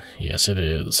chime. Yes, it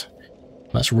is.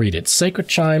 Let's read it. Sacred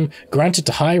chime granted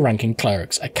to high-ranking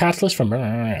clerics. A catalyst from...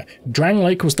 Drang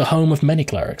Lake was the home of many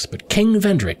clerics, but King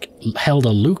Vendrick held a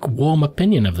lukewarm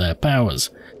opinion of their powers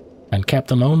and kept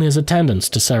them only as attendants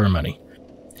to ceremony.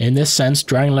 In this sense,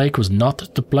 Drang Lake was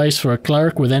not the place for a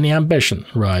cleric with any ambition.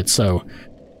 Right, so...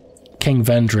 King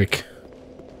Vendrick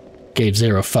gave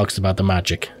 0 fucks about the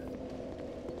magic.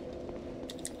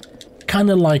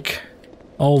 Kinda like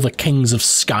all the kings of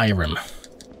Skyrim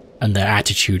and their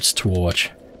attitudes towards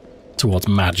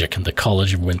magic and the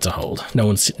College of Winterhold.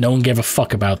 No one gave a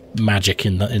fuck about magic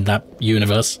in that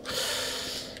universe.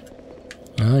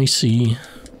 I see.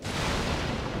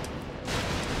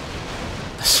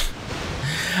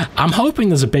 I'm hoping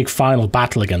there's a big final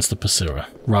battle against the Pursuer,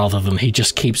 rather than he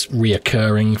just keeps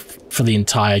reoccurring for the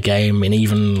entire game and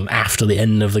even after the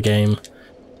end of the game.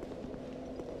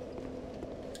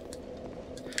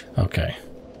 Okay.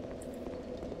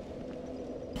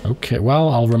 Okay, well,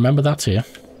 I'll remember that here.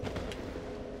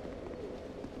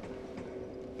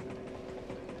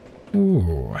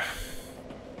 Ooh.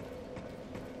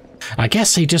 I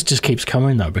guess he just keeps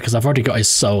coming, though, because I've already got his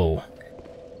soul.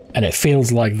 And it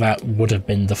feels like that would have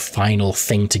been the final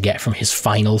thing to get from his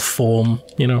final form,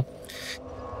 you know?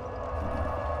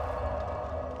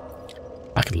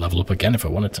 I could level up again if I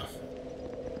wanted to.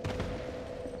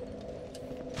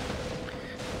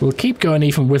 We'll keep going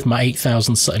even with my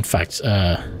 8,000... In fact,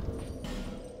 I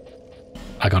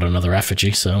got another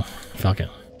effigy, so fuck it.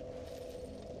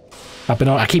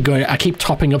 I keep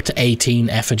topping up to 18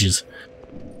 effigies.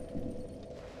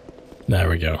 There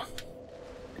we go.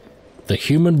 The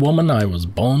human woman I was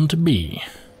born to be.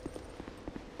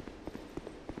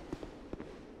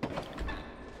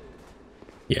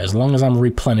 Yeah, as long as I'm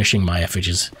replenishing my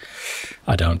effigies,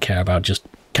 I don't care about just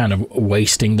kind of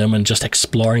wasting them and just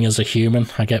exploring as a human.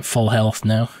 I get full health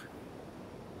now.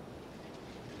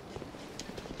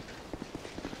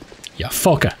 Yeah,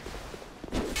 fucker.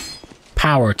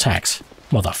 power attacks,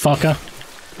 motherfucker.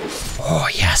 Oh,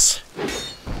 yes.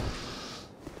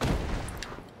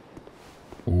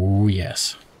 Oh,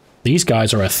 yes. These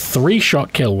guys are a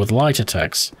 3-shot kill with light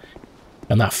attacks.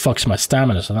 And that fucks my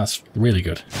stamina, so that's really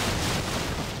good.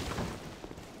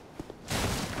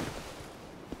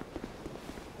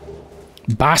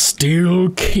 Bastille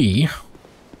key.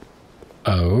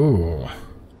 Oh.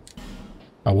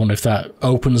 I wonder if that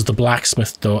opens the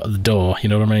blacksmith door, you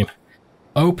know what I mean?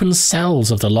 Open cells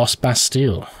of the Lost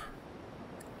Bastille.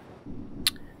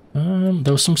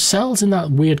 There were some cells in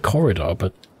that weird corridor,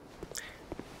 but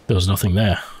there was nothing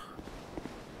there.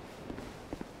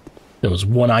 There was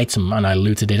one item and I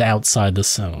looted it outside the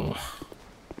cell.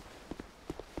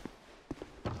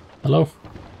 Hello?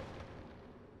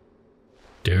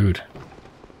 Dude.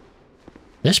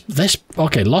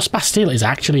 Okay, Lost Bastille is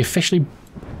actually officially...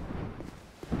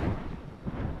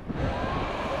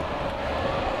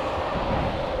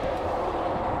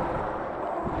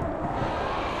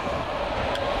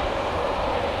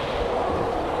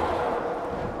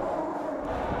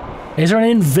 Is there an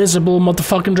invisible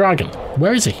motherfucking dragon?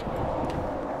 Where is he?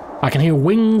 I can hear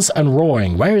wings and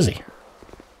roaring. Where is he?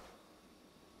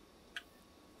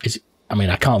 I mean,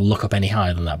 I can't look up any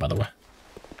higher than that, by the way.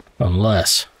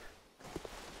 Unless...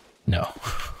 No.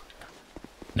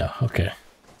 No, okay.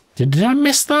 Did I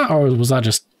miss that, or was that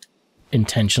just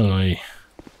intentionally...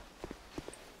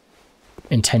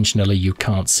 Intentionally you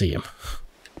can't see him?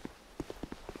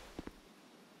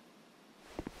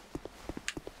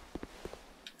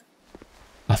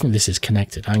 I think this is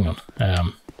connected. Hang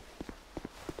on.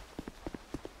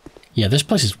 Yeah, this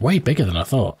place is way bigger than I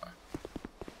thought.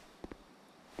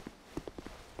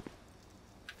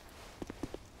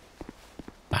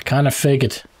 I kind of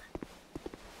figured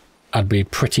I'd be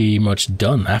pretty much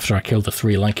done after I killed the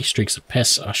 3 lanky streaks of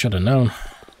piss. I should have known.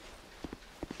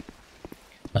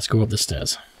 Let's go up the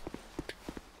stairs.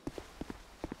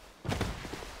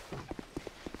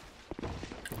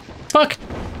 Fuck!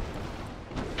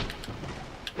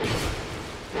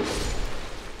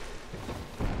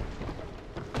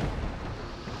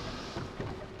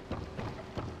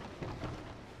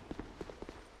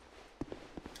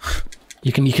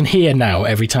 You can hear now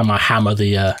every time I hammer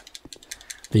the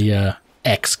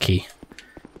X key,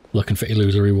 looking for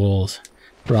illusory walls.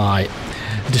 Right,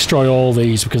 destroy all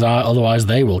these because otherwise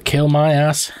they will kill my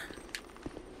ass.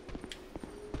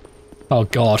 Oh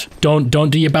god, don't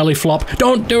do your belly flop!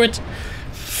 Don't do it!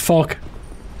 Fuck.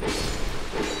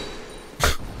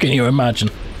 Can you imagine?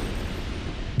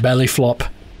 Belly flop,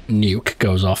 nuke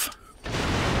goes off.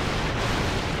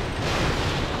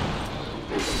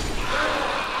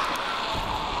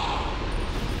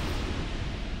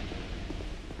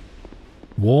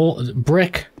 Wall,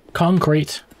 brick,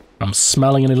 concrete. I'm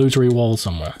smelling an illusory wall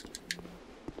somewhere.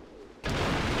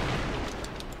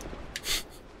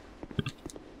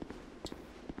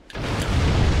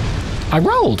 I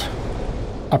rolled!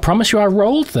 I promise you I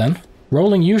rolled then.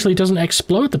 Rolling usually doesn't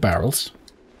explode the barrels.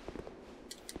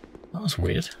 That was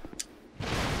weird.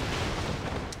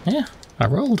 Yeah, I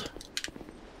rolled.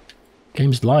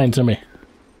 Game's lying to me.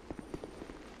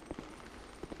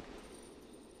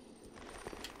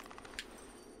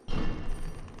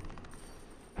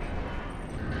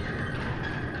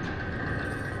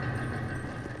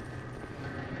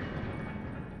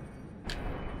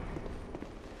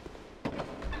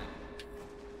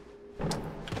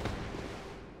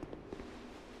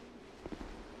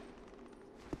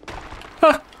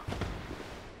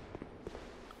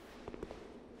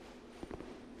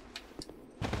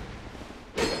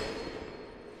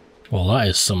 Well, that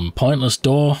is some pointless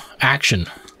door action.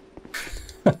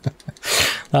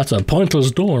 That's a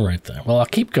pointless door right there. Well, I'll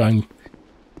keep going.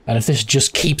 And if this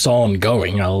just keeps on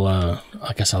going, I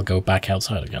guess I'll go back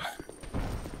outside again.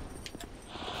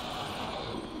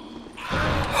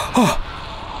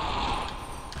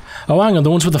 Oh, hang on,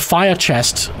 the ones with the fire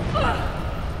chest.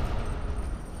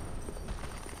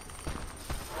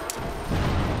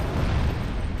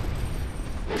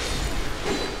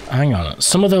 Hang on,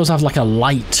 some of those have like a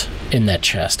light in their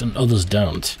chest and others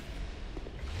don't.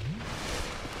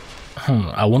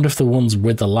 I wonder if the ones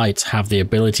with the lights have the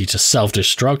ability to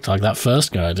self-destruct like that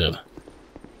first guy did.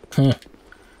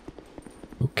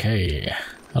 Okay.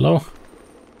 Hello?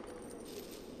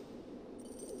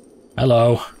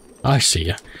 Hello. I see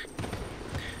you.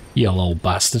 You old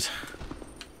bastard.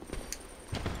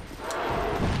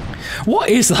 What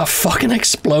is that fucking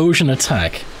explosion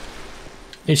attack?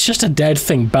 It's just a dead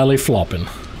thing belly flopping.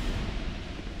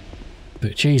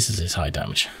 But Jesus, it's high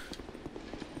damage.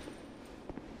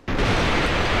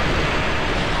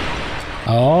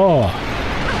 Oh.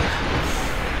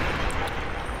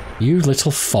 You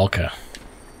little fucker.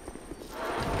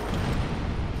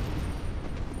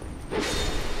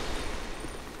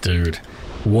 Dude.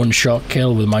 One-shot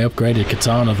kill with my upgraded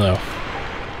katana, though.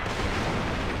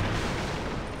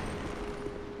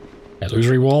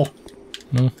 Illusory wall?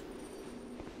 No.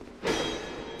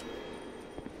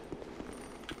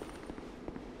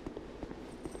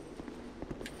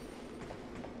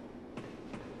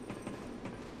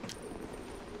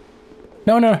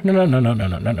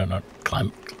 No.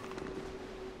 Climb.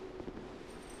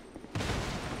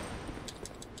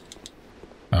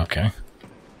 Okay.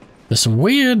 There's some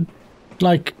weird,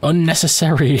 like,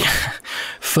 unnecessary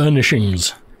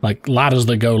furnishings. Like ladders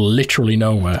that go literally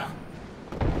nowhere.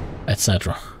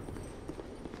 Etc.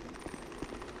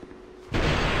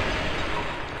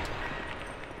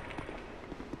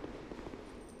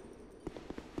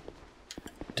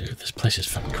 Dude, this place is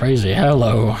fucking crazy.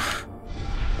 Hello.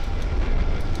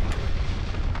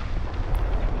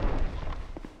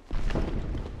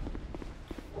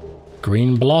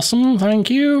 Green blossom, thank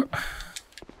you.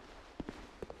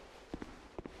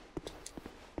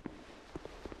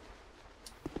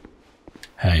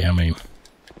 Hey, I mean,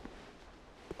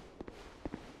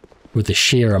 with the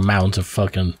sheer amount of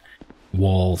fucking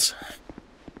walls.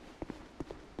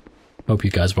 Hope you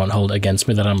guys won't hold it against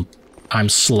me that I'm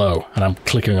slow and I'm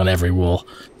clicking on every wall.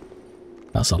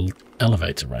 That's an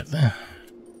elevator right there.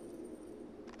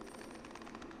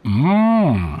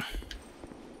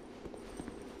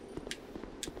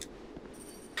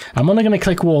 I'm only going to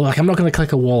click wall, like I'm not going to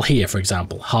click a wall here, for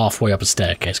example, halfway up a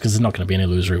staircase, because there's not going to be an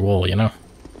illusory wall, you know?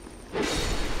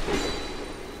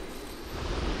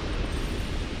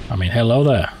 I mean, hello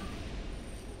there.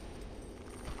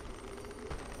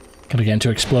 Gonna get him to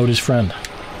explode his friend.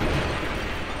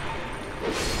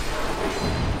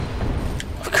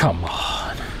 Oh, come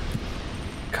on.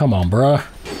 Come on, bruh.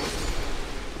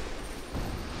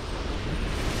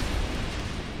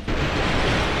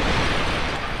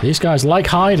 These guys like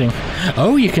hiding.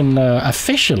 Oh, you can,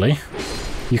 officially,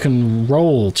 you can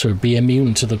roll to be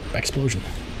immune to the explosion.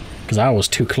 Because I was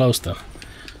too close then.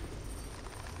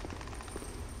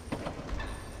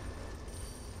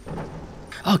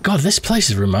 Oh god, this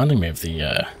place is reminding me of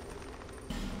the,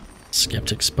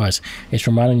 Skeptic Spice. It's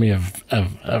reminding me of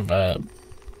the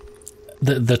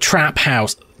trap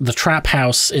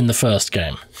house in the first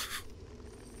game.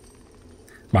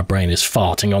 My brain is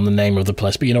farting on the name of the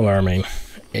place, but you know what I mean.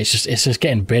 It's just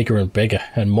getting bigger and bigger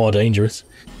and more dangerous.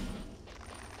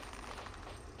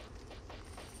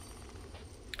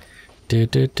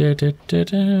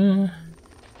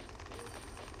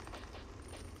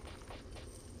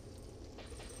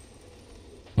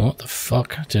 What the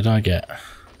fuck did I get?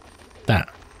 That.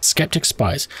 Skeptic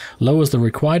Spice. Lowers the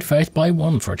required faith by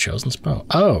 1 for a chosen spell.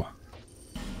 Oh.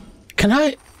 Can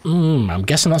I... I'm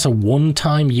guessing that's a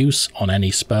one-time use on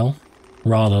any spell,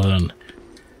 rather than...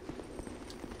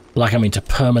 like, I mean, to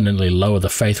permanently lower the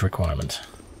faith requirement.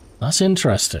 That's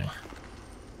interesting.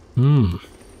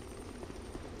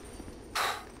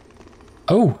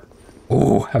 Oh!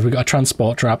 Oh, have we got a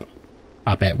transport trap?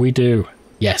 I bet we do.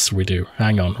 Yes, we do.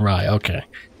 Hang on. Right, okay.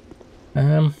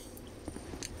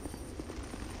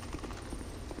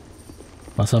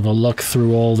 Let's have a look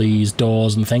through all these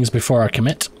doors and things before I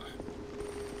commit.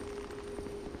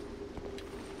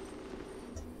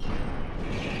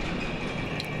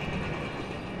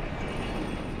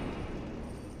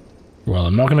 Well,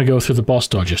 I'm not going to go through the boss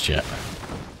door just yet.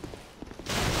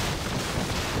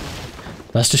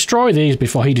 Let's destroy these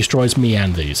before he destroys me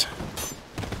and these.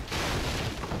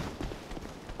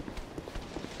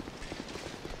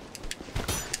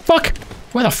 Fuck!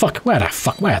 Where the fuck? Where the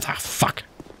fuck? Where the fuck?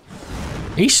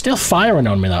 He's still firing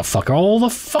on me, that fucker, all the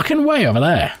fucking way over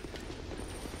there.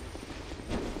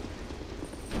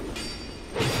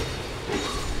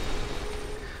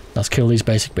 Let's kill these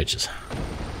basic bitches.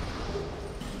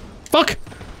 Fuck!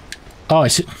 Oh, I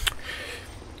see.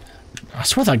 I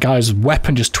swear that guy's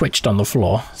weapon just twitched on the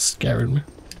floor. Scared me.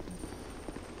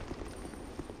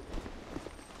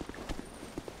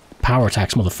 Power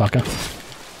attacks, motherfucker.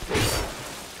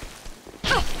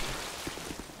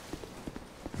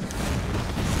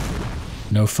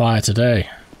 No fire today.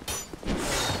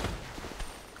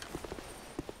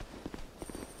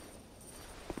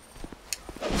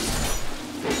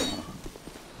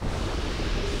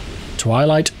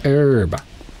 Twilight herb.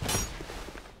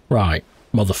 Right,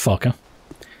 motherfucker.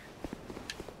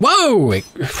 Whoa!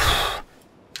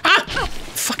 Ah!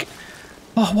 Fuck it.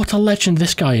 Oh, what a legend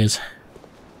this guy is.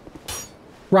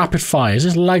 Rapid fire. Is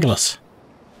this Legolas?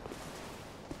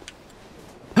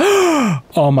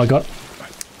 Oh my god.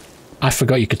 I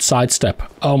forgot you could sidestep.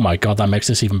 Oh my god, that makes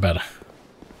this even better.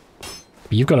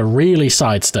 You've got to really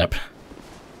sidestep.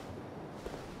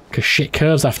 Because shit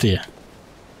curves after you.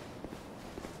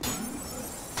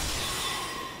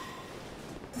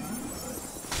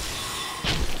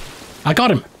 I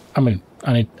got him. I mean,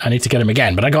 I need to get him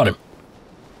again, but I got him.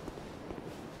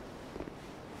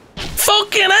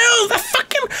 Fucking hell, the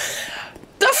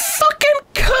fucking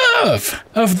curve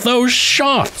of those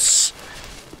shots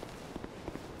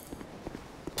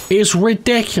is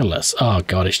ridiculous. Oh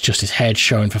god, it's just his head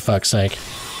showing, for fuck's sake.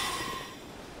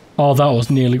 Oh, that was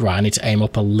nearly right. I need to aim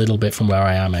up a little bit from where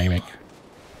I am aiming.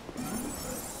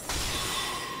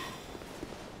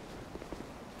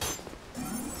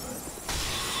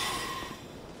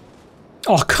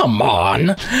 Oh, come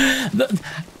on.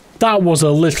 That was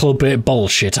a little bit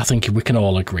bullshit. I think we can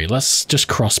all agree. Let's just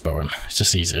crossbow him. It's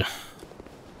just easier.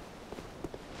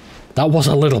 That was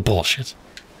a little bullshit.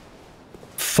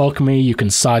 Fuck me, you can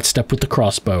sidestep with the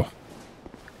crossbow.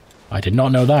 I did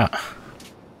not know that.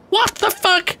 What the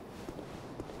fuck?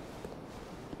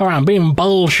 Alright, I'm being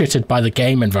bullshitted by the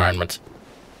game environment.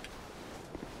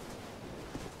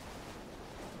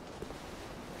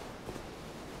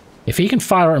 If he can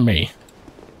fire at me...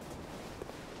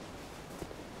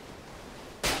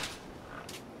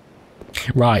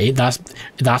 Right,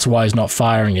 that's why he's not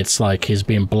firing. It's like he's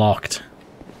being blocked.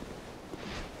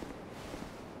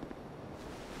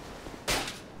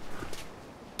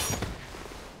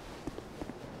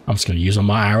 I'm just gonna use all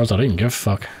my arrows. I don't even give a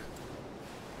fuck.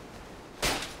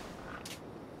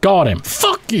 Got him.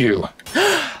 Fuck you.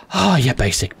 Oh, you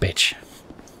basic bitch.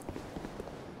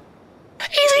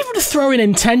 He's even throwing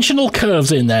intentional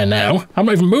curves in there now. I'm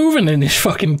not even moving in this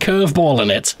fucking curveball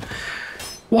in it.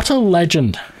 What a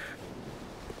legend.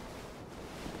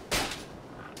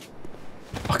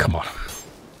 Oh, come on.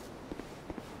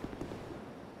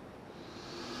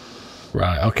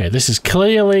 Right, okay, this is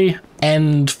clearly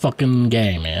end fucking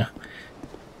game here.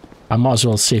 I might as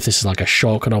well see if this is like a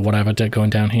shortcut or whatever going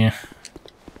down here.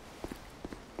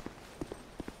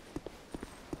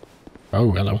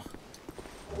 Oh, hello.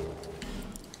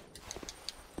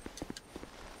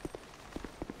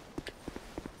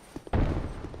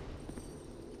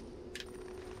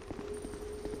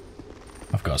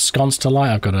 I've got a sconce to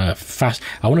light, I've got a fast...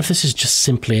 I wonder if this is just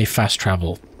simply a fast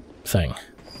travel thing.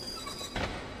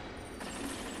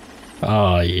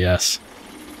 Oh, yes.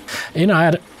 You know, I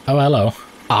had... Oh, hello.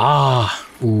 Ah!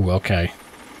 Ooh, okay.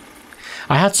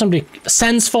 I had somebody...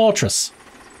 Sen's Fortress!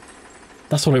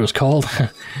 That's what it was called.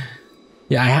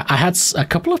 Yeah, I had a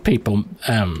couple of people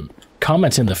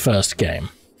comment in the first game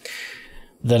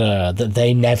that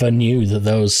they never knew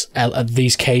that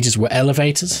these cages were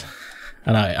elevators.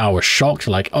 And I was shocked,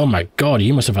 like, oh my god,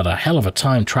 you must have had a hell of a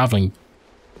time traveling,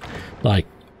 like,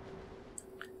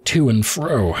 to and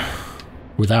fro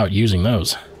without using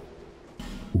those.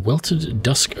 Wilted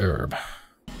dusk herb.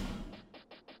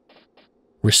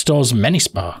 Restores many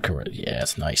spark. Yeah,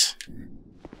 it's nice.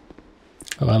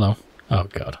 Oh, hello. Oh,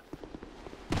 god.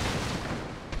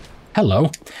 Hello.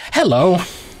 Hello.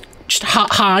 Just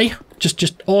hi.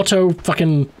 Just auto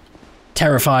fucking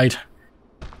terrified.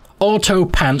 Auto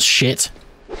pants shit.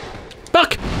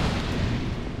 Fuck!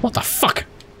 What the fuck?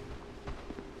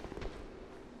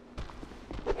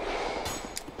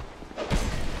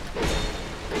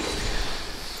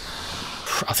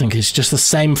 I think it's just the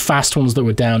same fast ones that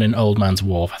were down in Old Man's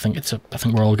Wharf. I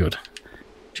think we're all good.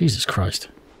 Jesus Christ.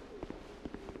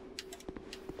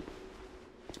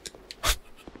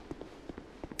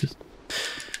 Just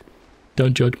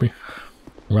don't judge me.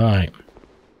 Right.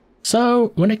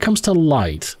 So, when it comes to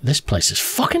light, this place is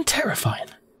fucking terrifying.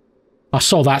 I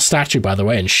saw that statue, by the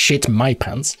way, and shit my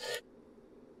pants.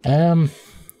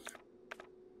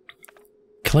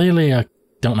 Clearly I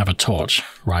don't have a torch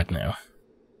right now.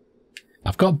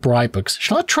 I've got bright bugs.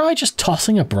 Shall I try just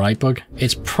tossing a bright bug?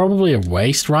 It's probably a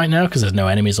waste right now, because there's no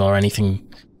enemies or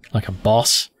anything like a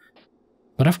boss.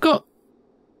 But I've got...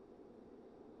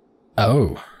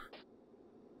 Oh.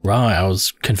 Right, I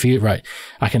was confused. Right,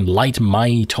 I can light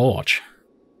my torch.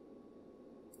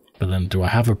 But then, do I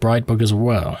have a bright bug as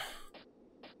well?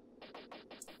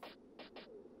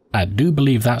 I do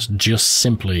believe that's just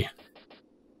simply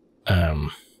a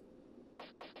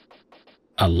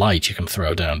light you can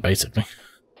throw down, basically.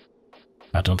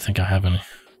 I don't think I have any.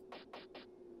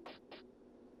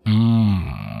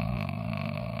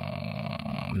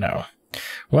 No.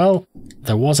 Well,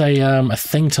 there was a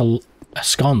thing to... a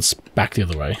sconce back the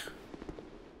other way.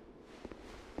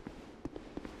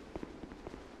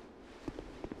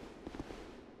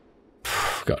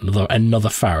 Got another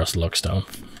Pharos Luckstone.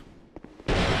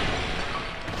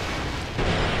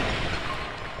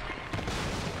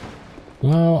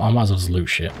 Well, I might as well just loot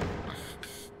shit.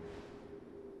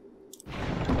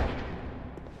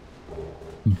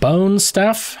 Bone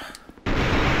staff.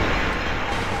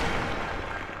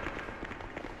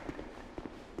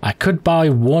 I could buy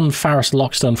one Faris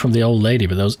Lockstone from the old lady,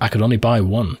 but those I could only buy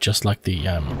one, just like the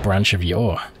branch of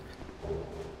yore.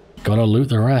 Gotta loot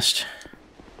the rest.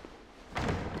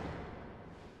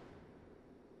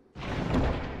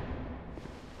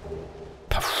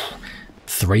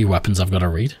 Three weapons I've got to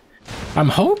read. I'm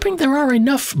hoping there are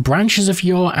enough branches of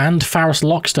yore and Faris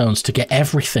Lockstones to get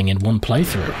everything in one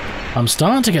playthrough. I'm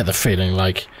starting to get the feeling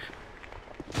like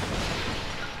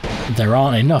there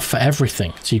aren't enough for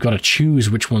everything, so you've got to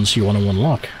choose which ones you want to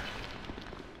unlock.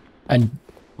 And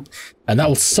that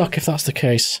will suck if that's the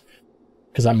case,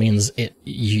 because that means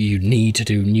you need to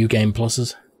do new game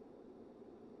pluses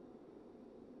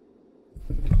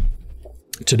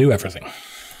to do everything.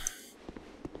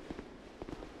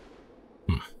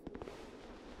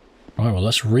 Alright, well,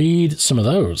 let's read some of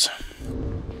those.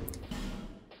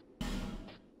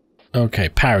 Okay,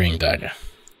 parrying dagger.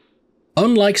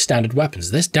 Unlike standard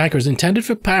weapons, this dagger is intended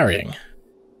for parrying.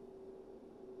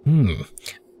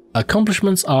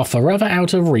 Accomplishments are forever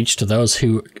out of reach to those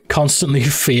who constantly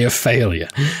fear failure.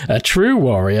 A true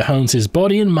warrior hones his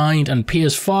body and mind and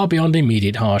peers far beyond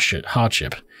immediate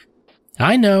hardship.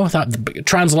 I know that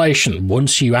translation,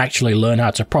 once you actually learn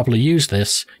how to properly use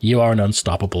this, you are an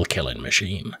unstoppable killing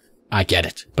machine. I get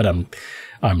it, but I'm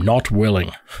not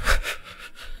willing.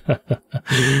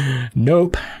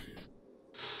 Nope.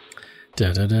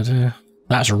 That's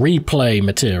replay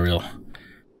material,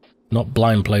 not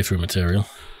blind playthrough material.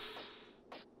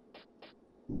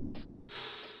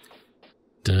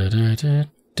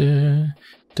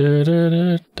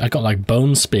 I got like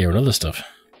bone spear and other stuff.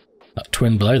 That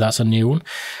twin blade, that's a new one.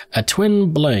 A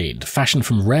twin blade fashioned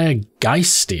from rare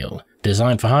Geist steel,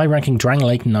 designed for high-ranking Drang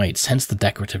Lake Knights, hence the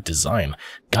decorative design.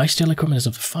 Geist steel equipment is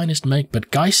of the finest make,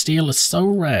 but Geist steel is so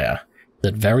rare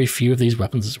that very few of these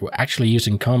weapons were actually used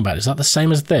in combat. Is that the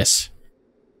same as this?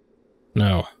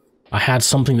 No. I had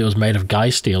something that was made of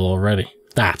Geist steel already.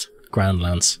 That. Grand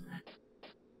Lance.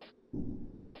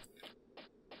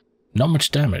 Not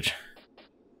much damage.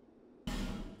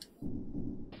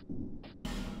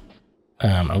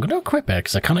 I'm going to equip it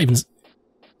because I can't even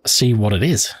see what it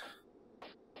is.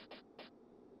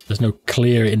 There's no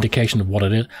clear indication of what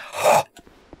it is.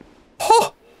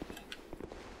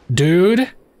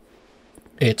 Dude!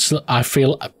 I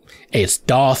feel it's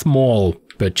Darth Maul,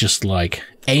 but just like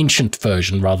ancient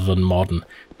version rather than modern.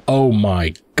 Oh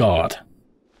my god.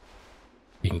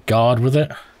 You can guard with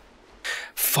it.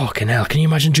 Fucking hell, can you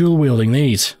imagine dual wielding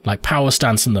these? Like power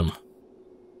stancing them.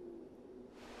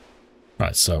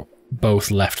 Right, so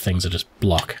both left things are just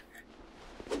block.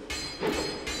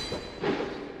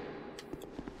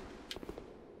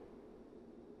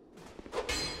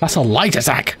 That's a light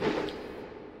attack!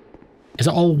 Is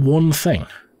it all one thing?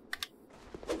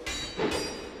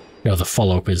 No, the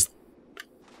follow-up is...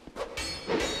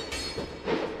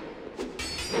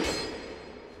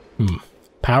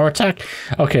 Power attack?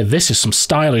 Okay, this is some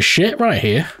stylish shit right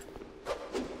here.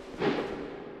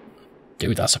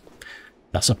 Dude, that's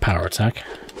a power attack.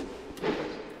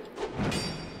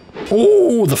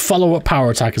 Oh, the follow-up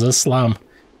power attack is a slam.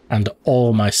 And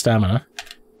all my stamina.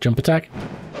 Jump attack.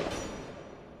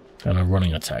 And a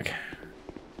running attack.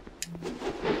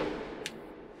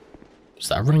 Is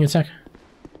that a running attack?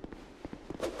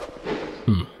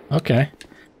 Okay.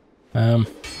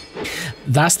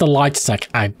 That's the light attack.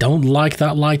 I don't like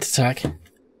that light attack.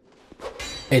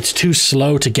 It's too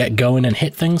slow to get going and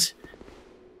hit things.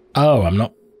 Oh, I'm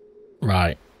not...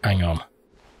 Right, hang on.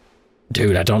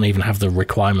 Dude, I don't even have the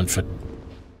requirement for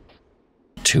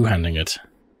two-handing it.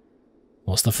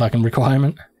 What's the fucking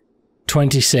requirement?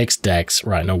 26 dex.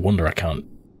 Right, no wonder I can't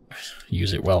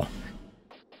use it well.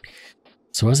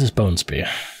 So where's this bone spear?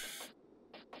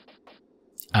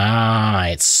 Ah,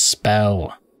 it's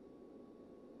spell.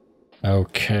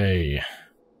 Okay.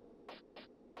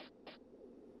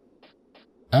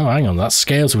 Oh, hang on, that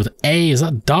scales with A. Is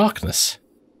that darkness?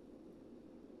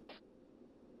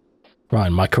 Right,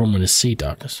 my current one is C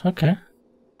darkness. Okay.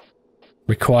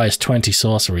 Requires 20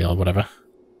 sorcery or whatever.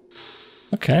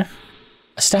 Okay.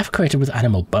 A staff created with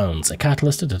animal bones. A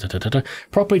catalyst.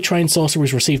 Properly trained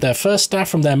sorcerers receive their first staff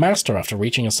from their master after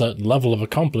reaching a certain level of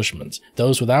accomplishment.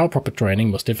 Those without proper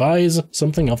training must devise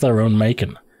something of their own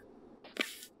making.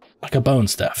 Like a bone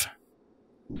staff.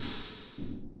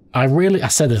 I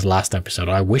said this last episode,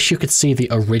 I wish you could see the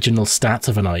original stats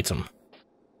of an item.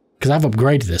 Because I've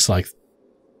upgraded this like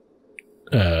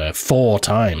 4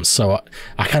 times, so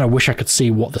I kind of wish I could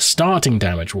see what the starting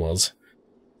damage was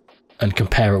and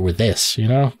compare it with this, you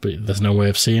know? But there's no way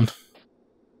of seeing.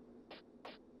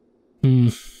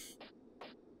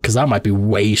 Because that might be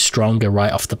way stronger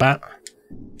right off the bat.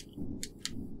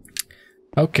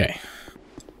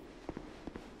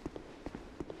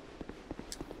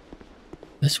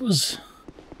 This was...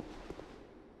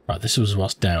 Right, this was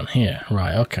what's down here.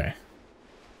 Right, okay.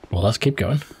 Well, let's keep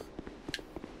going.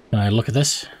 Can I look at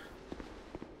this?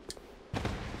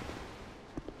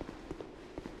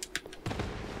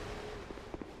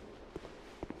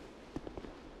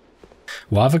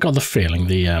 Well, I've got the feeling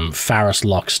the Pharos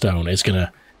Lockstone is going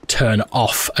to turn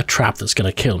off a trap that's going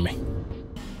to kill me.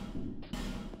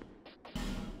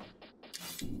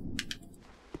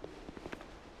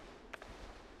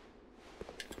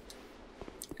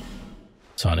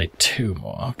 So I need 2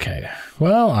 more. Okay.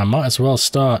 Well, I might as well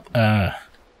start,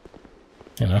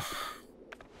 you know,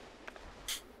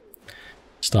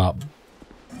 start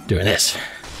doing this.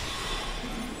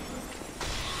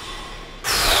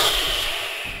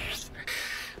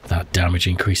 That damage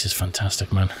increase is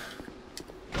fantastic, man.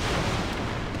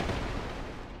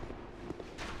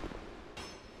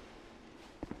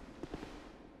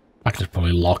 I could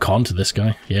probably lock on to this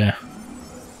guy, yeah.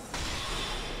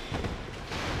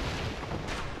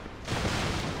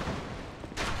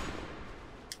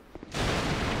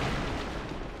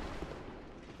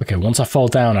 Okay, once I fall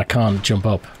down, I can't jump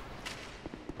up.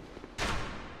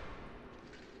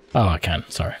 Oh, I can,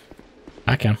 sorry.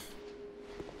 I can.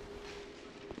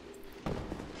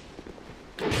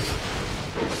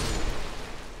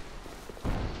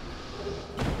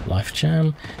 Life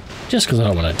gem. Just because I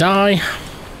don't want to die.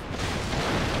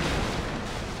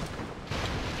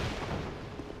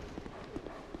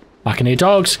 I can hear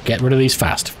dogs. Get rid of these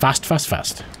fast. Fast, fast,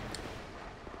 fast.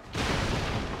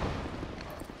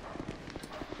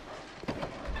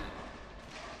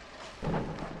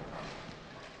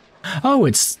 Oh,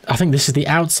 it's... I think this is the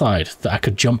outside that I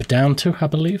could jump down to, I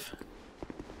believe.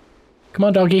 Come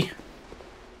on, doggy.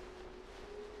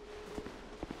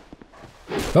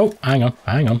 Oh, hang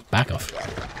on, back off.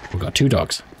 We've got 2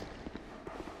 dogs.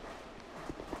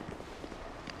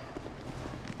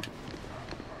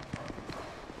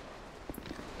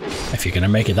 If you're gonna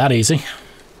make it that easy.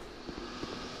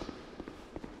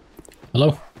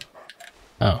 Hello?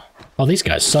 Oh. Oh, these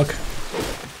guys suck.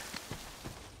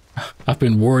 I've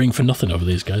been worrying for nothing over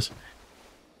these guys.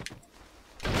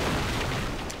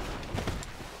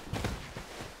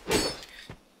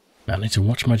 I need to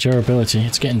watch my durability.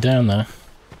 It's getting down there.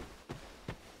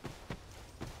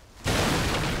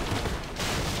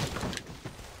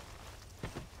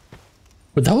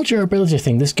 With the whole durability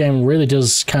thing, this game really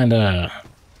does kind of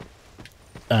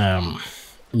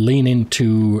lean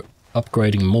into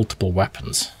upgrading multiple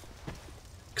weapons.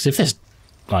 Because if this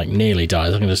like nearly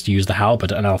dies, I can just use the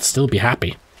halberd and I'll still be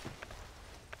happy.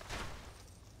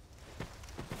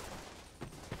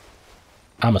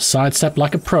 I'm a sidestep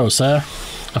like a pro, sir.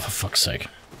 Oh, for fuck's sake.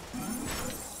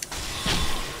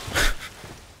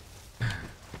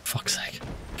 Fuck's sake.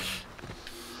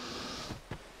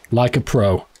 Like a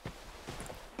pro.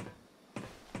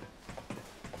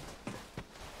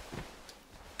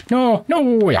 No,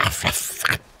 no, yeah,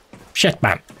 shit,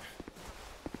 man.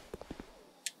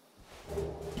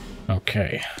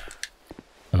 Okay,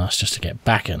 and that's just to get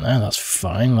back in there. That's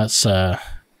fine. Let's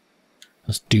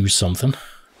do something.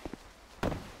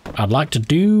 I'd like to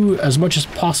do as much as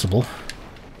possible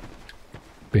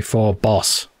before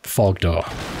boss fog door.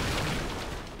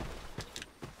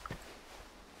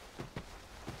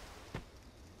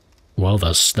 Well,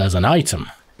 there's an item.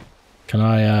 Can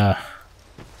I?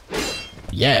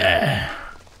 Yeah.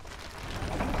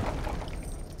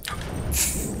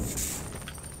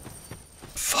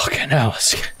 Fucking hell,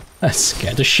 that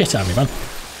scared the shit out of me, man.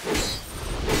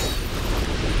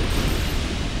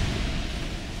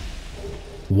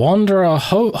 Wanderer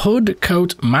hood,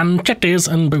 coat, manchettes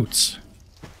and boots.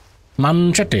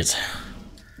 Manchettes.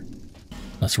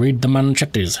 Let's read the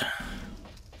manchettes.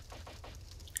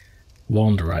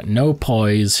 Wanderer, no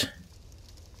poise.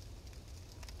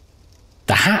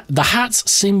 The hats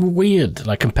seem weird,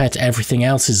 like compared to everything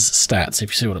else's stats, if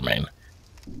you see what I mean.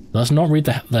 Let's not read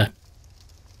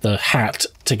the hat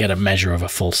to get a measure of a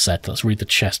full set. Let's read the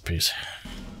chest piece.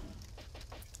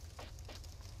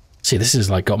 See, this is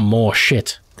like got more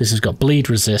shit. This has got bleed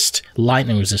resist,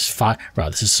 lightning resist, fire.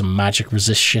 Right, this is some magic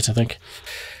resist shit, I think.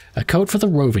 A coat for the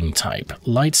roving type.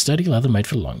 Light, steady leather made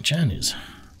for long journeys.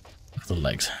 Look at the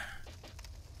legs.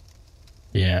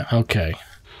 Yeah, okay.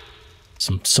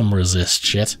 Some resist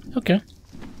shit. Okay.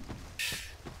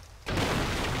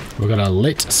 We've got a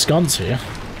lit sconce here.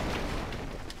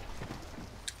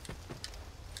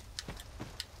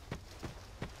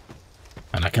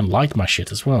 And I can light my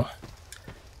shit as well.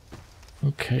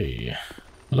 Okay.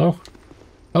 Hello?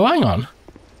 Oh, hang on.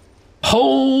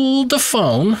 Hold the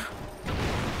phone.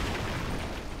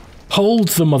 Hold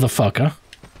the motherfucker.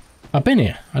 I've been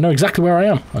here. I know exactly where I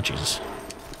am. Oh, Jesus.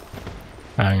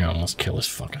 Hang on, let's kill this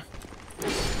fucker.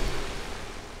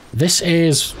 This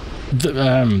is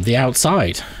the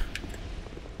outside.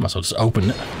 Might as well just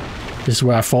open it. This is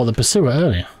where I fought the pursuer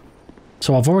earlier.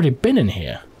 So I've already been in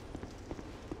here.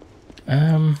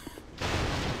 Oh,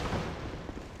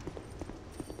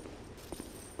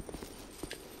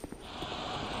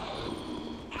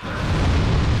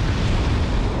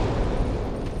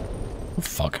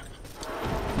 fuck.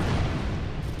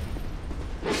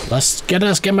 Let's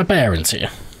get my bearings here.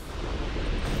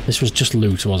 This was just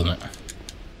loot, wasn't it?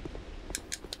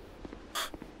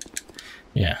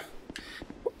 Yeah.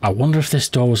 I wonder if this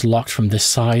door was locked from this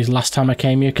side last time I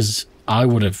came here, because I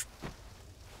would have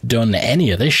done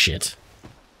any of this shit.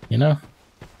 You know?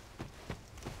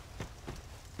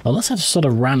 Unless I just sort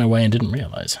of ran away and didn't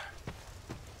realise.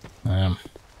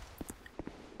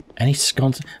 Any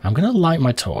sconces? I'm going to light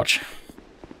my torch.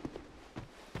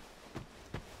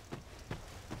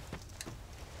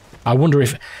 I wonder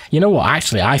if... You know what?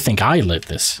 Actually, I think I lit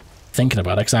this. Thinking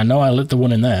about it, because I know I lit the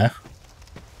one in there.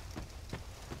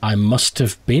 I must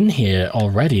have been here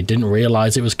already. Didn't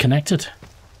realise it was connected.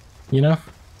 You know?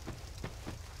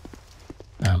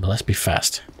 But let's be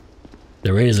fast.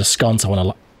 There is a sconce I want to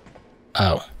light.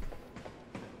 Oh.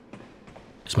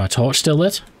 Is my torch still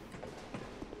lit?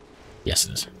 Yes,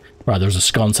 it is. Right, there's a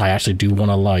sconce I actually do want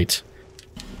to light.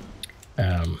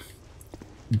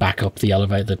 Back up the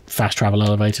elevator, the fast travel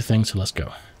elevator thing, so let's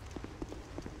go.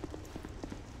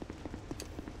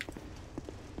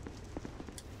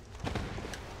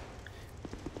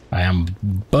 I am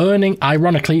burning,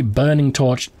 ironically, burning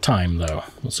torch time, though.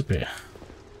 What's up here?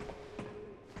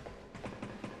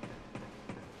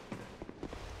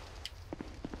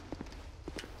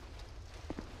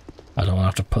 I don't want to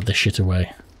have to put this shit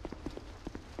away.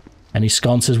 Any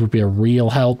sconces would be a real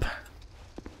help.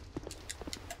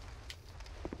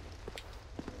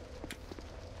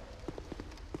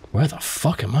 Where the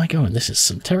fuck am I going? This is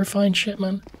some terrifying shit,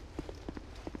 man.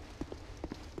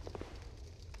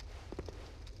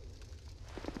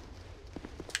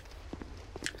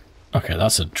 Okay,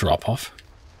 that's a drop-off.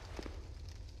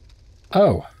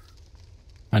 Oh.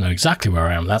 I know exactly where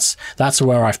I am. That's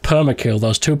where I've perma-killed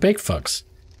those two big fucks.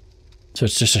 So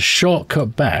it's just a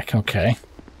shortcut back. Okay.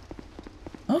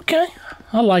 Okay,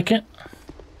 I like it.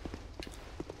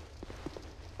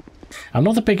 I'm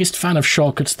not the biggest fan of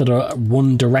shortcuts that are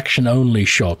one direction only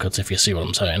shortcuts, if you see what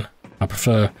I'm saying. I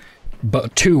prefer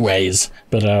but two ways,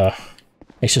 but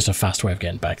it's just a fast way of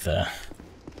getting back there.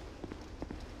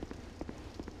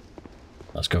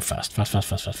 Let's go fast. Fast, fast,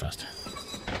 fast, fast, fast.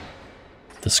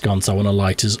 The sconce I want to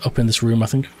light is up in this room, I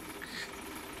think.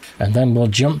 And then we'll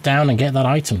jump down and get that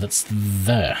item that's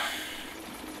there.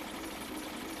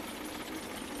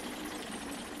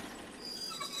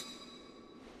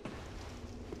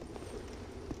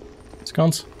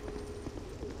 Sconce.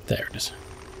 There it is.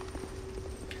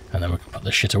 And then we can put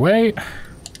this shit away.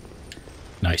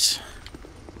 Nice.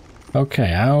 Okay,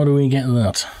 how do we get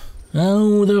that?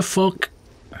 How the fuck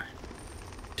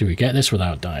do we get this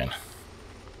without dying?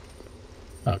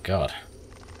 Oh god.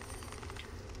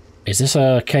 Is this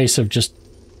a case of just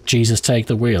Jesus take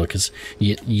the wheel? Because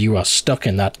you are stuck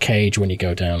in that cage when you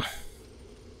go down.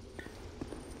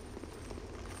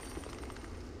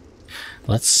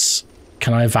 Let's...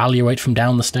 Can I evaluate from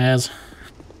down the stairs?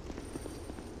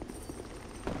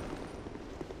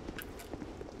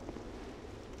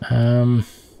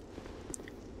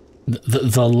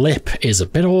 The lip is a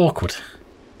bit awkward.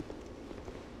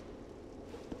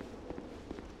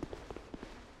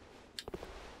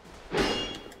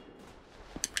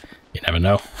 You never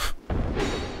know.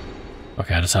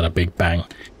 Okay, I just had a big bang.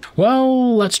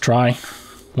 Well, let's try.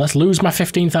 Let's lose my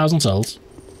 15,000 souls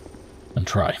and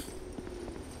try.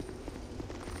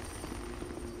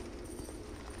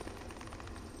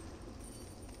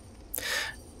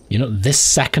 You know, this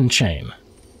second chain.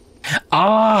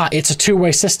 Ah, it's a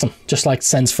two-way system, just like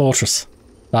Sen's Fortress.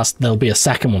 There'll be a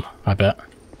second one, I bet.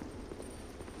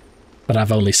 But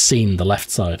I've only seen the left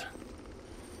side.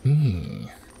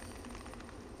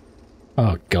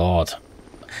 Oh god.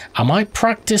 I might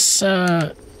practice,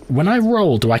 when I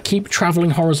roll, do I keep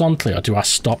travelling horizontally or do I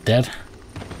stop dead?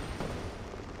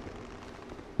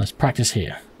 Let's practice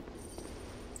here.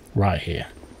 Right here.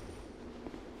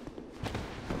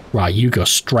 Right, you go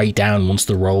straight down once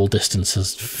the roll distance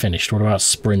is finished. What about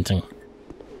sprinting?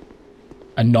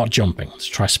 And not jumping. Let's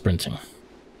try sprinting.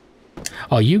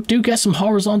 Oh, you do get some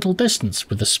horizontal distance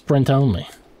with the sprint only.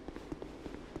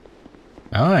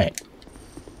 Alright.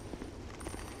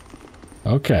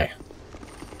 Okay.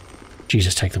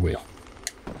 Jesus, take the wheel.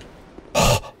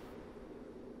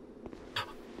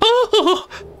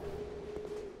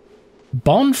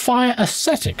 Bonfire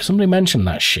aesthetic. Somebody mentioned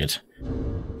that shit.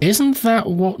 Isn't that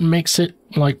what makes it,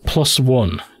 like,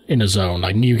 +1 in a zone?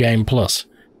 Like, New Game Plus?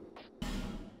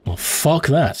 Well, fuck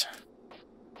that.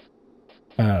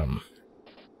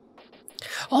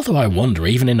 Although I wonder,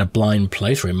 even in a blind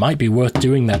playthrough, it might be worth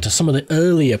doing that to some of the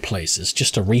earlier places,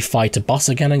 just to refight a boss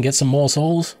again and get some more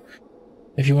souls.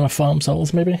 If you want to farm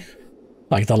souls, maybe?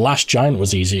 Like, the Last Giant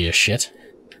was easy as shit.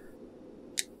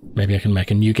 Maybe I can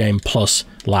make a New Game Plus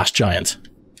Last Giant.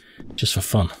 Just for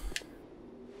fun.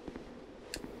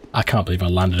 I can't believe I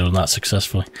landed on that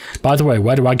successfully. By the way,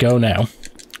 where do I go now?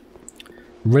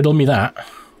 Riddle me that.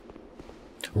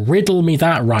 Riddle me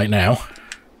that right now.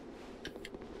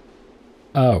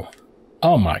 Oh.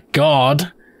 Oh my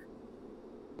god.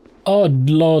 Oh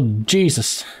Lord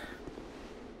Jesus.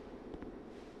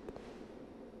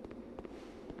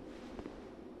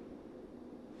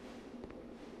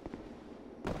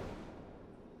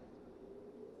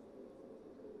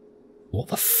 What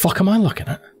the fuck am I looking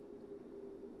at?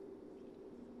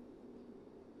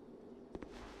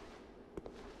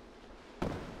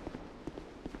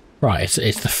 Right,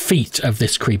 it's the feet of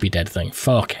this creepy dead thing.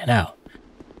 Fucking hell.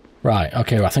 Right,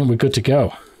 okay, well, I think we're good to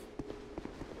go.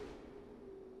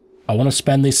 I want to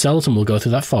spend these cells and we'll go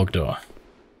through that fog door.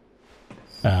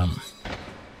 I'm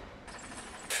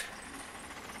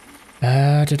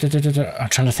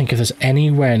trying to think if there's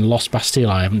anywhere in Lost Bastille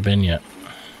I haven't been yet.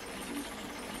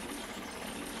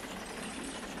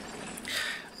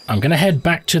 I'm gonna head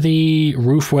back to the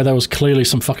roof where there was clearly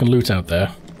some fucking loot out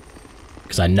there.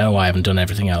 Because I know I haven't done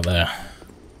everything out there.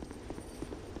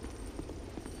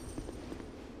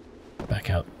 Back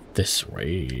out this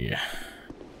way.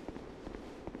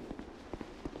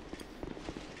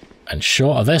 And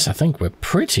short of this, I think we're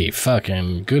pretty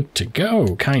fucking good to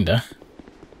go, kinda.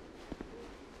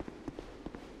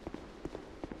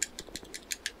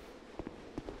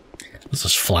 Let's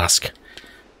just flask.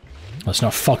 Let's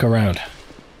not fuck around.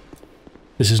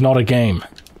 This is not a game.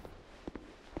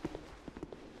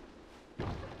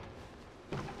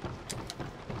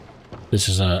 This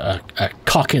is a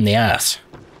cock in the ass.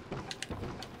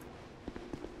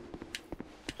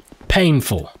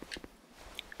 Painful.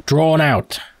 Drawn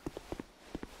out.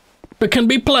 But can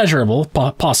be pleasurable,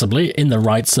 possibly, in the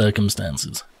right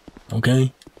circumstances.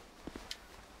 Okay?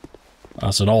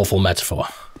 That's an awful metaphor.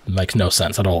 It makes no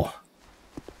sense at all.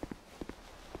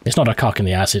 It's not a cock in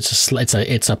the ass,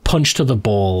 it's a punch to the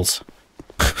balls.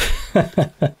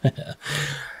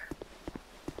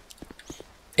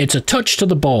 It's a touch to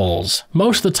the balls.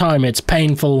 Most of the time it's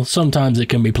painful, sometimes it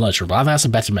can be pleasurable. That's a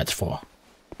better metaphor.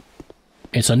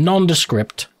 It's a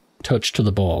nondescript touch to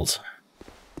the balls.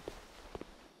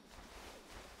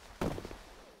 I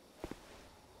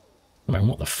mean,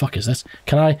 what the fuck is this?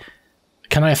 Can I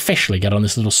officially get on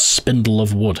this little spindle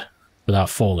of wood without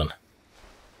falling?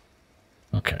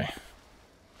 Okay.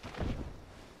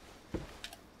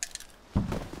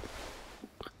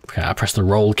 Okay, I pressed the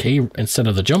roll key instead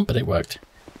of the jump, but it worked.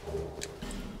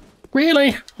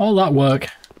 Really? All that work?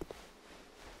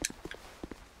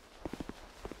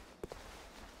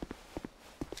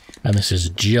 And this is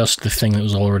just the thing that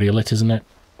was already lit, isn't it?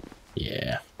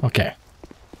 Yeah. Okay.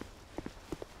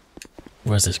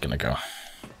 Where's this gonna go?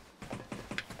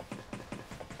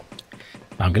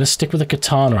 I'm gonna stick with the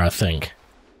katana, I think.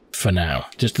 For now.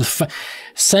 Just the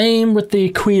same with the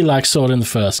Quilac sword in the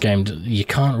first game. You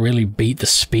can't really beat the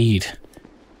speed.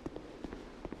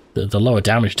 The lower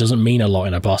damage doesn't mean a lot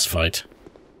in a boss fight.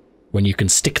 When you can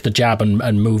stick the jab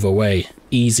and move away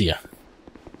easier.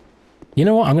 You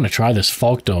know what? I'm going to try this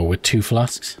fog door with 2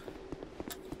 flasks.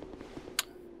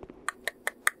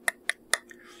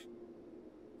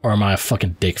 Or am I a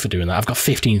fucking dick for doing that? I've got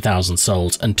 15,000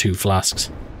 souls and 2 flasks.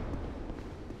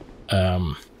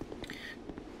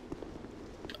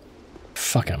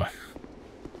 Fuck am I?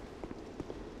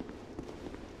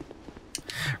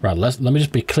 Right, let me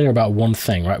just be clear about one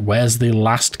thing, right? Where's the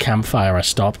last campfire I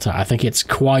stopped at? I think it's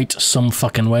quite some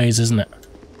fucking ways, isn't it?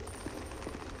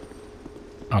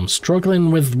 I'm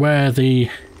struggling with where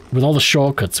with all the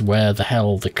shortcuts, where the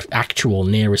hell the actual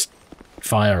nearest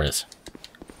fire is.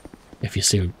 If you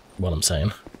see what I'm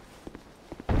saying.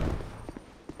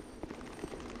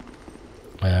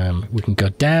 We can go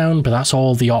down, but that's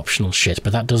all the optional shit,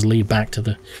 but that does lead back to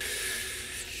the...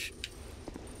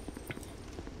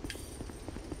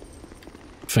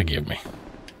 Forgive me.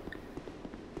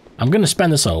 I'm going to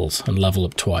spend the souls and level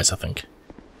up twice, I think.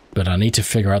 But I need to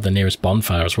figure out the nearest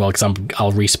bonfire as well, because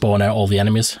I'll respawn out all the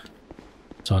enemies.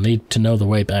 So I need to know the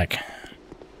way back.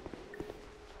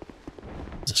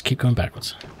 Just keep going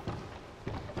backwards.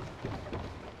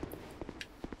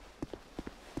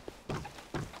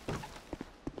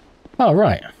 Oh,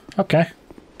 right. Okay.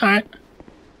 Alright.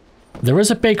 There is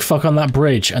a big fuck on that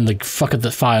bridge and the fucker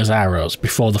that fires arrows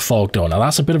before the fog door. Now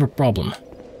that's a bit of a problem.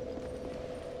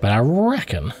 But I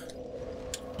reckon...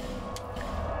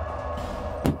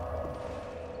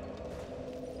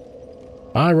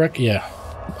 yeah.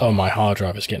 Oh, my hard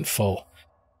drive is getting full.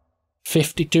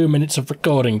 52 minutes of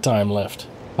recording time left.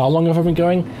 How long have I been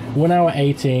going? 1 hour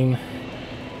 18.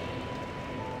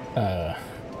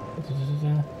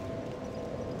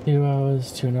 2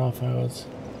 hours, 2.5 hours.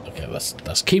 Okay,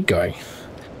 let's keep going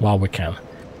while we can.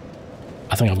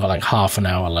 I think I've got like half an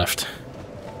hour left.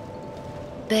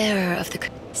 Bearer of the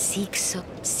seek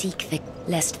the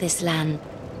lest this land.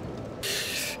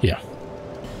 Yeah.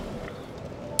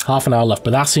 Half an hour left,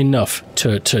 but that's enough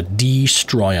to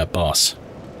destroy a boss.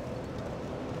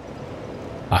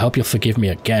 I hope you'll forgive me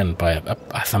again, but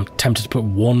I'm tempted to put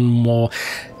one more.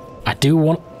 I do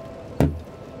want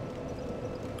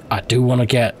to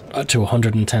get to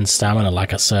 110 stamina,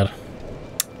 like I said.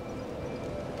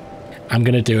 I'm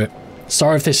gonna do it.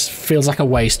 Sorry if this feels like a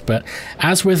waste, but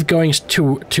as with going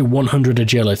to 100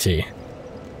 agility,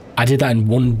 I did that in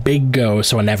one big go,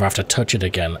 so I never have to touch it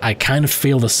again. I kind of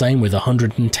feel the same with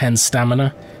 110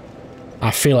 stamina. I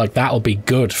feel like that'll be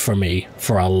good for me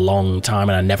for a long time,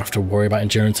 and I never have to worry about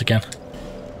endurance again.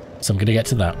 So I'm going to get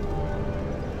to that.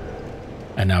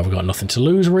 And now we've got nothing to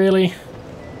lose, really.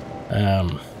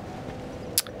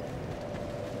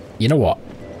 You know what?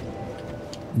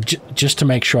 Just to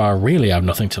make sure I really have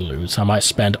nothing to lose, I might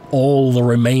spend all the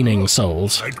remaining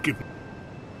souls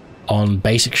on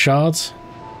basic shards.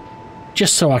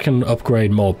 Just so I can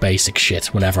upgrade more basic shit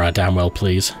whenever I damn well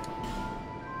please.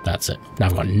 That's it. Now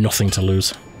I've got nothing to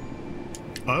lose.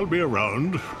 I'll be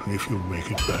around if you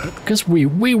make it back. Because we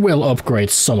will upgrade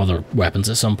some other weapons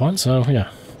at some point, so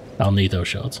yeah. I'll need those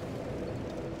shards.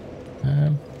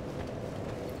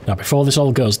 Now before this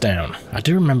all goes down, I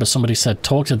do remember somebody said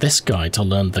talk to this guy to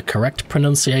learn the correct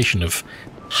pronunciation of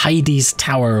Heidi's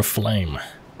Tower of Flame.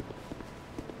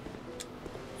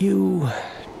 You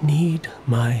need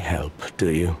my help, do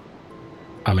you?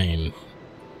 I mean...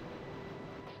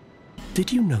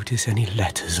 Did you notice any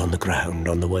letters on the ground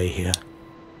on the way here?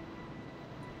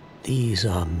 These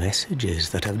are messages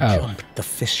that have jumped the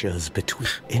fissures between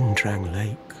Indrang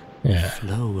Lake. Yeah.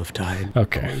 Flow of time.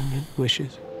 Okay. Poignant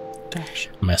wishes. Dash.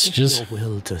 Messages. If your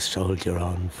will to soldier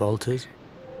on falters.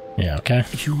 Yeah, okay.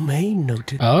 You may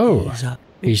notice these are,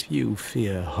 if you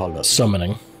fear hollow.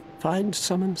 Summoning. Find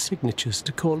summon signatures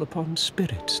to call upon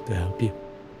spirits to help you.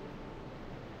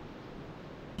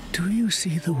 Do you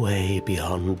see the way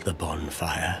beyond the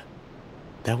bonfire?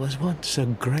 There was once a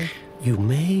great... You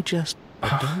may just...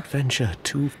 don't venture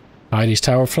too... Heidi's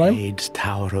Tower of Flame? Heidi's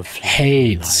Tower of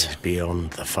Flame lies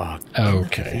beyond the fog. Okay. In the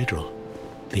cathedral,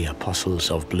 the Apostles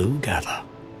of Blue gather.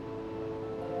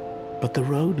 But the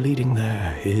road leading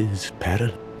there is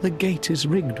peril. The gate is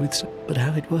rigged with... But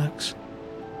how it works...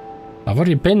 I've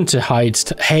already been to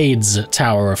Heidi's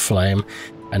Tower of Flame,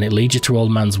 and it leads you to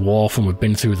Old Man's Wharf, and we've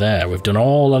been through there. We've done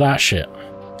all of that shit.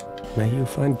 May you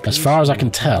find as far as I can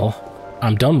tell,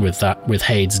 I'm done with that, with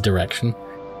Heidi's direction,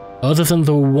 other than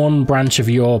the one branch of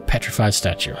your petrified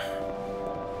statue.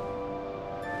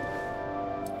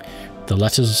 The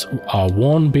letters are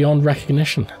worn beyond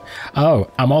recognition.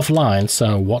 Oh, I'm offline,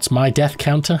 so what's my death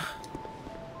counter?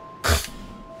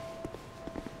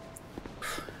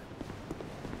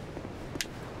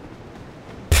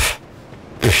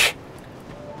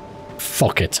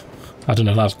 Fuck it. I don't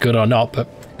know if that's good or not, but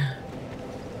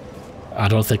I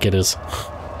don't think it is.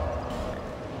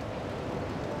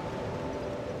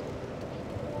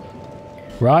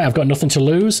 Right, I've got nothing to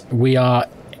lose. We are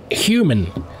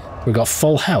human. We've got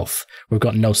full health. We've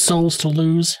got no souls to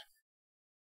lose.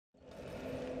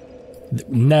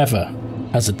 Never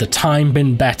has the time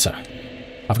been better.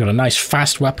 I've got a nice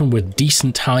fast weapon with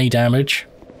decent high damage.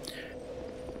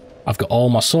 I've got all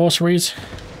my sorceries.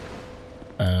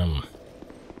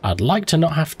 I'd like to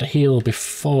not have to heal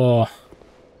before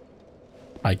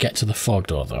I get to the fog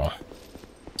door, though.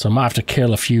 So I might have to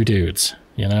kill a few dudes,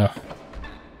 you know?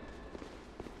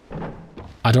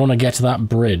 I don't want to get to that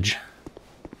bridge.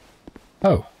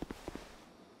 Oh.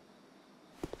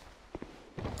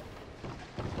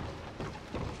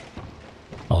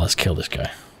 Oh, let's kill this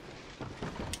guy.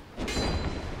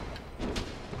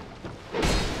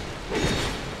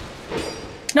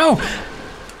 No!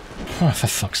 Oh, for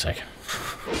fuck's sake.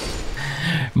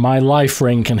 My life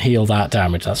ring can heal that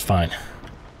damage, that's fine.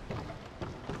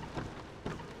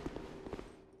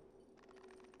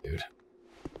 Dude.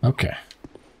 Okay.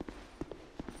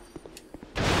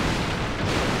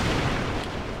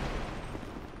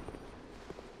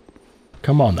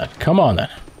 Come on then, come on then.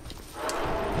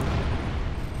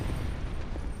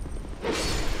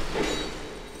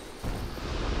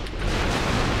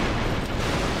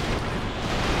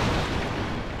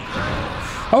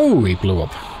 Oh, he blew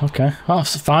up. Okay. Oh,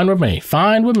 it's fine with me.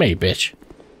 Fine with me, bitch.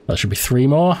 That should be 3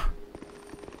 more.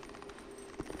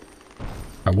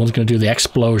 Alright, one's gonna do the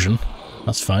explosion.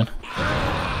 That's fine.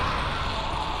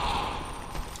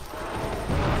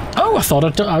 Oh, I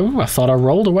thought I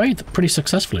rolled away pretty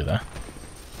successfully there.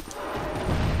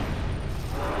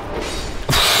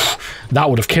 That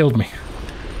would have killed me.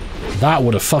 That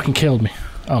would have fucking killed me.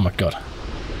 Oh my god.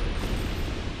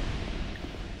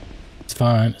 It's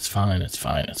fine, it's fine, it's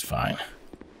fine, it's fine.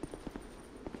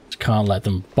 Just can't let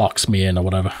them box me in or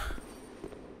whatever.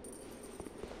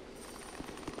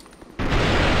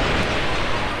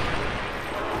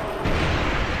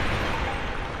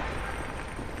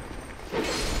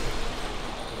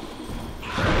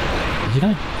 You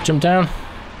gonna jump down?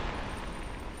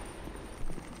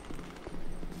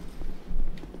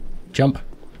 Jump.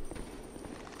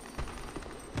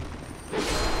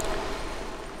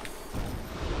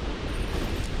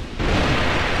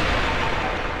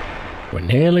 We're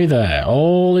nearly there.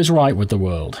 All is right with the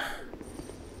world.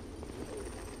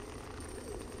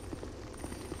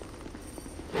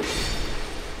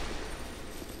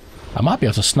 I might be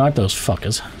able to snipe those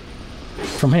fuckers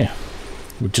from here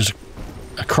with just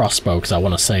a crossbow because I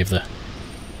want to save the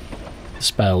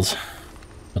spells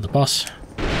for the boss.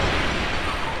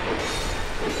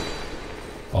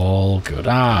 All good.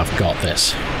 Ah, I've got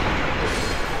this.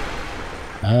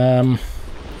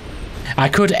 I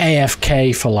could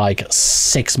AFK for like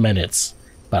 6 minutes,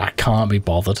 but I can't be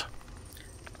bothered.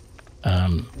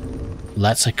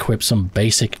 Let's equip some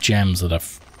basic gems that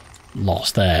I've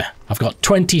lost there. I've got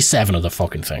 27 of the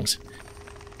fucking things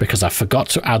because I forgot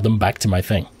to add them back to my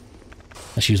thing.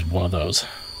 Let's use one of those.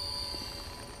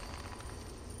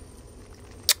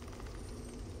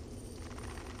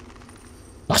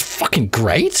 That's fucking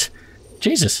great!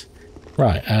 Jesus.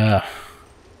 Right,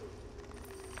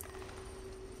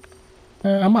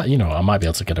 I might, you know, I might be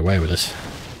able to get away with this.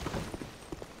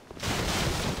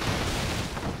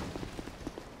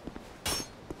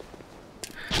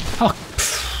 Oh,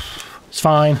 it's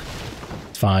fine.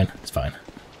 It's fine. It's fine.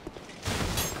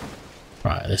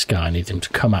 Right, this guy needs him to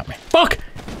come at me. Fuck!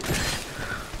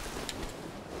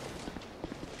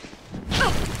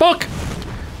 Fuck!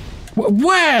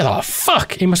 Where the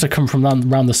fuck? He must have come from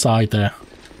around the side there.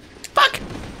 Fuck!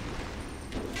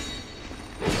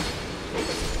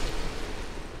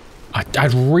 I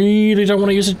really don't want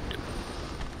to use it.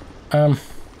 I'm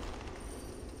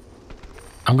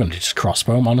going to just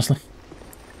crossbow him, honestly.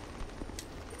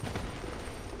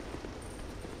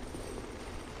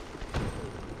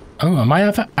 Oh, am I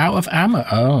out of ammo?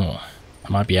 Oh, I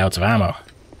might be out of ammo.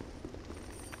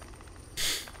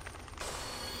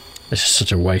 This is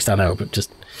such a waste, I know, but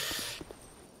just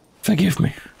forgive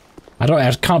me.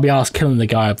 I can't be asked killing the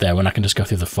guy up there when I can just go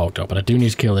through the fog door, but I do need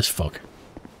to kill this fuck.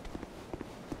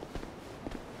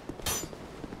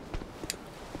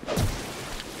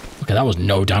 Okay, that was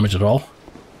no damage at all.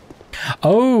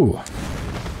 Oh!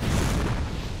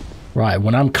 Right,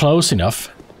 when I'm close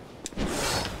enough...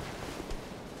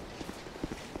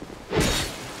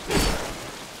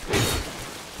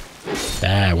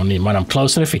 There, when I'm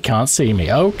close enough, he can't see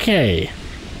me. Okay.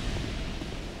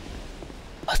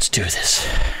 Let's do this.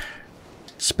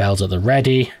 Spells at the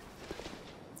ready.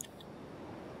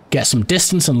 Get some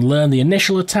distance and learn the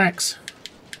initial attacks.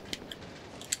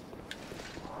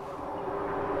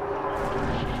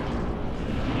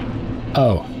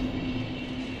 Oh.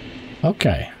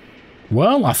 Okay.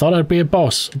 Well, I thought it'd be a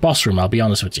boss room, I'll be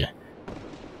honest with you.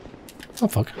 Oh,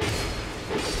 fuck.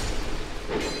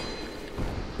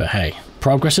 But hey,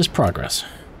 progress is progress.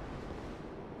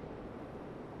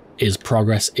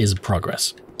 Progress is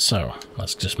progress. So,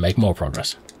 let's just make more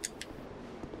progress.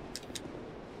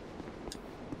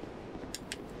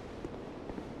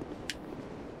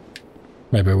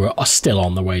 Maybe we're still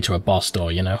on the way to a boss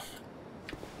door, you know?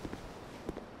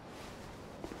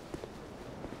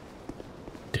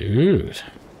 Dude.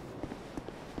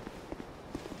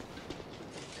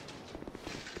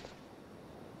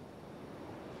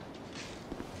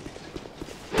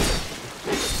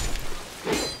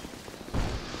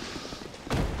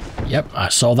 Yep, I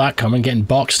saw that coming, getting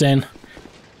boxed in.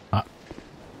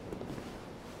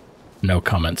 No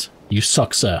comment. You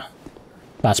suck, sir.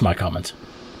 That's my comment.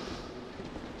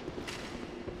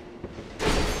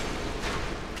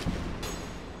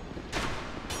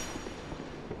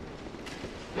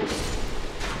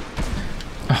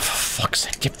 Oh, for fuck's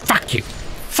sake. Fuck you.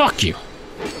 Fuck you.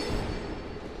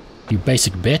 You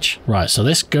basic bitch. Right, so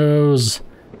this goes...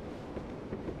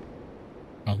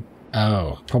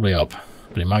 Oh, probably up.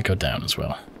 But it might go down as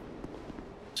well.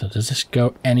 So does this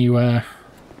go anywhere?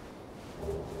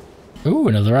 Ooh,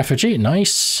 another effigy.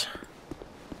 Nice.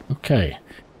 Okay.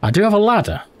 I do have a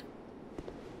ladder.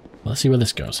 Let's see where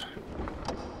this goes.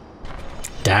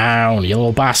 Down, you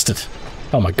little bastard.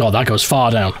 Oh my god, that goes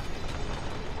far down.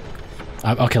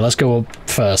 Okay, let's go up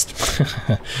first.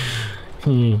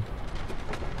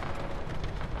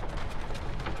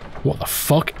 What the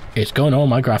fuck is going on with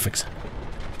my graphics?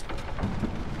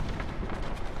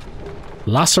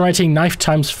 Lacerating knife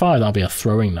times 5. That'll be a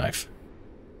throwing knife.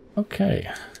 Okay.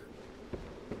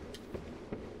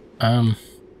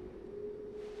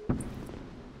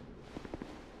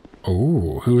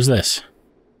 Ooh, who's this?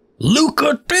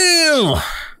 Lucatiel!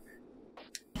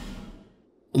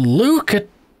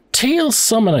 Lucatiel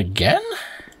summon again?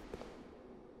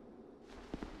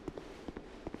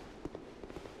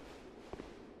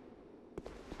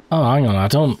 Oh, hang on, I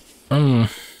don't...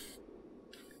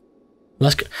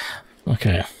 Let's go...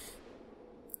 Okay.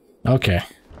 Okay.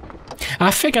 I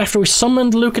figured after we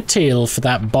summoned Lucatiel for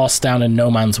that boss down in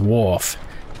No Man's Wharf,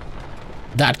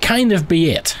 that'd kind of be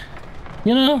it.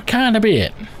 You know, kind of be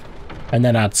it. And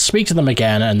then I'd speak to them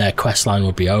again and their questline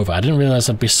would be over. I didn't realize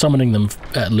I'd be summoning them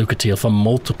at Lucatiel for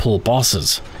multiple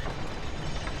bosses.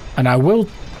 And I will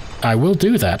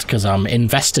do that because I'm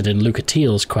invested in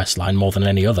Lucatiel's questline more than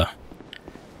any other.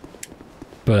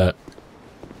 But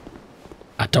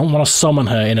I don't want to summon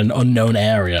her in an unknown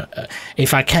area.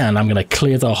 If I can, I'm going to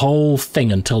clear the whole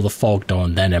thing until the fog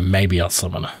dawn, then maybe I'll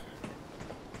summon her.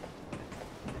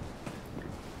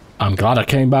 I'm glad I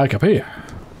came back up here.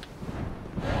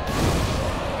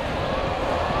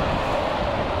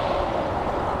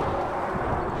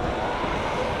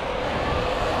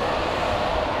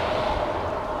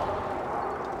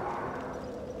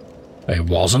 It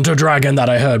wasn't a dragon that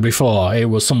I heard before, it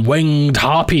was some winged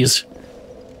harpies.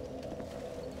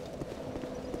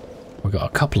 We've got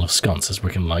a couple of sconces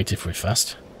we can light if we're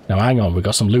fast. Now hang on, we've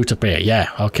got some loot up here.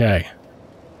 Yeah, okay.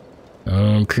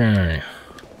 Okay.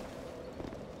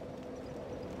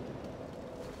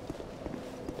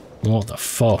 What the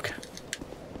fuck?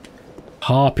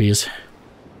 Harpies.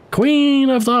 Queen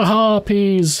of the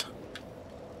Harpies!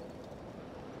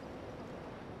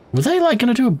 Were they like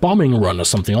gonna do a bombing run or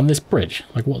something on this bridge?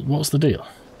 Like what's the deal?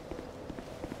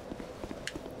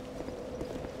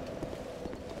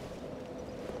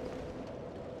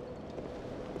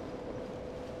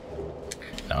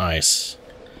 Nice.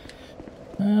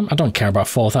 I don't care about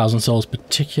 4,000 souls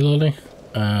particularly.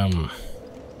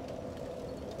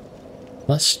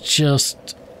 Let's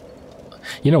just...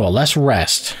 You know what, let's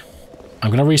rest.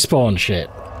 I'm gonna respawn shit.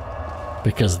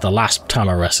 Because the last time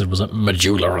I rested was at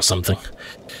Medulla or something.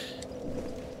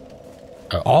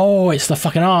 Oh, it's the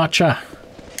fucking archer.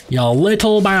 You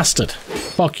little bastard.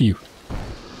 Fuck you.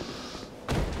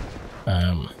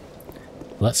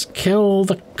 Let's kill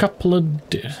the couple of...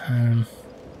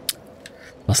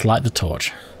 let's light the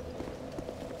torch.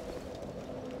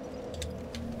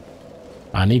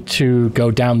 I need to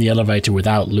go down the elevator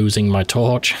without losing my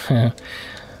torch. That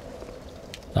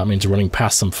means running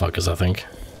past some fuckers, I think.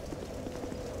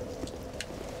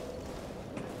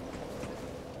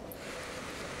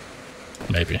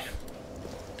 Maybe.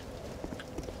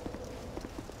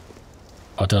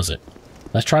 Or does it?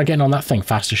 Let's try getting on that thing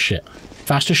fast as shit.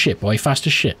 Fast as shit, boy. Fast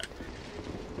as shit.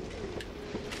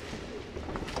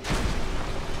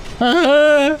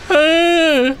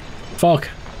 Fuck.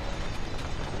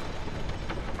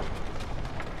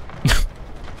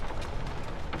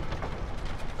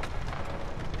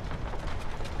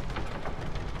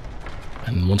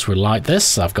 And once we light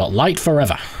this, I've got light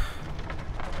forever.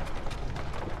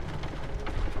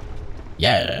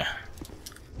 Yeah.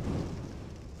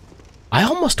 I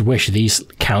almost wish these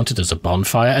counted as a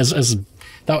bonfire, as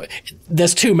that,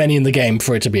 there's too many in the game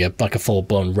for it to be like a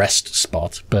full-blown rest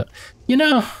spot, but, you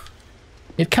know,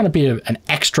 it'd kind of be an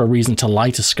extra reason to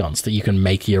light a sconce that you can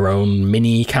make your own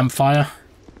mini campfire.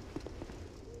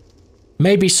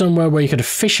 Maybe somewhere where you could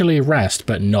officially rest,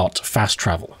 but not fast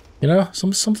travel. You know,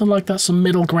 something like that, some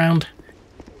middle ground.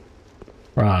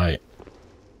 Right.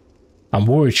 I'm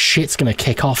worried shit's gonna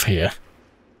kick off here.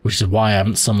 Which is why I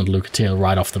haven't summoned Lucatiel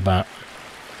right off the bat.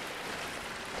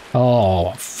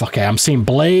 Oh, fuck it. I'm seeing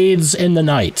blades in the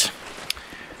night.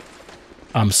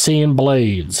 I'm seeing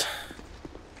blades. Is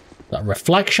that a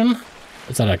reflection?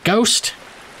 Is that a ghost?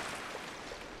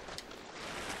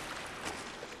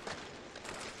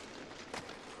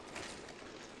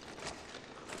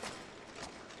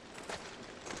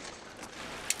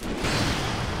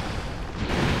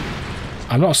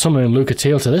 I'm not summoning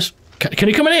Lucatiel to this. Can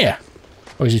you come in here?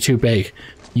 Or is he too big?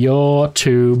 You're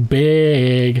too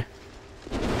big.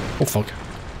 Oh fuck.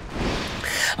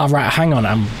 Alright, hang on.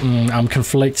 I'm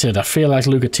conflicted. I feel like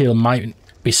Lucatiel might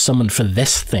be summoned for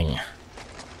this thing.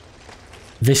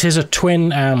 This is a twin,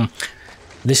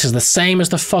 this is the same as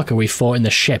the fucker we fought in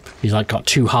the ship. He's like got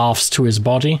two halves to his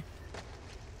body.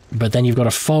 But then you've got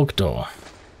a fog door.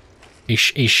 Is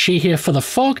she here for the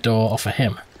fog door or for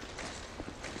him?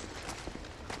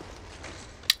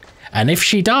 And if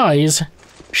she dies,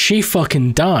 she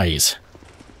fucking dies.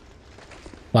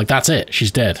 Like, that's it.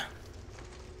 She's dead.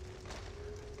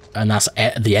 And that's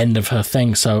at the end of her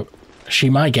thing, so she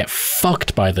might get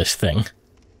fucked by this thing.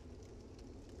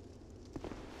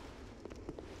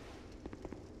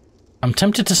 I'm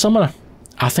tempted to summon her.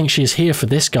 I think she's here for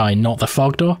this guy, not the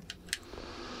fog door.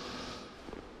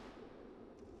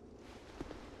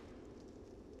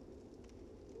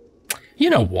 You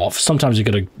know what? Sometimes you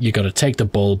gotta take the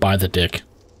bull by the dick.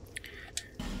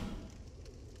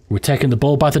 We're taking the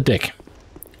bull by the dick.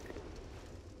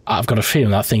 I've got a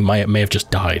feeling that thing may have just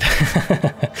died.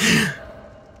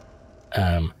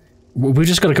 We've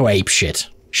just got to go ape shit.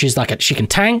 She's like she can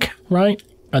tank, right?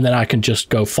 And then I can just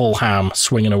go full ham,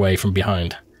 swinging away from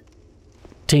behind.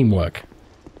 Teamwork.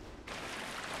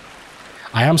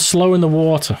 I am slow in the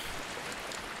water.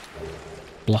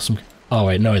 Blossom. Oh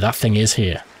wait, no, that thing is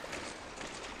here.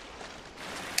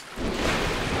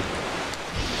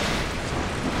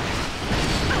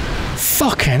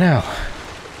 Fucking hell.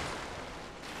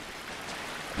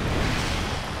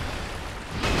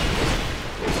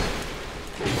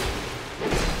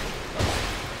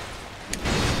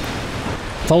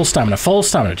 Full stamina, full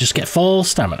stamina. Just get full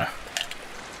stamina.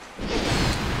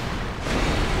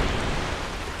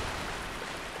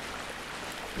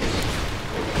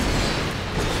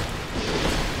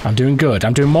 I'm doing good.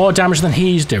 I'm doing more damage than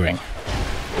he's doing.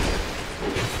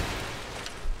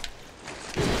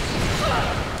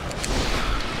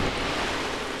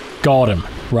 Got him.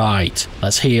 Right.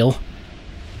 Let's heal.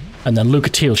 And then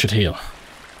Lucatiel should heal.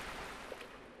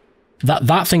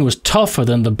 That thing was tougher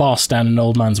than the boss down in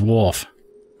Old Man's Wharf.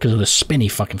 Because of the spinny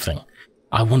fucking thing.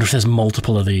 I wonder if there's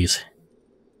multiple of these.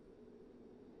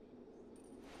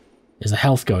 Is the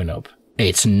health going up?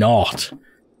 It's not.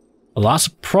 Well, that's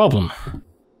a problem.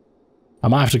 I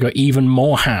might have to go even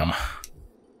more ham.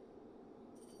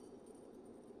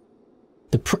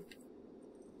 The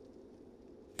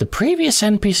previous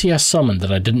NPC I summoned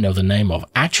that I didn't know the name of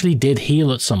actually did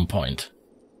heal at some point.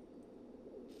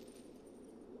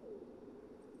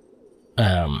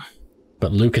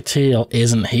 But Lucatiel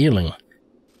isn't healing.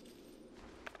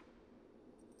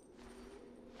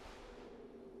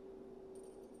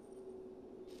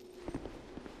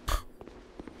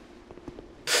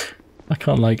 I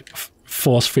can't, like,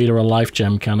 force feed her a life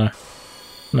gem, can I?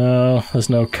 No, there's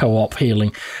no co-op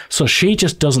healing. So she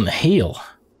just doesn't heal.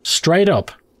 Straight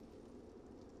up.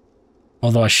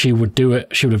 Although she would do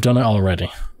it, she would have done it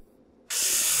already.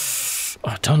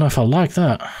 I don't know if I like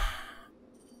that.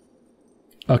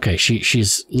 Okay,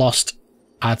 she's lost,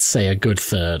 I'd say, a good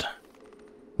third.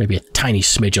 Maybe a tiny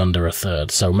smidge under a third.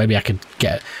 So maybe I could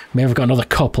get... Maybe I've got another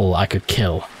couple I could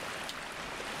kill.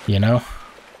 You know?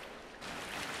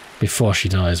 Before she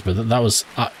dies. But that was...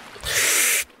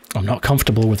 I'm not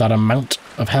comfortable with that amount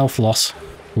of health loss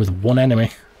with one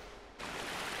enemy.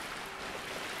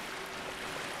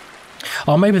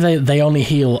 Or maybe they only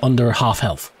heal under half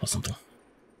health or something.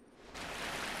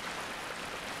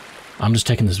 I'm just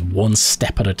taking this one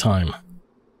step at a time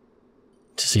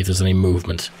to see if there's any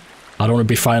movement. I don't want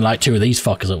to be fighting like two of these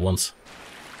fuckers at once.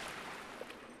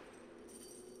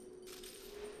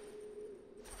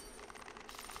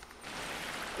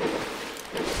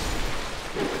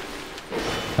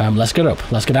 Let's get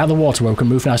up. Let's get out of the water where we can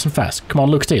move nice and fast. Come on,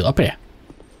 Lucatiel, up here.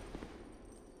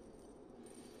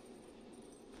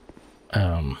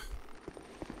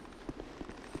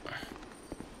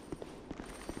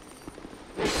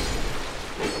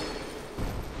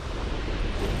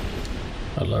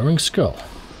 A lowering skull.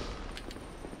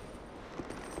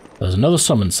 There's another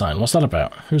summon sign. What's that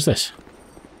about? Who's this?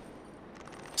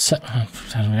 I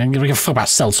don't give a fuck about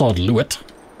sellsword, Lewit.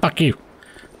 Fuck you.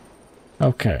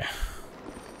 Okay.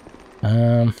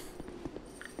 Let's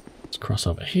cross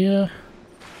over here.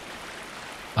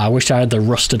 I wish I had the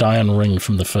rusted iron ring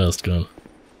from the first gun.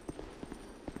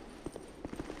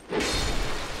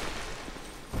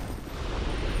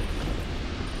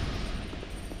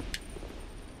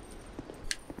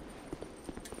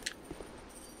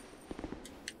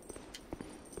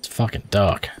 It's fucking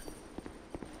dark.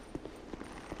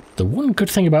 The one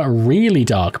good thing about really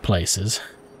dark places...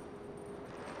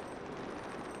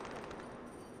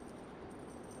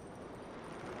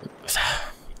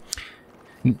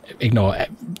 Ignore it.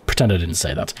 Pretend I didn't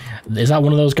say that. Is that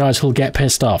one of those guys who'll get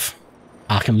pissed off?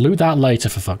 I can loot that later,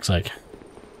 for fuck's sake.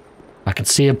 I can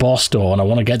see a boss door and I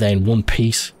want to get there in one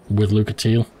piece with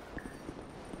Lucatiel.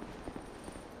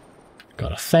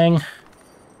 Got a thing.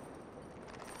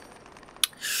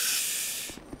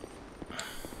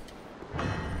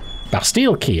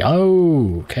 Bastille key.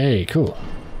 Oh, okay, cool.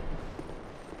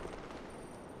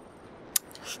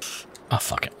 Oh,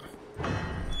 fuck it.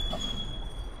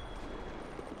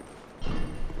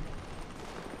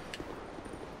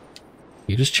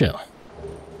 You just chill.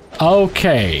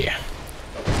 Okay.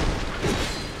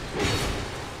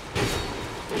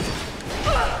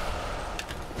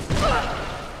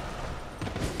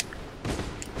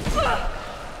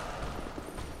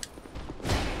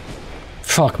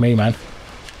 Fuck me, man.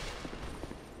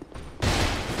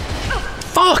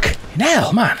 Fuck!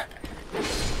 Hell, man.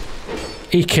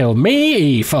 He killed me,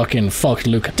 he fucking fucked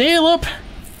Lucatiel up.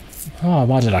 Oh,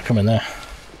 why did I come in there?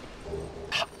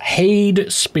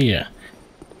 Hade Spear.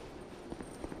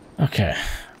 Okay.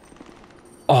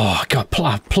 Oh, God,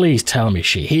 please tell me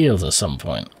she heals at some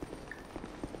point.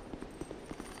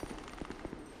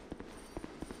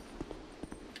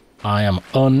 I am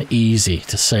uneasy,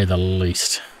 to say the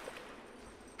least.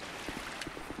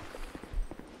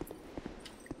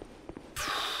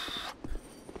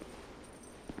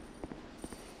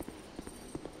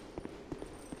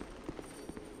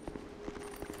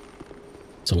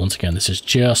 So once again, this is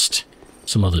just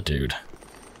some other dude.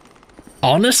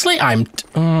 Honestly, I'd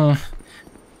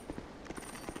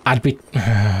be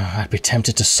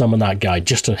tempted to summon that guy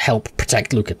just to help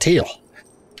protect Lucatiel.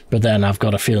 But then I've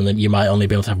got a feeling that you might only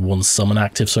be able to have one summon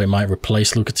active, so it might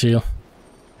replace Lucatiel.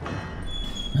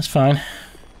 That's fine.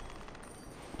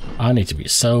 I need to be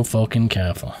so fucking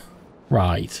careful.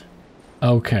 Right.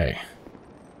 Okay.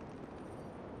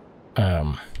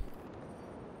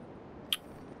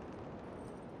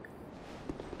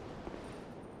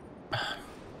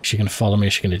 Is she gonna follow me?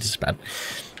 Is she gonna disappear?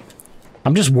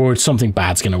 I'm just worried something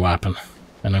bad's gonna happen.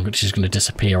 And she's gonna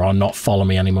disappear or not follow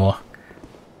me anymore.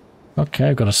 Okay,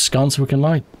 I've got a sconce we can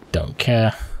light. Don't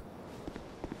care.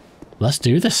 Let's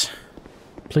do this.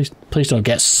 Please don't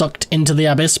get sucked into the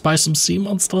abyss by some sea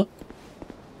monster.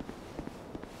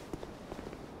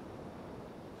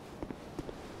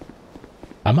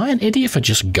 Am I an idiot for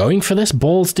just going for this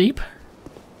balls deep?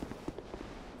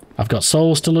 I've got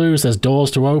souls to lose, there's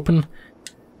doors to open.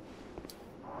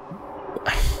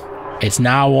 It's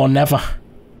now or never.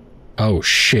 Oh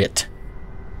shit.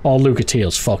 Oh,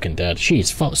 Lucatiel's fucking dead.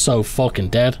 She's so fucking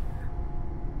dead.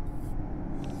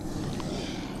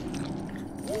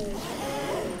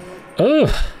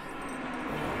 Ugh.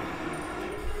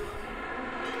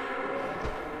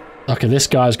 Okay, this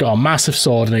guy's got a massive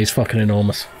sword and he's fucking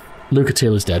enormous.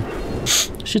 Lucatiel is dead.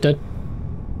 She's dead.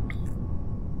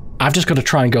 I've just got to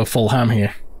try and go full ham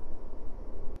here.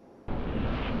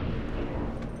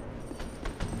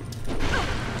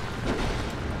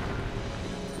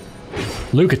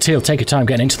 Lucatiel, take your time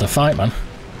getting into the fight, man.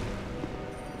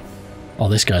 Oh,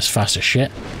 this guy's fast as shit.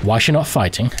 Why is she not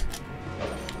fighting?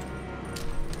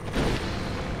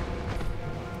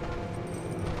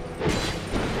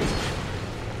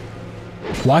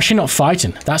 Why is she not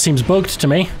fighting? That seems bugged to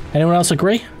me. Anyone else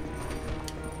agree?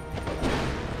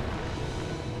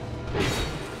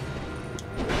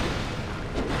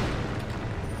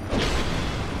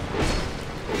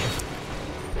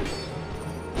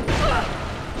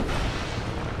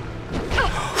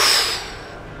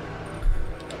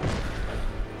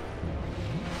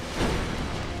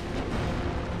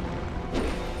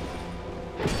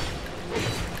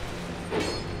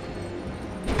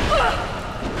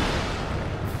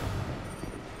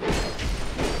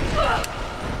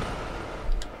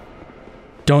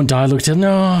 Don't die, Lucatiel.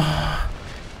 No.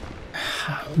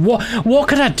 What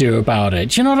could I do about it?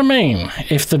 Do you know what I mean?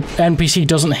 If the NPC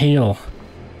doesn't heal.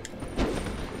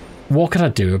 What could I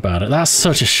do about it? That's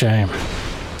such a shame.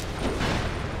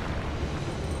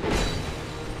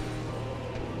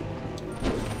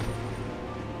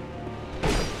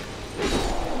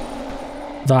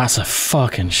 That's a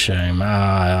fucking shame.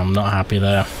 I'm not happy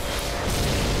there.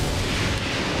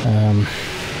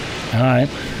 Alright.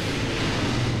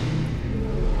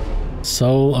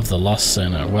 Soul of the Lost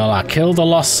Sinner. Well, I killed the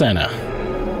Lost Sinner.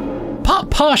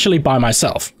 Partially by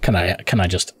myself, can I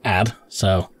just add,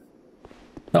 so...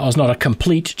 That was not a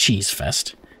complete cheese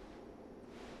fest.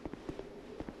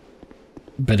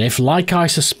 But if, like I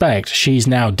suspect, she's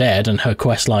now dead and her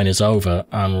questline is over,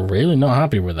 I'm really not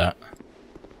happy with that.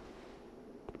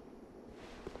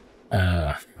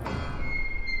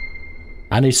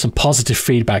 I need some positive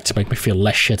feedback to make me feel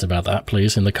less shit about that,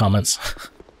 please, in the comments.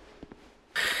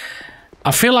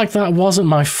 I feel like that wasn't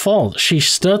my fault. She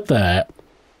stood there,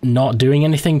 not doing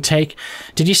anything.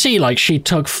 Did you see, like, she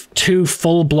took 2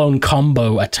 full-blown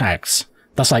combo attacks?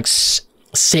 That's like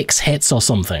 6 hits or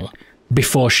something.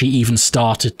 before she even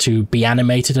started to be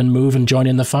animated and move and join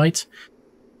in the fight.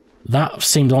 That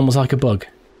seemed almost like a bug.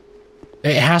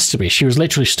 It has to be. She was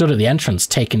literally stood at the entrance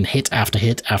taking hit after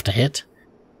hit after hit.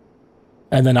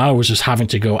 And then I was just having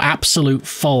to go absolute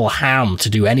full ham to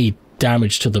do any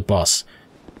damage to the boss,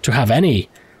 to have any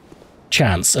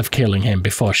chance of killing him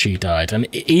before she died. And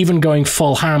even going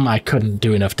full ham, I couldn't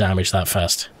do enough damage that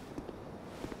fast.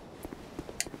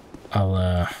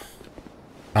 I'll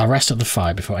rest at the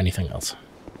fire before anything else.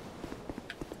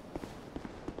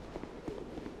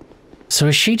 So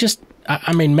is she just...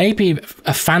 I mean, maybe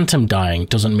a phantom dying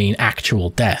doesn't mean actual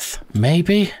death.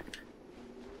 Maybe?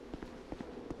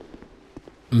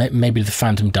 Maybe the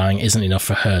phantom dying isn't enough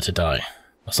for her to die.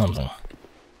 Or something.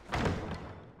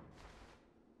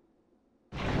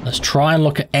 Let's try and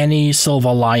look at any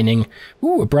silver lining.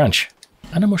 Ooh, a branch.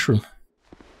 And a mushroom.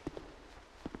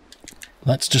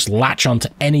 Let's just latch onto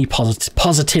any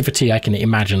positivity I can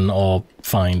imagine or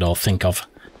find or think of.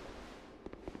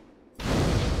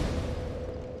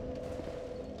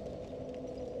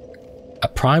 A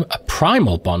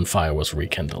primal bonfire was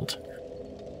rekindled.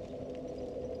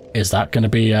 Is that going to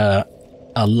be a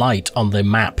light on the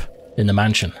map in the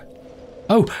mansion?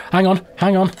 Oh, hang on.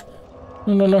 No.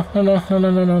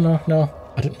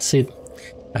 I didn't see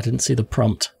the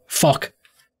prompt. Fuck.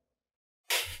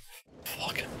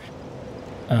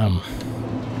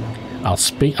 I'll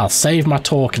save my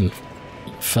talking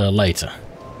for later.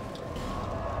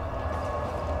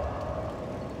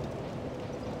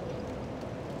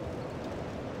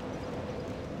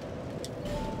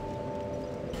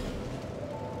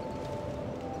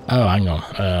 Oh, hang on.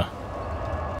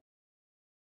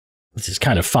 This is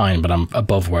kind of fine, but I'm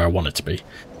above where I want it to be.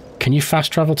 Can you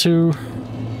fast travel to...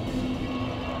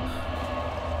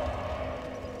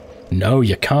 No,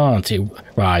 you can't.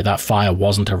 Right, that fire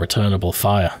wasn't a returnable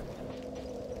fire.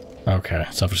 Okay,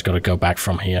 so I've just got to go back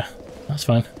from here. That's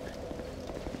fine.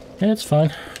 Yeah, it's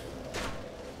fine.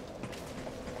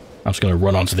 I'm just going to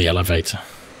run onto the elevator.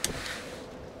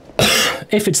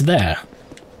 If it's there,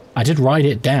 I did write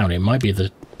it down. It might be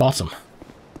the bottom.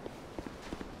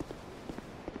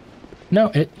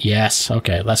 No, yes,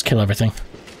 okay, let's kill everything.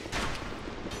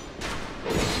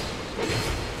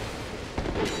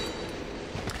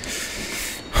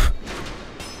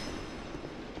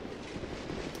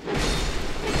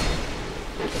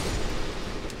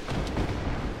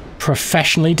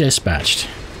 Professionally dispatched.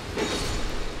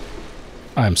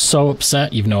 I'm so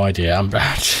upset, you've no idea. I'm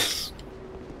bad.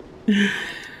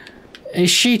 Is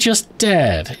she just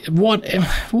dead? What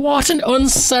an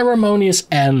unceremonious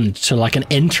end to like an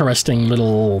interesting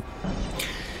little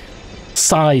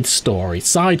side story,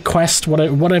 side quest,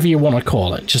 whatever you want to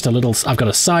call it. Just a little... I've got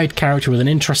a side character with an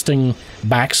interesting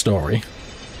backstory.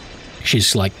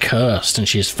 She's like cursed and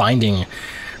she's finding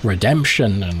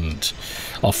redemption and...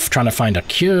 or trying to find a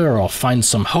cure or find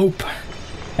some hope.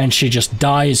 And she just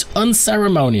dies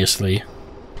unceremoniously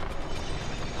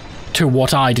to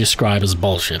what I describe as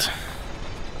bullshit.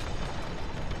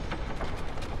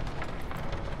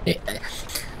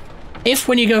 If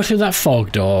when you go through that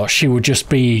fog door, she would just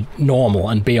be normal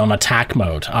and be on attack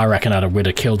mode, I reckon I would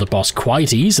have killed the boss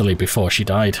quite easily before she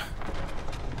died.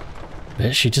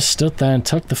 But she just stood there and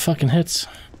took the fucking hits.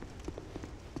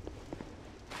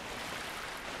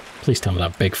 Please tell me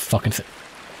that big fucking thing.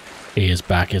 He is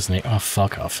back, isn't he? Oh,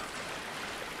 fuck off.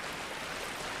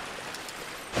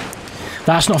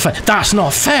 That's not fair. That's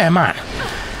not fair, man!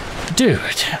 Dude.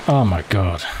 Oh my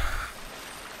god.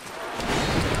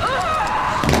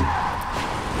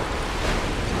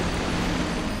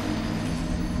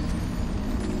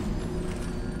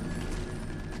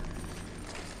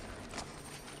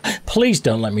 Please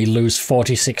don't let me lose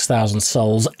 46,000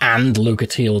 souls and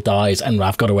Lucatiel dies and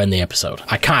I've got to end the episode.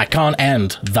 I can't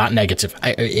end that negative.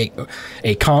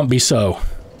 It can't be so.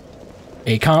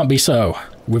 It can't be so.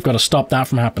 We've got to stop that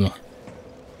from happening.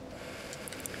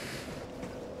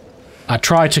 I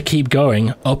try to keep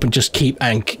going up and just keep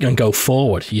and go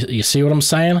forward. You see what I'm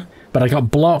saying? But I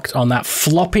got blocked on that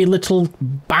floppy little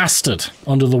bastard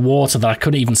under the water that I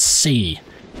couldn't even see.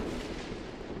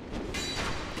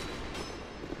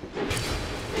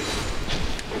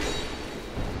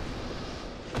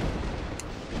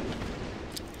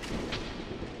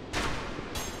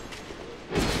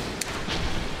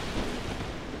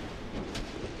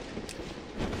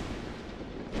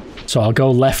 So I'll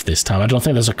go left this time. I don't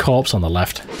think there's a corpse on the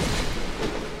left.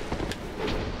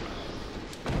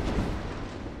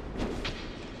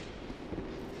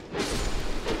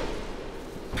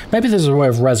 Maybe there's a way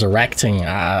of resurrecting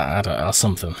or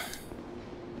something.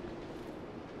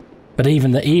 But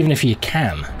even if you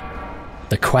can,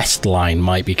 the quest line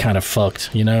might be kind of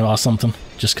fucked, you know, or something,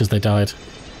 just because they died.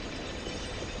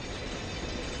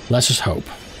 Let's just hope.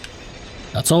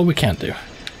 That's all we can do.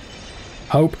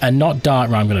 Hope and not die.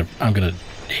 I'm gonna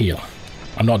heal.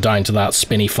 I'm not dying to that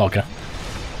spinny fucker.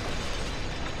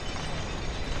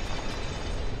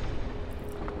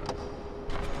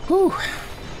 Whew.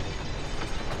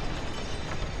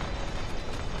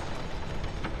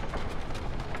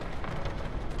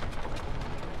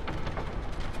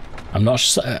 I'm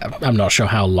not sure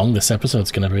how long this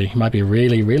episode's gonna be. It might be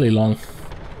really, really long.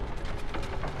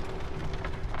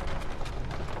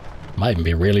 Might even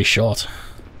be really short.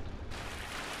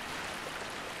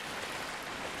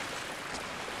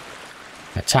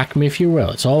 Attack me if you will.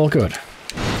 It's all good.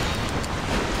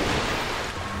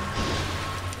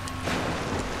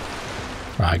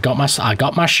 Right, I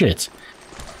got my shit.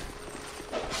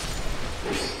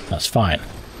 That's fine.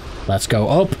 Let's go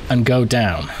up and go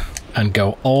down. And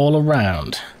go all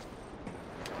around.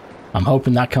 I'm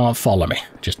hoping that can't follow me.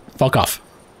 Just fuck off.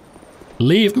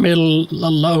 Leave me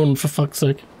alone, for fuck's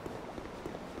sake.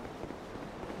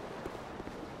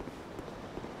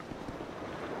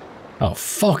 Oh,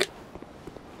 fuck.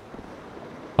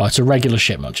 Oh, it's a regular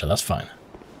ship muncher. That's fine.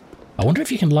 I wonder if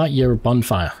you can light your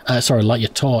bonfire. Sorry, light your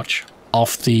torch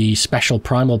off the special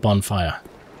primal bonfire.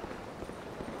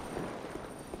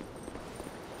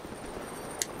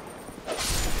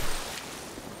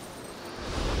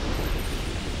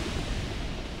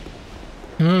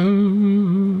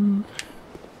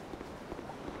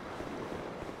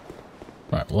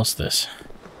 Right, what's this?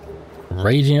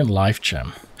 Radiant Life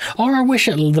Gem. Or I wish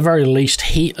at the very least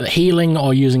healing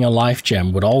or using a life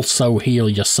gem would also heal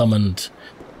your summoned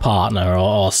partner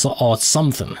or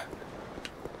something.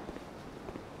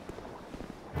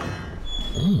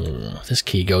 Ooh, this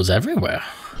key goes everywhere.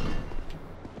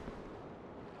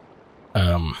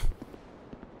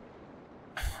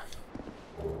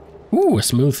 Ooh, a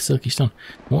smooth silky stone.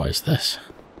 What is this?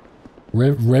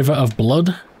 River of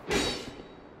Blood?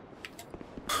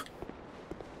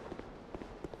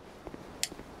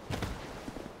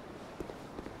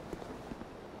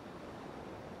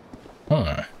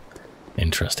 Huh.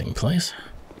 Interesting place.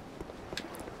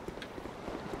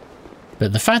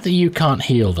 But the fact that you can't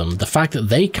heal them, the fact that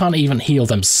they can't even heal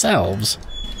themselves,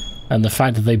 and the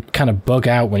fact that they kind of bug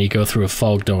out when you go through a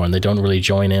fog door and they don't really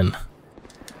join in.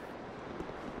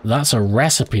 That's a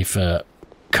recipe for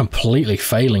completely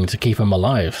failing to keep them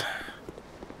alive.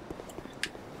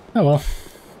 Oh well.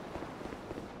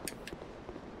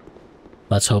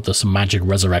 Let's hope there's some magic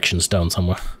resurrection stone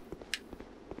somewhere.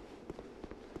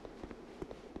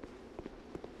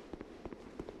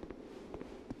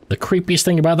 The creepiest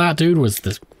thing about that dude was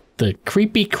the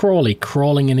creepy crawly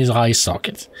crawling in his eye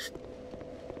socket.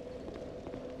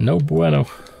 No bueno.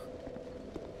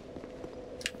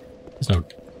 There's no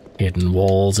hidden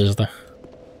walls, is there?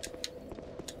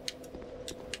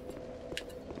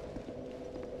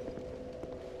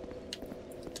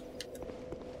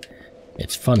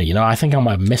 It's funny, you know, I think I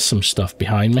might have missed some stuff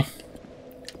behind me.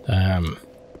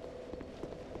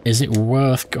 Is it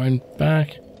worth going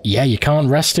back? Yeah, you can't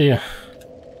rest here.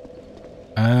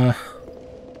 I'm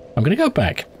gonna go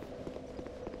back.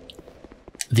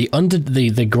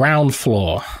 The ground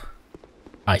floor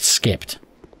I skipped,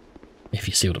 if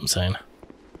you see what I'm saying.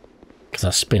 Because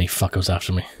that spinny fucker's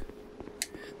after me.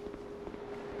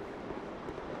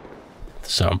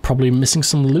 So I'm probably missing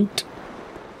some loot.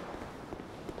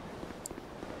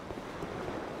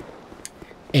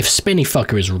 If spinny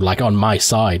fucker is like on my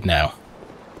side now,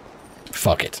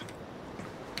 fuck it.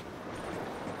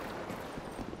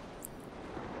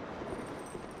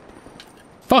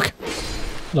 Fuck!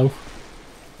 Hello.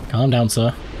 Calm down,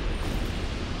 sir.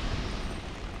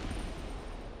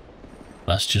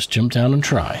 Let's just jump down and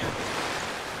try.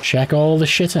 Check all the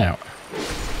shit out.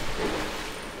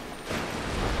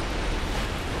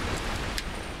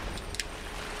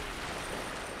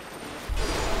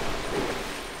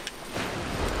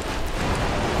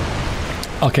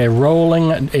 Okay,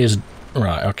 rolling is...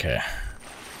 Right, okay.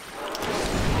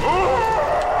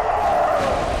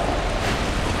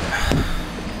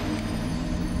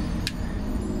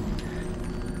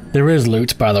 There is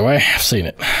loot, by the way. I've seen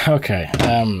it. Okay,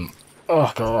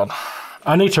 oh god.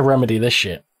 I need to remedy this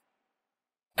shit.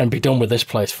 And be done with this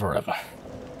place forever.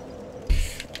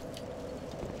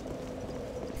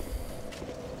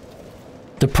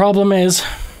 The problem is...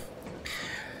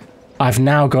 I've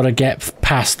now got to get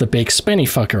past the big spinny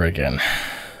fucker again.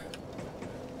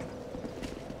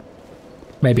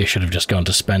 Maybe I should have just gone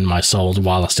to spend my souls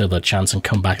while I still had a chance and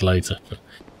come back later. But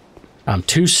I'm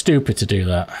too stupid to do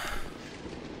that.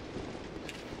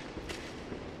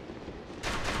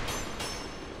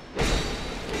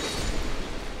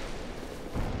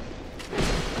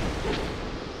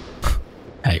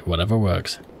 whatever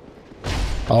works.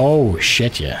 Oh,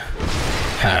 shit, yeah.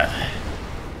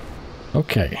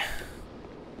 Okay.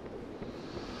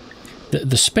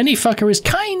 The spinny fucker is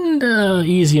kinda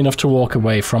easy enough to walk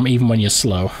away from, even when you're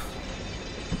slow.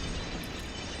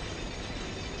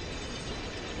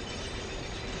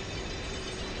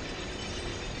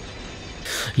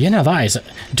 You know, that is...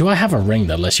 Do I have a ring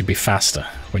that lets you be faster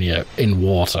when you're in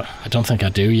water? I don't think I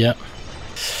do yet.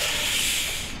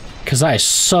 Because that is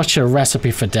such a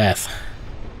recipe for death.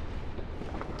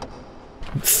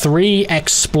 3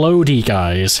 explodey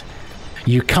guys.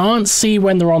 You can't see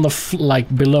when they're on the,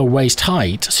 like, below waist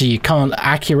height, so you can't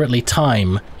accurately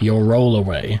time your roll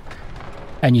away.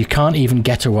 And you can't even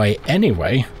get away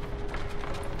anyway.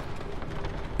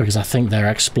 Because I think their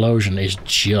explosion is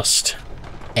just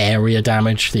area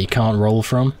damage that you can't roll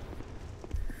from.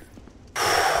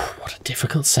 What a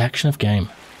difficult section of game.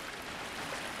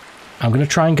 I'm going to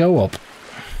try and go up.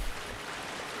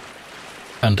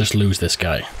 And just lose this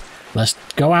guy. Let's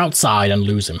go outside and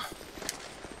lose him.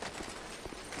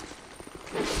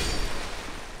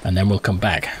 And then we'll come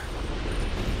back.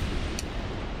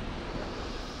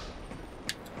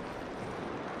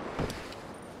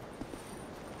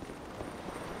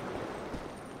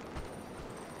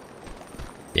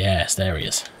 Yes, there he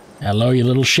is. Hello, you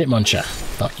little shit muncher.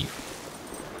 Fuck you.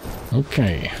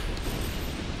 Okay.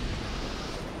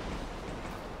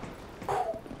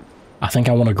 I think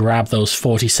I want to grab those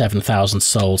 47,000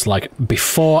 souls, like,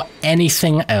 before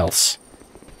anything else.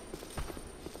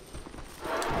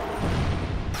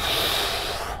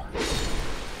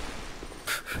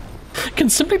 Can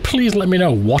somebody please let me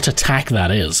know what attack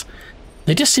that is?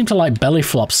 They just seem to, like, belly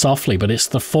flop softly, but it's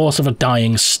the force of a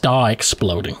dying star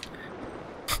exploding.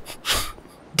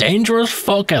 Dangerous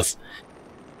focus.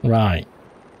 Right.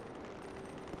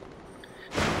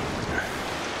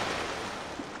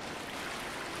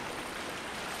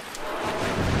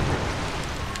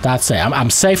 That's it. I'm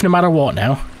safe no matter what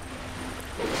now.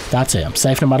 That's it. I'm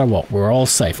safe no matter what. We're all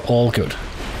safe. All good.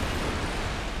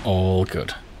 All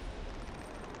good.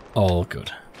 All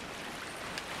good.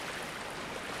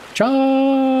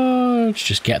 Charge!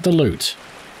 Just get the loot.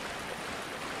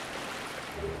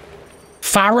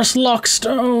 Pharos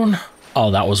Lockstone!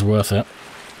 Oh, that was worth it.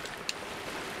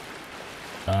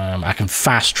 I can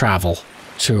fast travel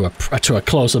to a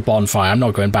closer bonfire. I'm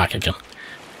not going back again.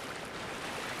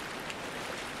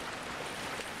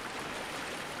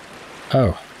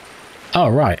 Oh. Oh,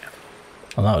 right.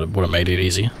 Well, that would have made it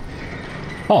easier.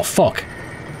 Oh, fuck.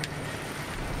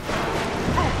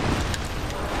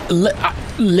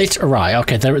 Right,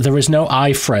 okay, there is no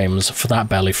iframes for that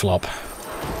belly flop.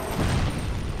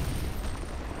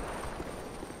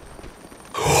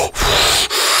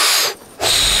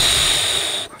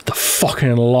 The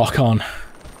fucking lock on.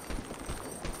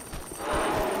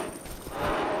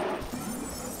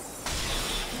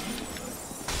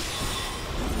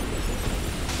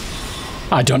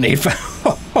 I don't even...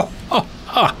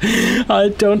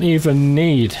 I don't even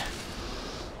need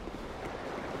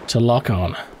to lock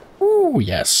on. Ooh,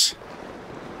 yes.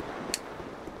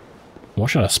 What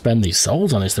should I spend these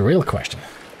souls on is the real question.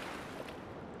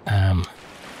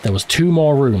 There was 2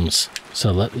 more rooms.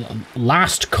 So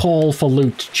last call for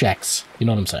loot checks. You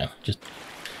know what I'm saying? Just...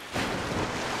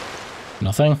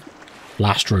 Nothing?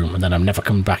 Last room, and then I'm never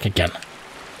coming back again.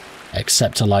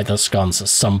 Except to light the sconce at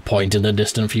some point in the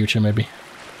distant future, maybe.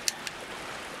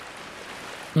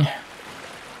 Yeah.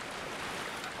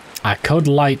 I could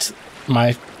light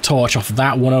my torch off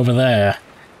that one over there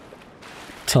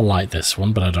to light this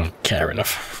one, but I don't care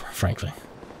enough, frankly.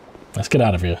 Let's get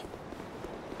out of here.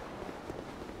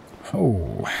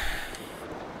 Oh.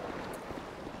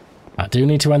 I do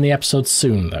need to end the episode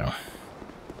soon, though.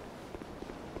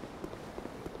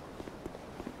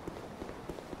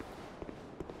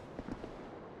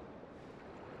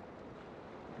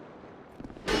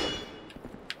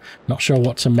 Not sure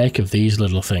what to make of these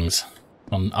little things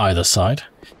on either side.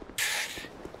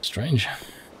 Strange.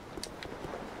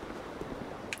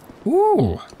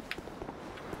 Ooh!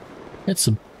 Is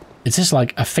this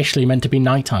like officially meant to be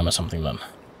nighttime or something then?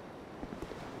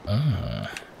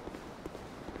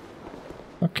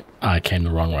 Okay, I came the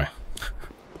wrong way.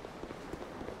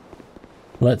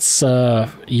 Let's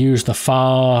use the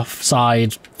far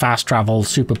side fast travel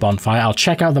super bonfire. I'll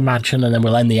check out the mansion and then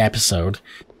we'll end the episode.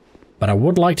 But I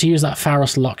would like to use that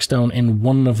Pharos Lockstone in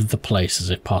one of the places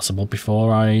if possible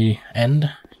before I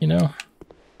end, you know?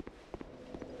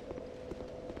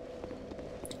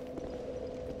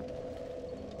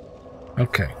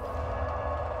 Okay.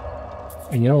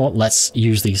 And you know what? Let's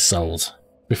use these souls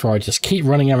before I just keep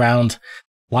running around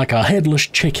like a headless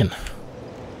chicken.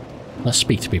 Let's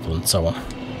speak to people and so on.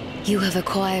 You have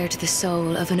acquired the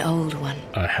soul of an old one.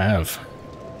 I have.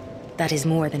 That is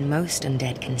more than most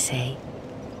undead can say.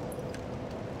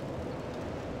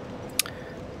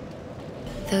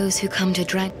 Those who come to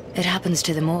drink, it happens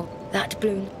to them all. That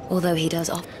bloom, although he does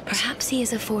off. Perhaps he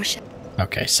is a foreshadow.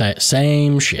 Okay,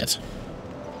 same shit.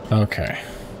 Okay.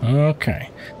 Okay.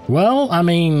 Well, I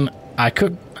mean, I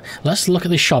could... Let's look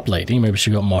at this shop lady. Maybe she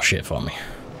got more shit for me.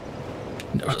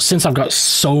 Since I've got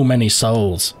so many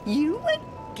souls,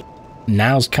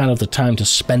 now's kind of the time to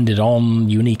spend it on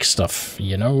unique stuff,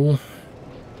 you know?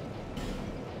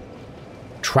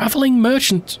 Traveling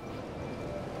merchant.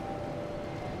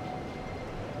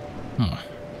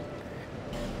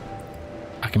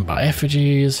 I can buy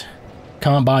effigies.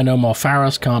 Can't buy no more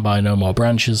Pharos. Can't buy no more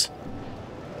branches.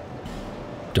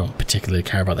 Don't particularly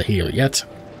care about the heal yet.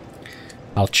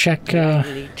 I'll check.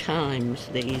 Times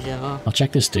these are. I'll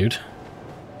check this dude.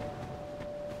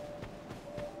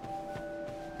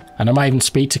 And I might even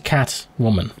speak to Cat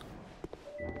Woman.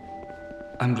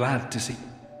 I'm glad to see.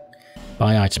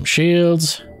 Buy item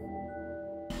shields.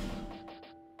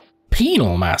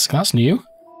 Penal mask. That's new.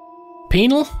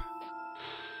 Penal.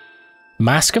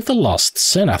 Mask of the Lost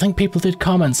Sin. I think people did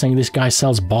comment saying this guy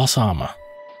sells boss armor.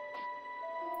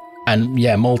 And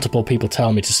yeah, multiple people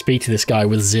tell me to speak to this guy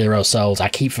with 0 souls. I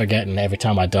keep forgetting every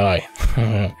time I die.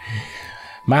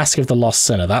 Mask of the Lost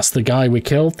Sinner. That's the guy we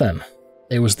killed then.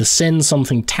 It was the Sin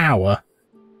something tower.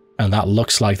 And that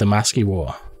looks like the mask he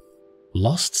wore.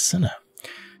 Lost Sinner.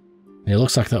 And it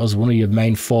looks like that was one of your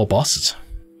main 4 bosses.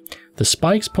 The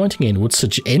spikes pointing inward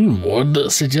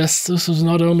suggest this was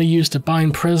not only used to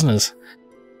bind prisoners.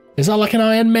 Is that like an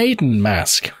Iron Maiden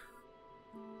mask?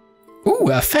 Ooh,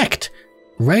 effect!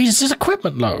 Raises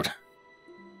equipment load.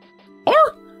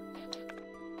 Or...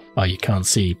 Oh, you can't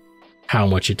see how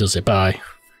much it does it by.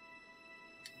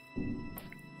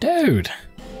 Dude.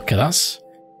 Okay, that's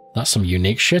some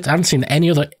unique shit. I haven't seen any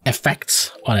other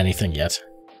effects on anything yet.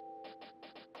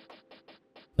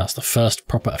 That's the first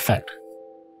proper effect.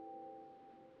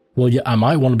 Well, yeah, I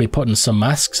might want to be putting some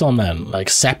masks on then, like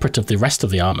separate of the rest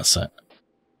of the armor set.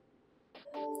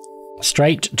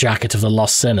 Straight jacket of the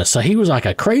Lost Sinner. So he was like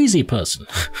a crazy person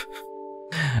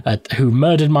who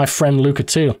murdered my friend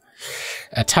Lucatiel.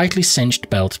 A tightly cinched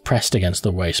belt pressed against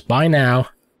the waist. By now,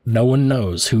 no one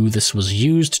knows who this was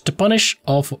used to punish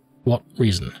or for what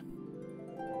reason.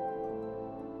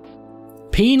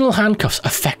 Penal handcuffs.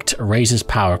 Effect raises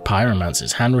power of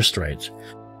pyromancies. Hand restraint.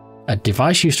 A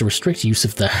device used to restrict use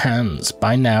of the hands.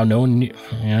 By now, no one knew.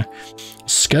 Yeah.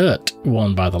 Skirt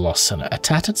worn by the Lost Sinner. A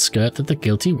tattered skirt that the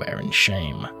guilty wear in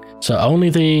shame. So only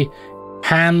the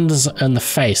hands and the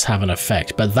face have an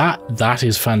effect, but that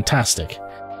is fantastic.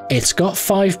 It's got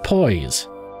 5 poise.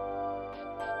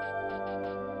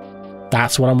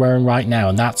 That's what I'm wearing right now,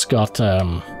 and that's got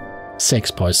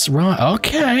 6 poise. Right,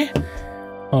 okay.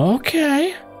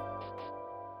 Okay.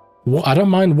 Well, I don't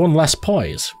mind 1 less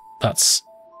poise. That's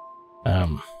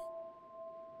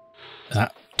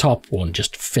that top one,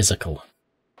 just physical.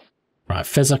 Right,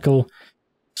 physical,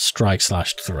 strike /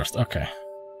 thrust. Okay.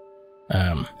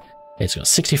 It's got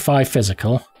 65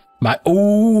 physical.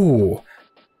 Oh,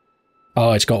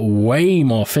 it's got way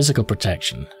more physical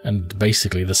protection and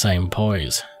basically the same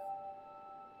poise.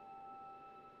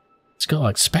 It's got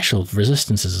like special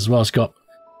resistances as well. It's got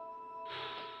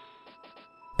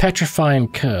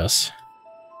petrifying curse.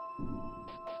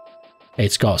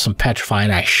 It's got some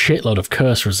petrifying, a shitload of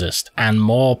curse resist, and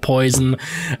more poison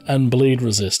and bleed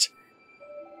resist.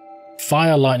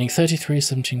 Fire, lightning, 33,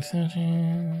 17,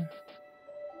 30.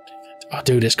 Oh,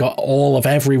 dude, it's got all of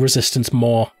every resistance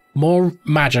more. More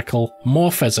magical,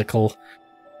 more physical,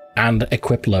 and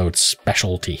equip load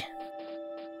specialty.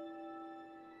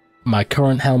 My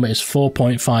current helmet is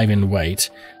 4.5 in weight.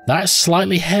 That's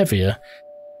slightly heavier,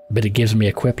 but it gives me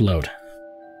equip load.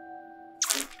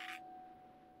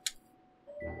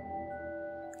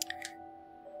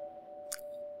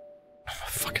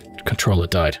 Fucking controller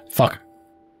died. Fuck.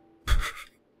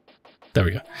 There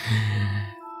we go.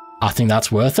 I think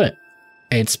that's worth it.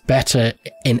 It's better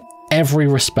in every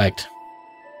respect,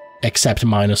 except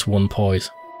 -1 poise.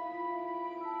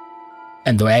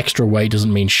 And the extra weight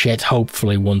doesn't mean shit,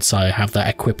 hopefully, once I have that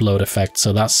equip load effect.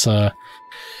 So that's,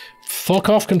 fuck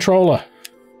off, controller.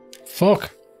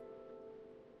 Fuck.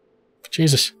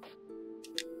 Jesus.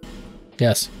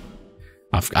 Yes.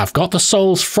 I've got the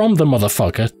souls from the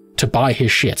motherfucker to buy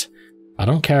his shit. I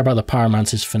don't care about the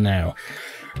pyromancies for now.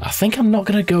 I think I'm not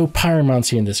going to go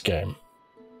pyromancy in this game.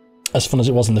 As fun as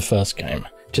it was in the first game.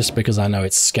 Just because I know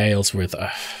it scales with...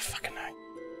 fucking hell.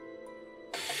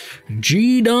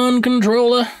 G-Don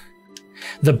controller.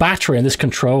 The battery in this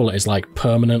controller is like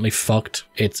permanently fucked.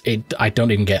 I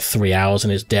don't even get 3 hours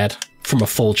and it's dead from a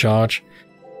full charge.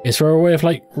 Is there a way of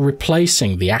like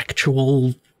replacing the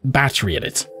actual battery in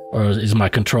it? Or is my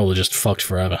controller just fucked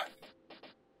forever?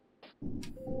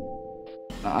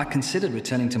 I considered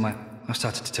returning to my... I've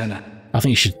started to turn out. I think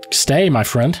you should stay, my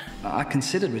friend. I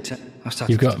considered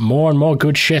You've got more and more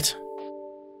good shit.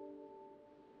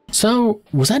 So,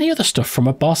 was any other stuff from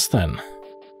a boss then?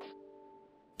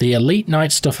 The Elite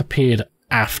Knight stuff appeared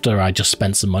after I just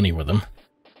spent some money with them.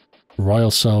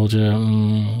 Royal Soldier...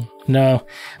 no,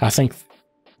 I think...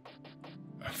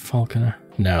 Falconer?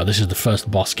 No, this is the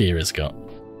first boss gear he's got.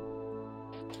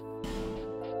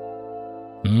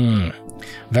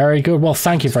 Very good. Well,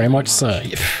 thank you very much, sir.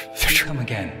 Come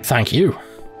again. Thank you.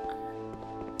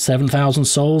 7,000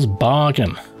 souls,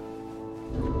 bargain.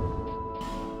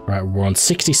 Right, we're on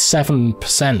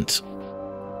 67%.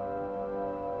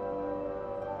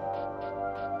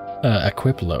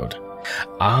 Equip load.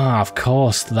 Ah, of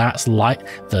course, that's light.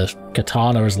 The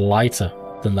katana is lighter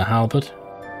than the halberd.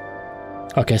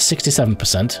 Okay,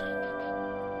 67%.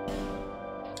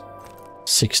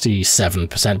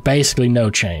 67%. Basically no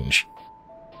change.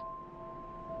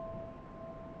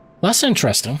 That's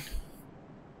interesting.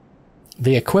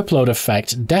 The equip load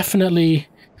effect definitely,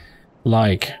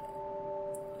 like...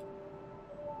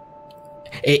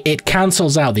 It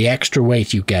cancels out the extra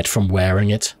weight you get from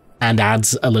wearing it, and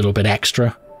adds a little bit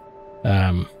extra.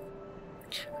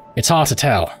 It's hard to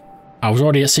tell. I was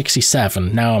already at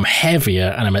 67, now I'm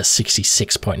heavier and I'm at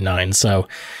 66.9, so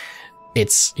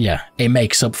it's, yeah, it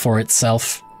makes up for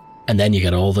itself. And then you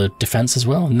get all the defense as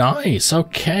well. Nice,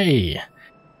 okay.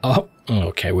 Oh,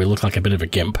 okay, we look like a bit of a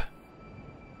gimp.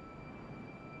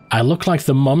 I look like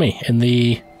the mummy in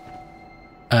the,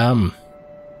 I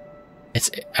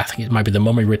think it might be The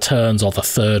Mummy Returns or the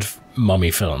third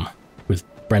Mummy film with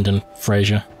Brendan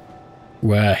Fraser,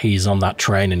 where he's on that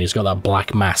train and he's got that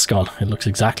black mask on. It looks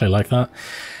exactly like that.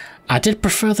 I did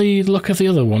prefer the look of the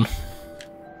other one,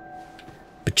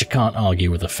 but you can't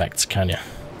argue with effects, can you?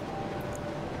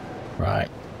 Right,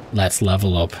 let's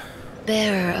level up.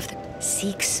 Bearer of the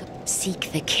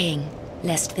seek the king,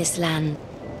 lest this land.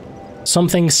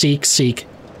 Something seek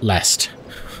lest.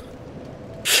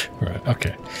 Right,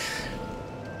 okay.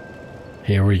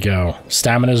 Here we go.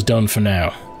 Stamina's done for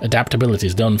now.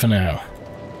 Adaptability's done for now.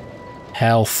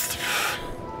 Health.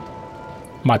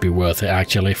 Might be worth it,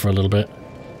 actually, for a little bit.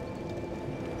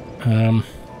 I'm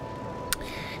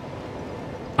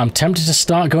tempted to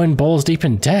start going balls deep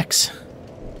in Dex.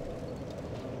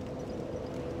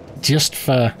 Just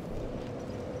for...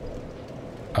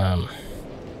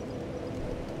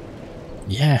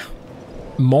 yeah.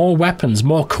 More weapons,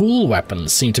 more cool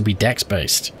weapons seem to be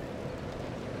Dex-based.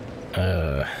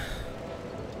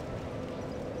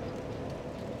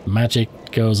 Magic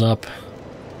goes up.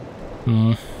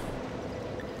 Oh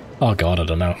god, I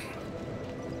don't know.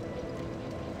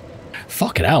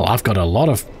 Fucking hell, I've got a lot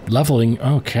of leveling.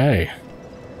 Okay.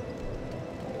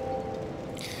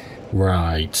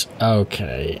 Right,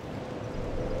 okay.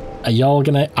 Are y'all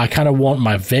gonna... I kind of want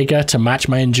my vigor to match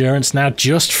my endurance now,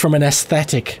 just from an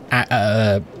aesthetic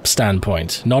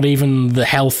standpoint. Not even the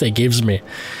health it gives me.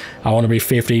 I want to be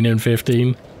 15 and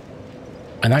 15.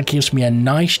 And that gives me a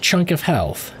nice chunk of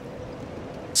health.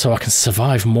 So I can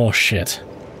survive more shit.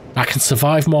 I can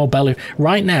survive more belly...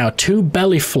 Right now, 2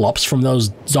 belly flops from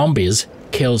those zombies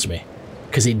kills me.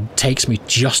 Because it takes me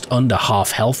just under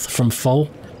half health from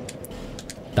full.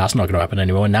 That's not going to happen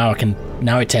anymore. Now I can...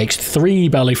 Now it takes 3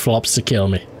 belly flops to kill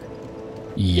me.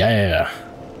 Yeah.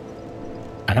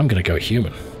 And I'm going to go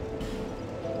human.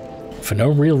 For no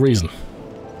real reason.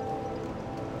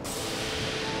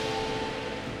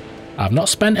 I've not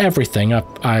spent everything.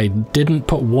 I didn't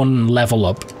put 1 level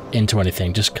up into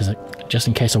anything just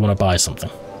in case I want to buy something,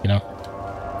 you know.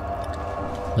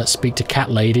 Let's speak to Cat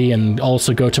Lady and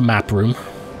also go to map room.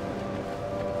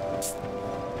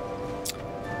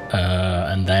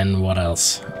 And then what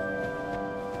else?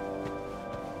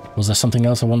 Was there something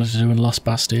else I wanted to do in Lost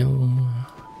Bastille?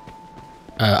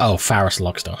 Oh, Faris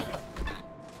Lockstone.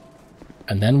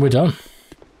 And then we're done.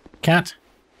 Cat,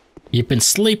 you've been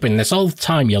sleeping this whole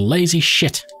time, you lazy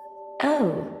shit.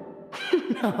 Oh,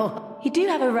 no, you do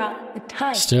have a right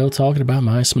time. Still talking about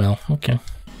my smell, okay.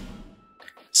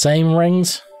 Same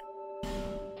rings?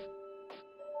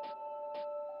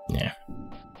 Yeah.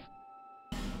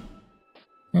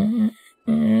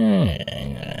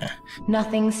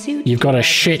 Nothing suits. You've got a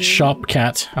shit shop,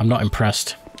 Cat. I'm not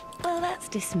impressed. Well, that's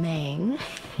dismaying.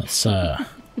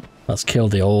 Let's kill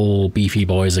the old beefy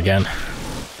boys again.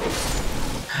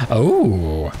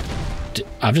 Oh,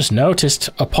 I've just noticed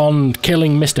upon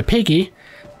killing Mr. Piggy,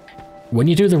 When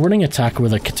you do the running attack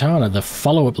with a katana, the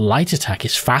follow-up light attack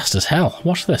is fast as hell.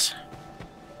 Watch this.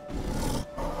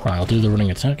 Right, I'll do the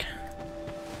running attack.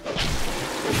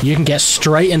 You can get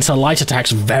straight into light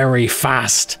attacks very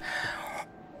fast.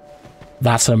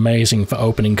 That's amazing for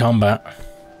opening combat.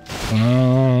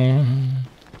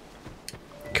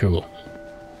 Cool.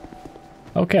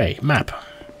 Okay, map.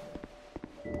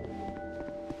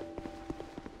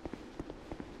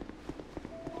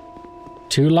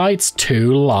 Two lights,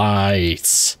 two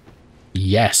lights.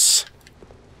 Yes.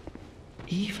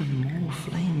 Even more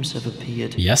flames have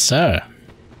appeared. Yes, sir.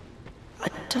 I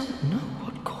don't know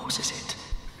what causes it.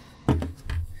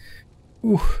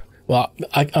 Ooh. Well,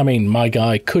 I mean, my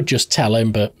guy could just tell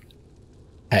him, but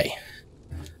hey.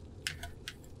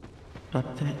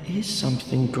 But there is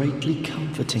something greatly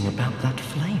comforting about that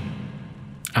flame.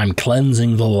 I'm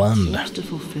cleansing the land. It seems to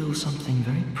fulfill something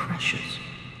very precious,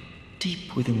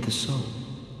 deep within the soul.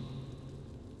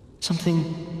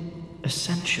 Something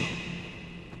essential.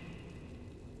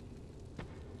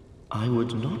 I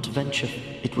would not venture.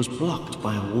 It was blocked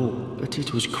by a wall, but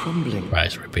it was crumbling. Right,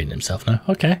 he's repeating himself now.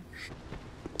 Okay.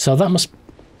 So that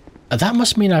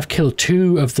must mean I've killed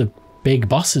two of the big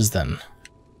bosses then.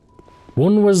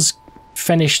 One was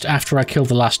finished after I killed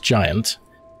the last giant,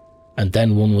 and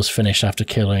then one was finished after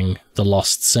killing the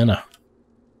lost sinner.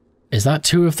 Is that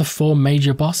two of the 4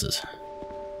 major bosses?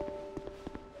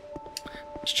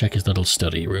 Let's check his little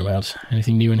study room out.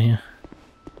 Anything new in here?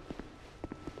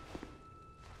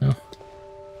 No?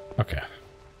 Okay.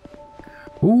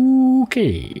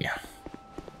 Okay.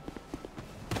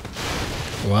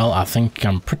 Well, I think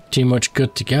I'm pretty much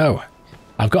good to go.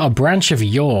 I've got a branch of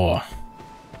yore.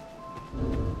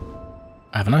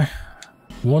 Haven't I?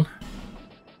 1?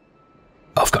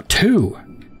 Oh, I've got 2!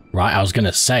 Right, I was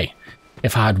gonna say,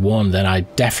 if I had 1, then I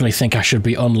definitely think I should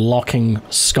be unlocking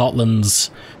Scotland's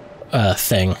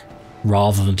thing,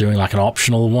 rather than doing like an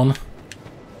optional one.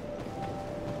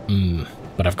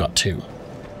 But I've got 2.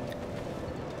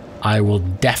 I will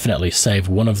definitely save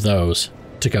one of those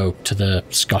to go to the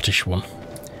Scottish one.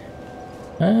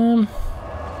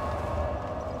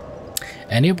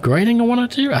 Any upgrading I want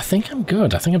to do? I think I'm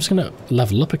good. I think I'm just going to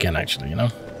level up again, actually, you know?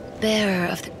 Bearer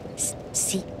of the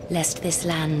sea, lest this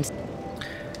land.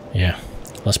 Yeah.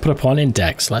 Let's put a point in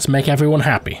Dex. Let's make everyone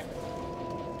happy.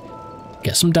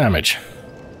 Get some damage.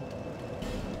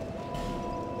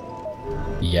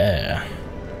 Yeah.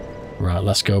 Right,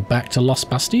 let's go back to Lost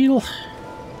Bastille.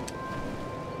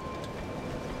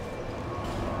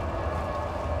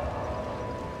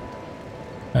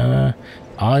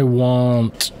 I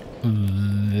want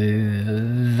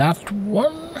that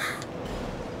one.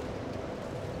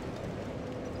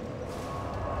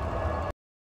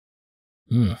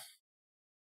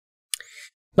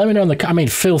 Let me know in the. I mean,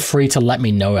 feel free to let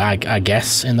me know. I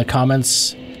guess in the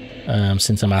comments,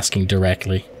 since I'm asking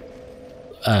directly.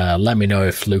 Let me know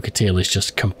if Lucatiel is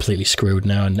just completely screwed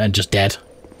now and just dead,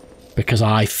 because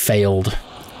I failed.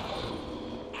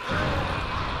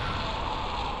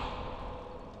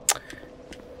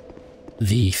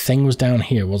 The thing was down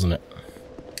here, wasn't it?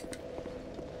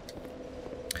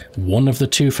 One of the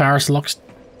 2 Faris lock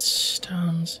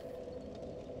stones.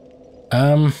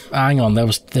 Hang on.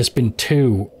 There's been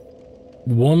 2.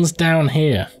 One's down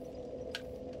here.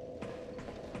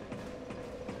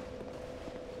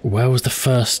 Where was the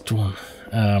first one?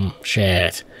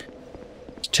 Shit.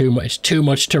 It's too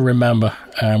much to remember.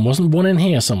 Wasn't one in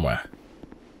here somewhere?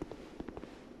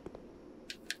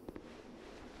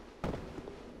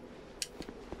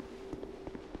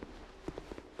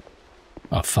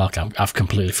 Oh fuck, I've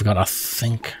completely forgotten. I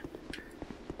think...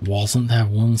 Wasn't there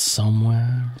one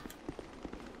somewhere?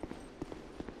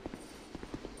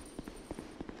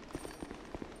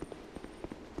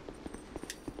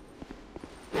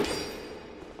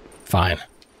 Fine.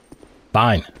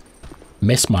 Fine.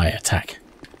 Miss my attack.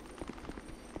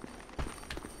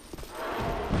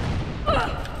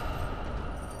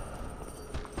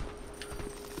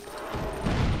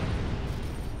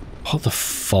 What the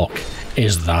fuck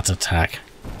is that attack?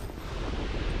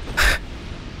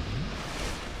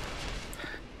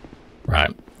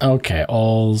 Right. Okay,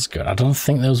 all's good. I don't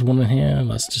think there was one in here.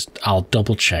 I'll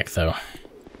double check though.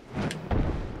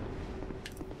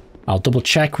 I'll double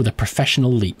check with a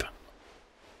professional leap.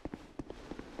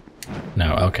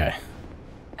 No, okay.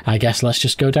 I guess let's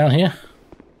just go down here.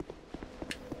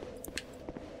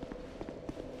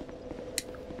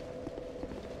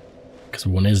 Because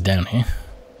one is down here.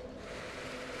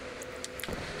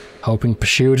 Hoping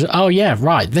pursued. Oh yeah,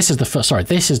 right. This is the first. Sorry,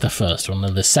 this is the first one,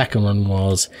 and the second one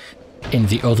was in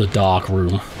the other dark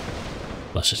room.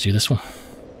 Let's just do this one.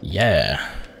 Yeah.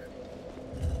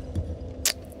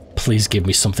 Please give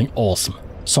me something awesome.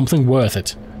 Something worth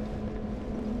it.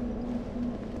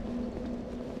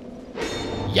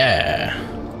 Yeah.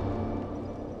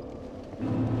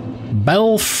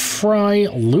 Belfry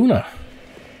Luna.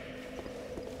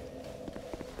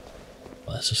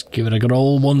 Let's just give it a good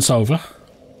old once over.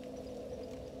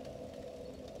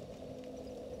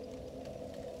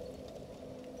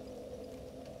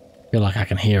 Feel like I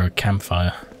can hear a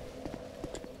campfire.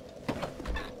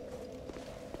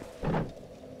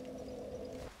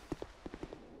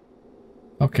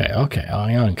 Okay, okay,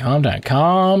 hang on, calm down,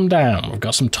 calm down. We've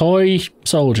got some toy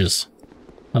soldiers.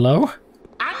 Hello?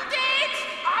 I'm dead!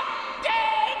 I'm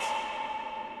dead!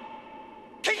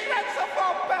 Keep your hands off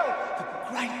our bell! The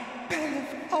great bell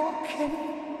of Arkin.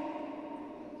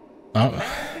 Oh.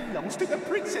 It belongs to the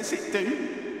princess, it do.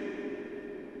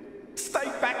 Stay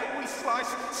back and we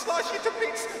slice you to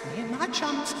bits. Me and my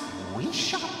chums, we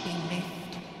shan't be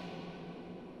left.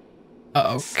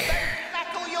 Okay. Stay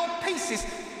back all your pieces.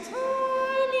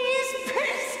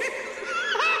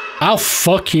 I'll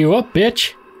fuck you up,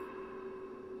 bitch.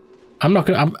 I'm not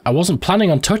gonna. I wasn't planning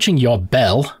on touching your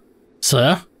bell,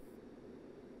 sir.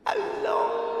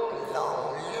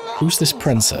 Who's this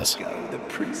princess? The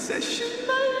princess should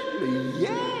know me.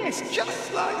 Yes,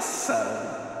 just like so.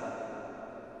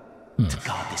 To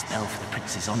guard this bell for the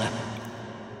prince's honour.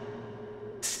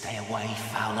 Stay away,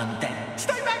 foul undead.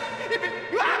 Stay back!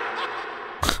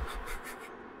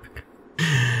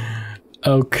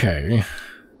 Okay.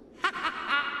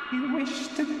 You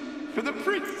wished for the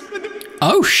prince and the...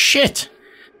 Oh shit!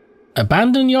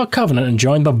 Abandon your covenant and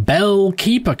join the Bell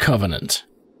Keeper Covenant.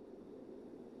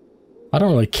 I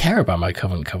don't really care about my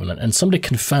covenant, and somebody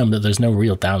confirmed that there's no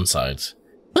real downsides.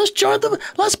 Let's join them.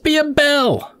 Let's be a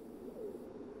bell.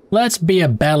 Let's be a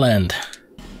bell end.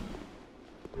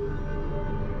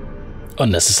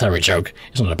 Unnecessary joke.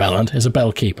 It's not a bell end, it's a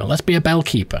bell keeper. Let's be a bell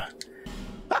keeper.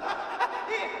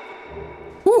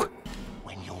 Woo!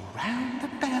 When you're round the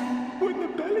bell, when the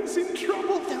bell is in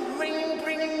trouble, the ring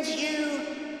brings you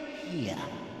here.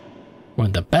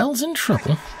 When the bell's in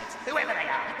trouble. Whoever they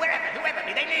are, whoever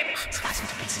they live, slice them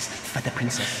to pieces for the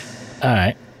princess.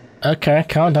 Alright. Okay,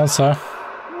 calm down, sir.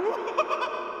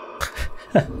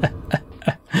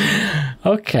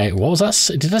 Okay, what was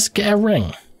that? Did I get a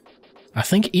ring? I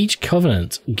think each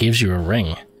covenant gives you a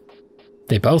ring.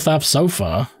 They both have so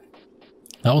far.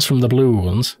 That was from the blue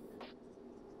ones.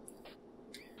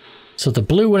 So the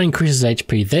blue one increases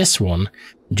HP. This one,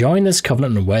 join this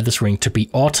covenant and wear this ring to be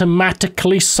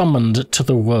automatically summoned to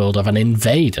the world of an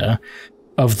invader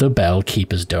of the Bell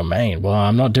Keeper's domain. Well,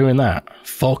 I'm not doing that.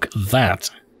 Fuck that.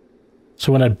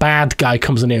 So when a bad guy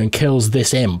comes in here and kills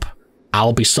this imp,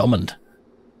 I'll be summoned.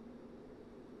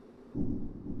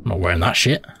 I'm not wearing that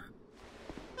shit.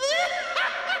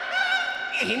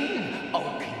 In,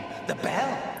 Oaken, the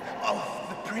bell of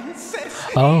the princess.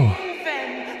 Oh.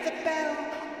 Then the bell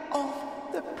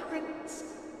of the prince.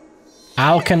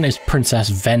 Alkan is princess,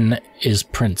 Ven is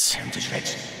prince. Tear him to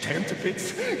shreds, tear him to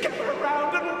bits, gather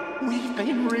around and we've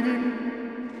been ringing.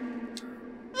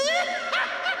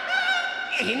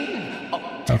 In,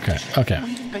 okay, okay.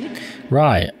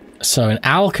 Right. So in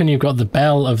Alkan you've got the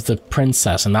bell of the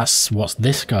princess, and that's what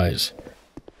this guy's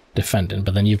defending,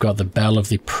 but then you've got the bell of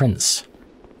the prince.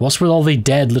 What's with all the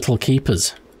dead little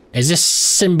keepers? Is this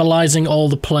symbolizing all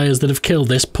the players that have killed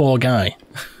this poor guy?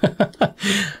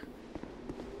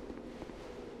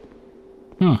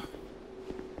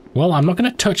 Well, I'm not going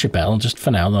to touch a bell just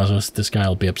for now, otherwise this guy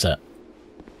will be upset.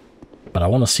 But I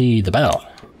want to see the bell.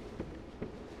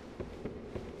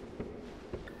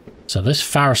 So this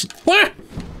Pharisee... What?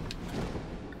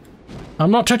 I'm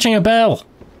not touching a bell!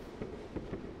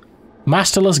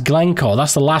 Masterless Glencore,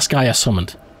 that's the last guy I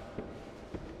summoned.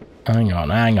 Hang on,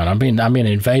 I'm being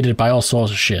invaded by all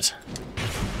sorts of shit.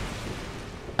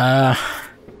 Hang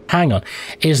on.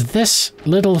 Is this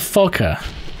little fucker...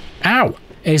 Ow!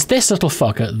 Is this little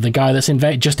fucker the guy that's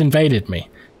just invaded me?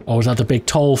 Or was that the big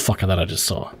tall fucker that I just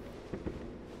saw?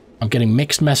 I'm getting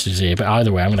mixed messages here, but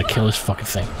either way, I'm gonna kill this fucking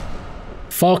thing.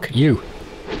 Fuck you.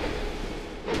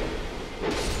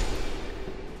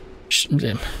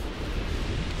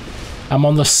 I'm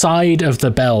on the side of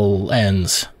the bell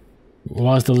ends.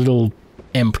 Why is the little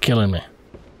imp killing me?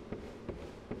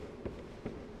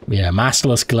 Yeah,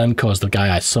 Masterless Glencore's the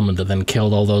guy I summoned that then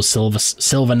killed all those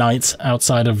silver knights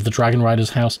outside of the Dragon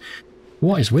Rider's house.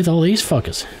 What is with all these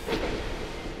fuckers?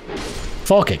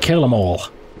 Fuck it, kill them all.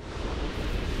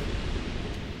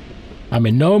 I'm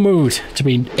in no mood to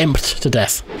be imped to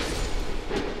death.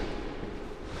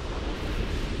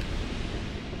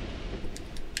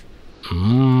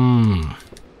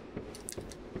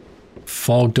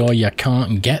 Fog door you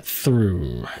can't get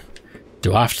through.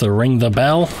 Do I have to ring the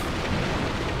bell?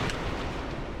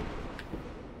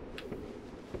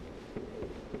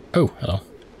 Oh, hello.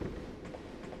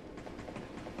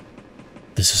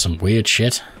 This is some weird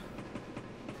shit.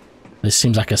 This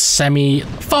seems like a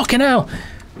fucking hell!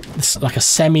 This is like a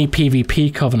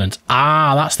semi-PvP covenant.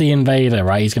 Ah, that's the invader,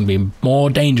 right? He's gonna be more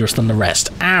dangerous than the rest.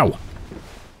 Ow!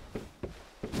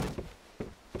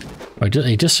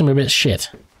 He just seemed a bit shit.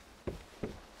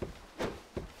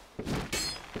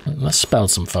 Let's spell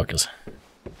some fuckers.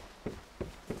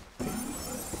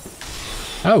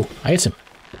 Oh, I hit him.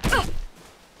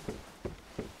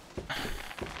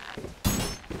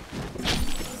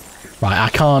 Right, I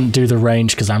can't do the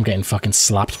range because I'm getting fucking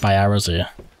slapped by arrows here.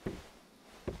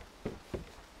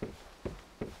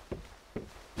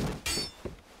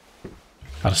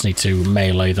 I just need to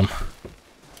melee them.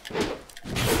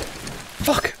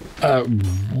 Fuck!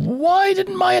 Why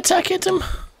didn't my attack hit him?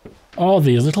 Oh,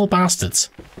 these little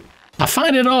bastards. I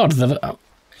find it odd that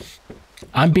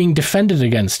I'm being defended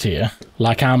against here,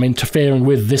 like I'm interfering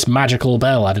with this magical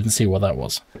bell. I didn't see what that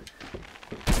was.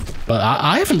 But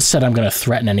I haven't said I'm going to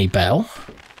threaten any bell.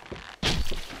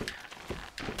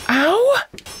 Ow!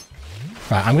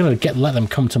 Right, I'm going to let them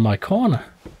come to my corner.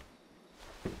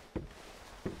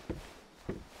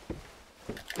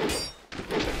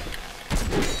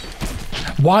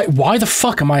 Why the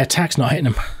fuck are my attacks not hitting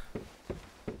him?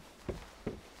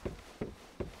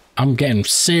 I'm getting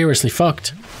seriously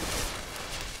fucked.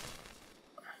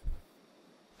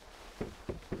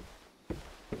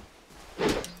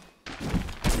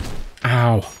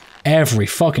 Ow. Every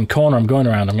fucking corner I'm going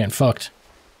around, I'm getting fucked.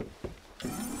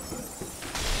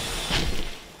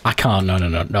 I can't,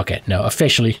 no. Okay, no,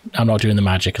 officially, I'm not doing the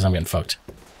magic because I'm getting fucked.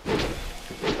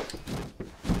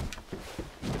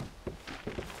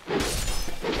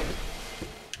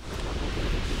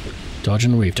 Dodge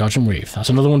and weave, dodge and weave. That's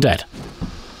another one dead.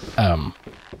 Oh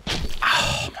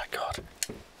my god.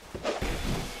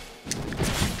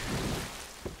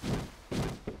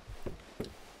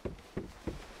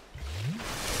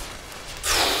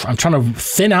 I'm trying to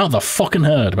thin out the fucking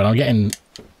herd, but I'm getting,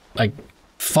 like,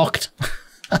 fucked.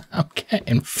 I'm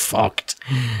getting fucked.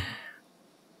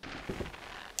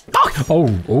 Fuck!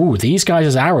 Oh, these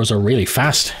guys' arrows are really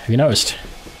fast. Have you noticed?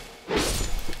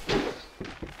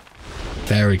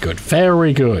 Very good,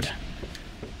 very good.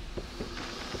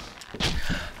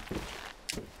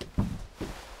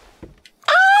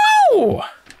 Ow!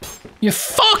 You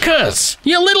fuckers!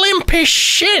 You little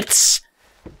impish shits!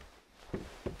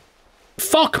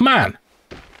 Fuck, man.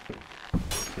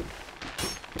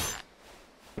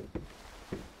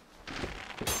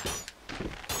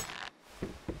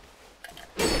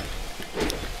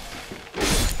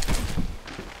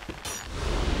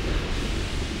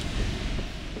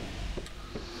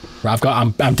 Right,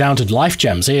 I'm down to life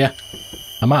gems here.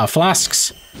 I'm out of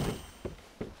flasks.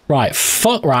 Right,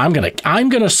 fuck. Right, I'm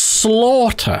gonna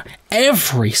slaughter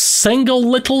every single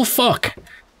little fuck.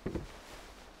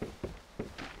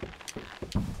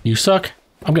 You suck.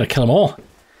 I'm gonna kill them all.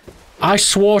 I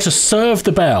swore to serve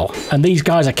the bell, and these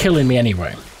guys are killing me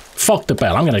anyway. Fuck the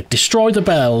bell. I'm gonna destroy the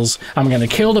bells. I'm gonna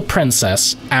kill the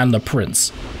princess and the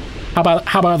prince. How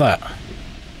about that?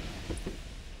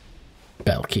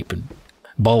 Bell keeping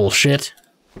bullshit.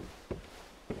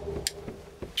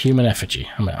 Human effigy.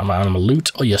 I'm gonna loot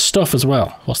all your stuff as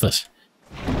well. What's this?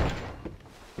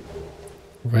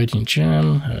 Radiant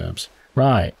gem, herbs.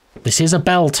 Right. This is a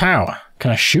bell tower. Can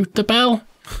I shoot the bell?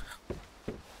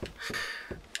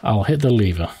 I'll hit the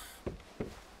lever.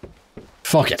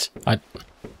 Fuck it.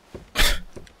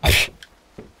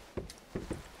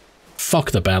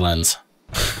 Fuck the bell ends.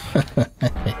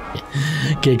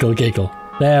 Giggle, giggle.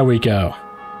 There we go.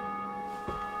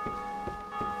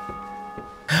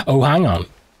 Oh, hang on.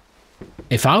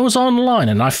 If I was online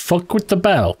and I fucked with the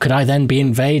bell, could I then be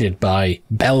invaded by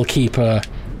Bellkeeper?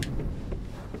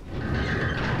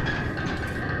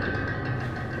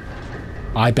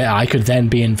 I bet I could then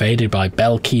be invaded by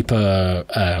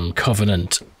Bellkeeper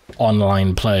Covenant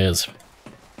online players.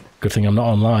 Good thing I'm not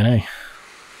online, eh?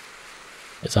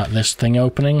 Is that this thing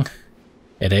opening?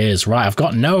 It is. Right, I've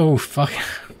got no fuck.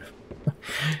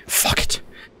 Fuck it.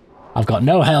 I've got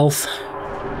no health.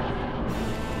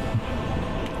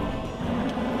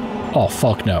 Oh,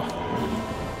 fuck no.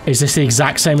 Is this the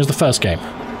exact same as the first game?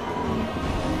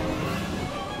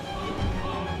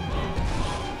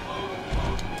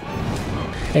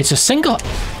 It's a single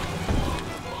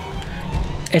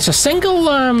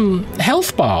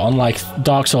health bar, unlike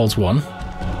Dark Souls 1,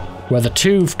 where the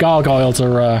two gargoyles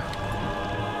are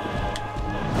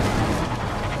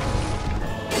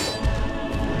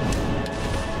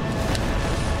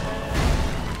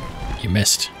You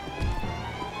missed.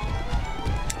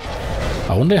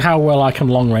 wonder how well I can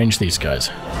long range these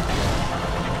guys.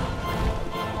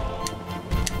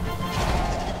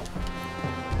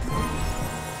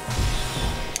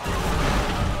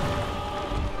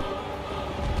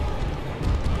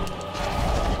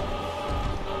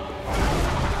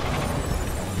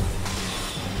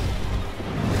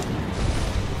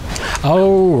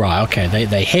 Oh, right, okay.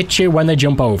 They hit you when they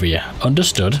jump over you.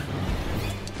 Understood.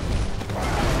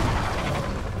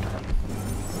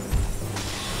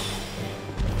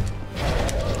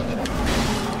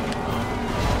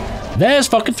 There's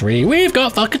fucking 3. We've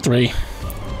got fucking 3.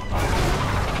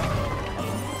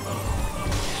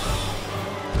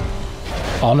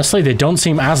 Honestly, they don't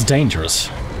seem as dangerous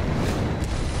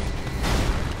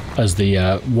as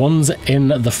the ones in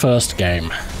the first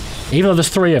game. Even though there's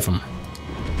 3 of them.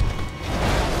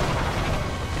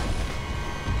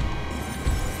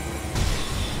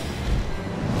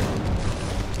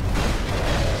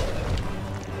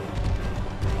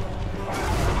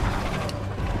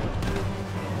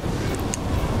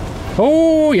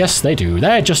 Oh, yes, they do.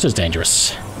 They're just as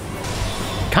dangerous.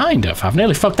 Kind of. I've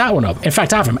nearly fucked that one up. In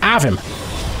fact, have him. Have him.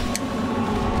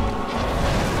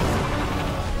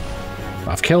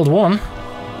 I've killed one.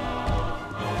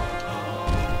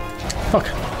 Fuck.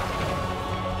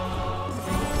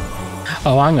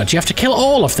 Oh, hang on. Do you have to kill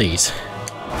all of these?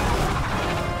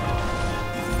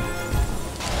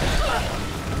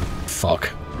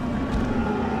 Fuck.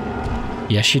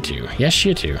 Yes, you do. Yes,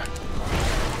 you do.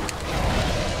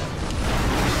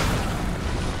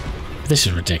 This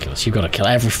is ridiculous. You've got to kill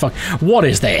every fuck. What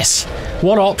is this?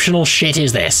 What optional shit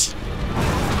is this?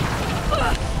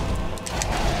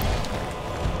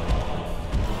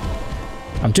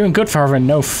 I'm doing good for having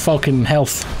no fucking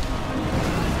health.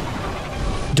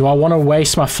 Do I want to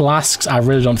waste my flasks? I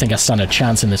really don't think I stand a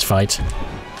chance in this fight.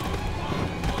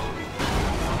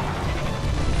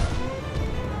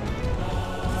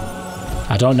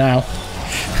 I don't now.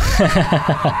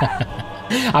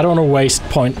 I don't want to waste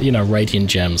radiant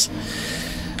gems.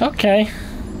 Okay.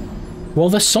 Well,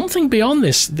 there's something beyond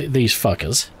these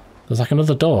fuckers. There's like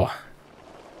another door.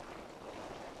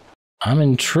 I'm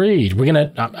intrigued. We're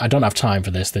gonna... I don't have time for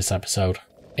this episode.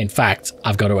 In fact,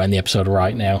 I've got to end the episode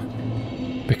right now.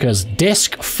 Because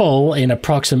disc full in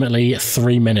approximately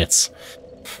 3 minutes.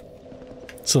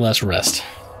 So let's rest.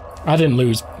 I didn't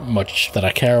lose much that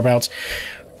I care about.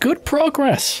 Good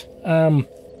progress.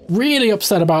 Really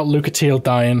upset about Lucatiel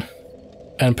dying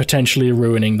and potentially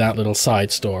ruining that little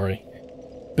side story.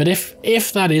 But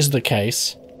if that is the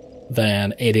case,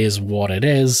 then it is what it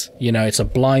is. You know, it's a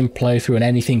blind playthrough and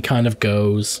anything kind of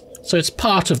goes. So it's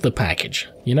part of the package,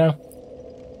 you know?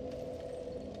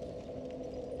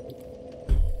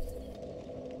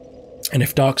 And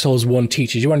if Dark Souls 1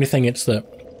 teaches you anything, it's that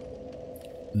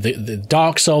the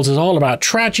Dark Souls is all about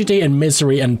tragedy and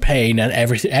misery and pain and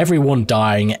everyone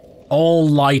dying, all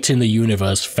light in the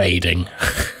universe fading.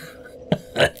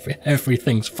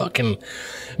 Everything's fucking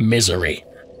misery.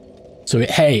 So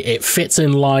it fits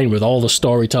in line with all the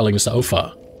storytelling so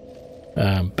far.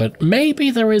 But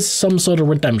maybe there is some sort of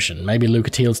redemption. Maybe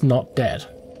Lucatiel's not dead,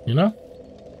 you know?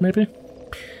 Maybe.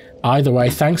 Either way,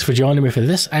 thanks for joining me for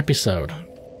this episode.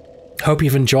 Hope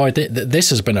you've enjoyed it. This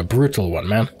has been a brutal one,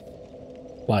 man.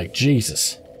 Like,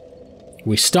 Jesus.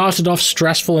 We started off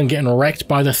stressful and getting wrecked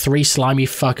by the 3 slimy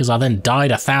fuckers. I then died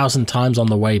 1,000 times on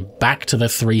the way back to the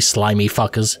 3 slimy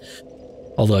fuckers.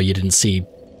 Although you didn't see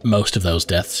most of those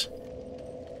deaths.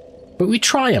 But we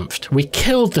triumphed. We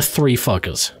killed the 3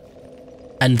 fuckers.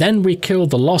 And then we killed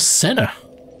the lost sinner.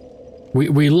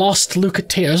 We lost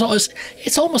Lucatiel.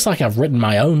 It's almost like I've written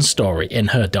my own story in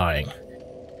her dying.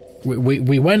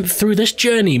 We went through this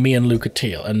journey, me and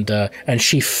Lucatiel, and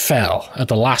she fell at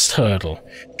the last hurdle.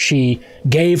 She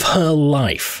gave her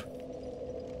life.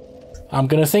 I'm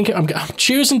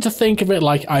choosing to think of it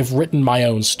like I've written my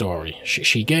own story.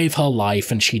 She gave her life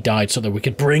and she died so that we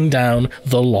could bring down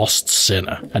the lost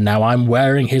sinner. And now I'm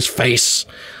wearing his face.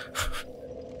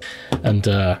 and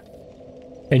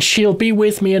she'll be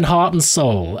with me in heart and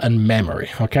soul and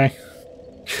memory, okay?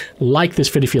 Like this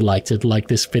video if you liked it, like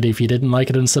this video if you didn't like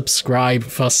it, and subscribe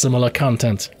for similar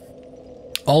content.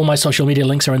 All my social media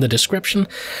links are in the description,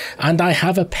 and I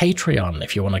have a Patreon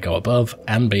if you want to go above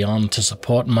and beyond to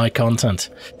support my content.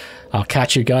 I'll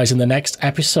catch you guys in the next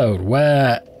episode,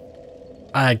 where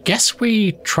I guess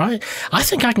we try... I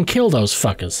think I can kill those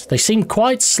fuckers. They seem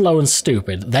quite slow and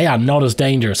stupid. They are not as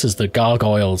dangerous as the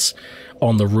gargoyles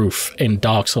on the roof in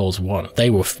Dark Souls 1. They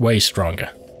were way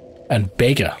stronger. And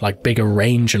bigger, like bigger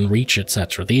range and reach,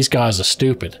 etc. These guys are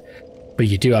stupid, but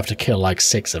you do have to kill like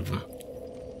 6 of them.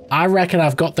 I reckon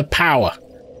I've got the power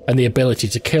and the ability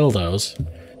to kill those,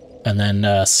 and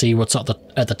then see what's at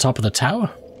the top of the tower.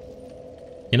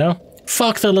 You know?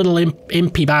 Fuck the little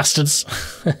impy bastards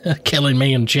killing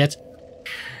me and shit.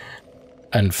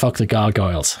 And fuck the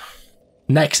gargoyles.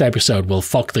 Next episode, we'll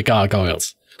fuck the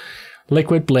gargoyles.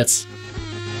 Liquid Blitz.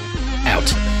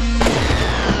 Out.